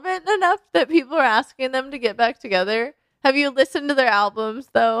relevant enough that people are asking them to get back together? Have you listened to their albums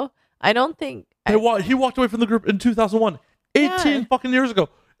though? I don't think He walked away from the group in 2001. 18 fucking years ago.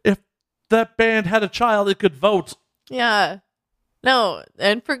 If that band had a child, it could vote. Yeah. No,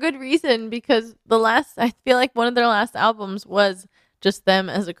 and for good reason, because I feel like one of their last albums was just them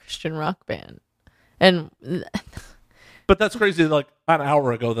as a Christian rock band. And but that's crazy, like an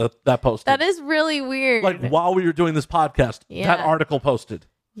hour ago that posted. that is really weird. Like while we were doing this podcast, Yeah. that article posted.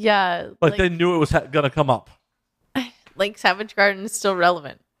 Yeah. Like they knew it was going to come up. Like Savage Garden is still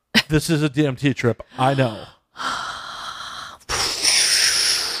relevant. This is a DMT trip. I know.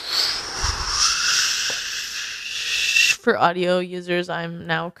 For audio users, I'm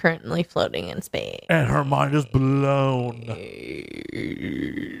now currently floating in space. And her mind is blown.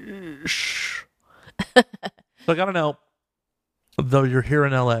 So I gotta know, though you're here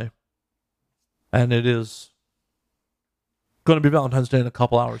in LA, and it is going to be Valentine's Day in a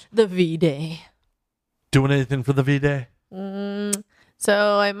couple hours. The V-Day. Doing anything for the V-Day?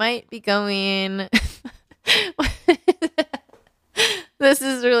 So I might be going. This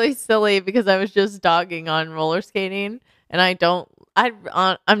is really silly because I was just dogging on roller skating, and I'm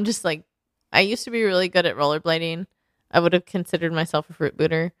just like, I used to be really good at rollerblading. I would have considered myself a fruit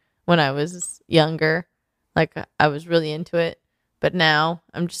booter when I was younger. Like I was really into it, but now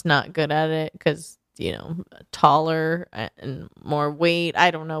I'm just not good at it because, taller and more weight.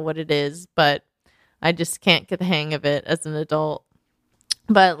 I don't know what it is, but I just can't get the hang of it as an adult.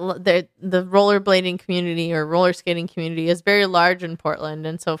 But the rollerblading community or roller skating community is very large in Portland,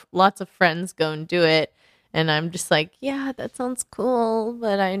 and so lots of friends go and do it. And I'm just like, yeah, that sounds cool,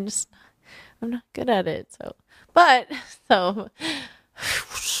 but I'm not good at it. So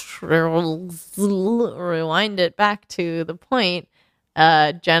rewind it back to the point.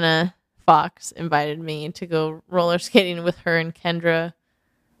 Jenna Fox invited me to go roller skating with her and Kendra,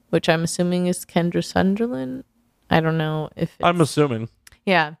 which I'm assuming is Kendra Sunderland. I don't know if I'm assuming.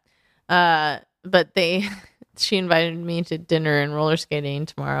 Yeah. But she invited me to dinner and roller skating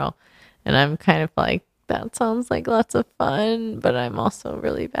tomorrow. And I'm kind of like, that sounds like lots of fun, but I'm also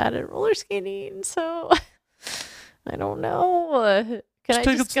really bad at roller skating. So I don't know.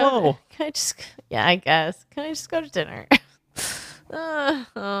 Take it slow. Yeah, I guess. Can I just go to dinner?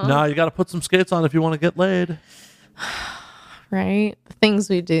 No, you got to put some skates on if you want to get laid. Right? The things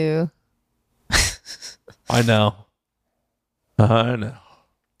we do. I know.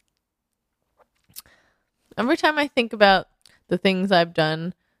 Every time I think about the things I've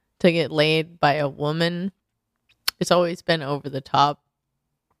done to get laid by a woman, It's always been over the top.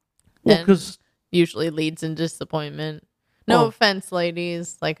 Well, And because usually leads in disappointment. No Well- offense,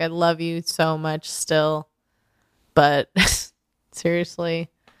 ladies. Like, I love you so much still. But seriously,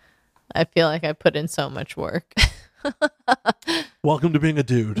 I feel like I put in so much work. welcome to being a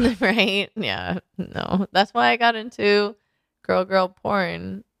dude. Right? Yeah. No. That's why I got into girl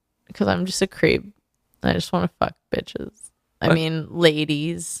porn. Because I'm just a creep. I just want to fuck bitches. I Right. mean,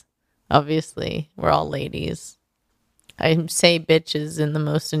 ladies. Obviously, we're all ladies. I say bitches in the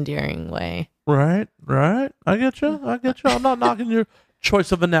most endearing way. Right. I get you. I'm not knocking your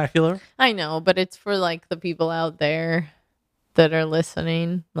choice of vernacular. I know, but it's for like the people out there that are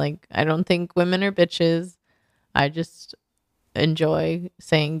listening. Like, I don't think women are bitches. I just enjoy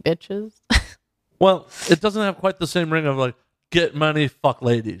saying bitches. Well, it doesn't have quite the same ring of like get money, fuck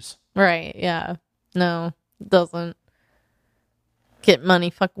ladies. Right. Yeah. No, it doesn't. Get money,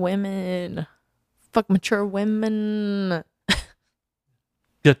 fuck women. Fuck mature women.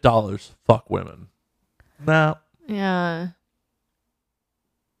 Get dollars, fuck women. Nah, Yeah.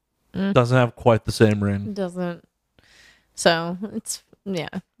 doesn't have quite the same ring. It doesn't. So it's, yeah.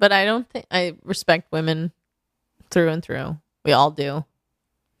 But I don't think, I respect women through and through. We all do.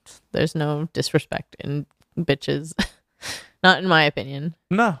 There's no disrespect in bitches. Not in my opinion.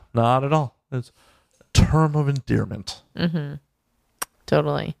 No, not at all. It's a term of endearment. Mm-hmm.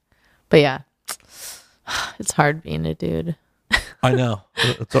 Totally. But yeah. It's hard being a dude. I know.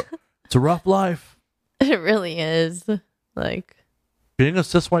 It's a rough life. It really is. Like, Being a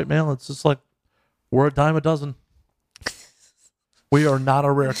cis white male, it's just like we're a dime a dozen. We are not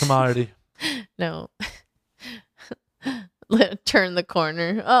a rare commodity. no. Turn the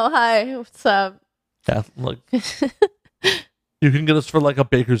corner. Oh, hi. What's up? Yeah, like you can get us for like a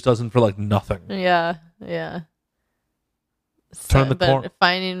baker's dozen for like nothing. Yeah. Yeah. Turn the but corner.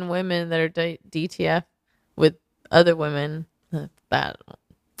 finding women that are DTF with other women, that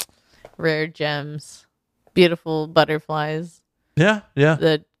rare gems, beautiful butterflies Yeah.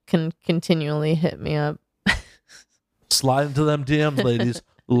 that can continually hit me up. Slide into them DMs,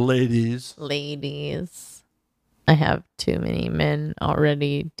 ladies. Ladies, I have too many men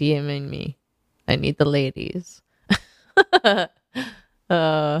already DMing me. I need the ladies.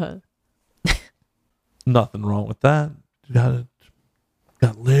 Nothing wrong with that. You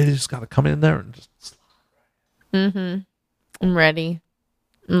got ladies got to come in there and just I'm ready.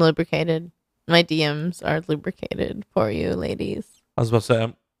 I'm lubricated. My DMs are lubricated for you, ladies. I was about to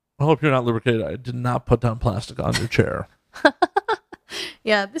say, I hope you're not lubricated. I did not put down plastic on your chair.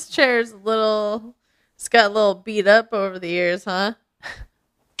 Yeah, this chair is it's got a little beat up over the years, huh?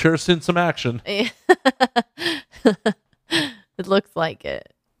 Chair's seen some action. It looks like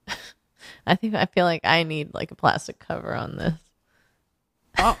it. I feel like I need like a plastic cover on this.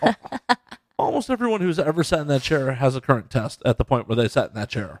 Almost everyone who's ever sat in that chair has a current test at the point where they sat in that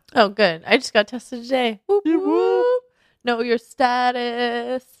chair. Oh, good. I just got tested today. Whoop, You whoop. Know your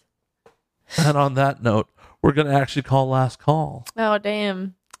status. And on that note, we're going to actually call last call. Oh,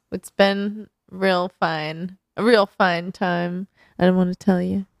 damn. It's been real fine. A real fine time. I don't want to tell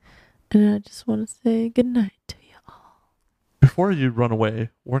you. And I just want to say good night to you all. Before you run away,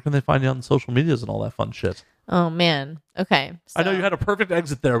 where can they find you on social medias and all that fun shit? Oh, man. Okay. I know you had a perfect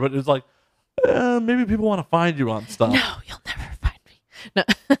exit there, but it's like, maybe people want to find you on stuff. No, you'll never find me.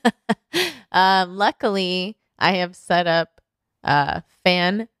 No. Luckily, I have set up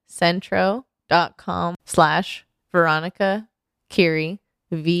fancentro.com/Veronica Kiri,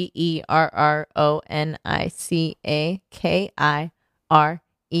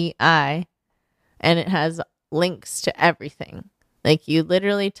 VERONICAKIREI, and it has links to everything. Like, you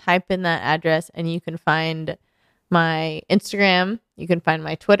literally type in that address and you can find my Instagram, you can find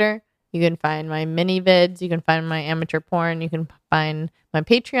my Twitter, you can find my mini vids, you can find my amateur porn, you can find my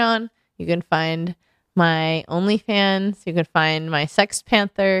Patreon, you can find my OnlyFans, you can find my Sex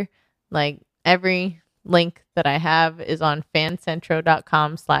Panther. Like, every link that I have is on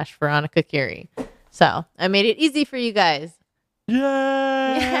fancentro.com/Veronica Kiri. So I made it easy for you guys.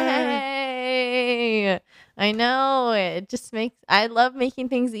 Yay! Yay! I know. I love making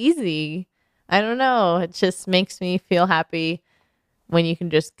things easy. I don't know. It just makes me feel happy when you can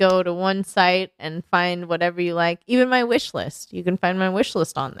just go to one site and find whatever you like. Even my wish list. You can find my wish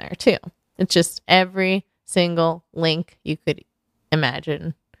list on there too. It's just every single link you could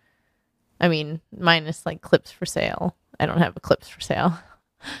imagine. I mean, minus like clips for sale. I don't have a clips for sale.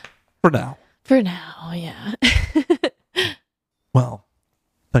 For now. For now, yeah. Well,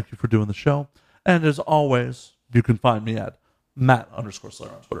 thank you for doing the show. And as always, you can find me at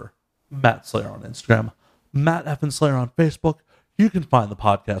Matt_Slayer on Twitter, Matt Slayer on Instagram, Matt Slayer on Facebook. You can find the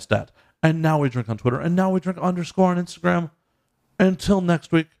podcast at And Now We Drink on Twitter. And Now We Drink _ on Instagram. Until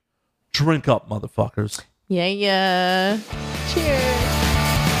next week, drink up, motherfuckers. Yeah. Cheers.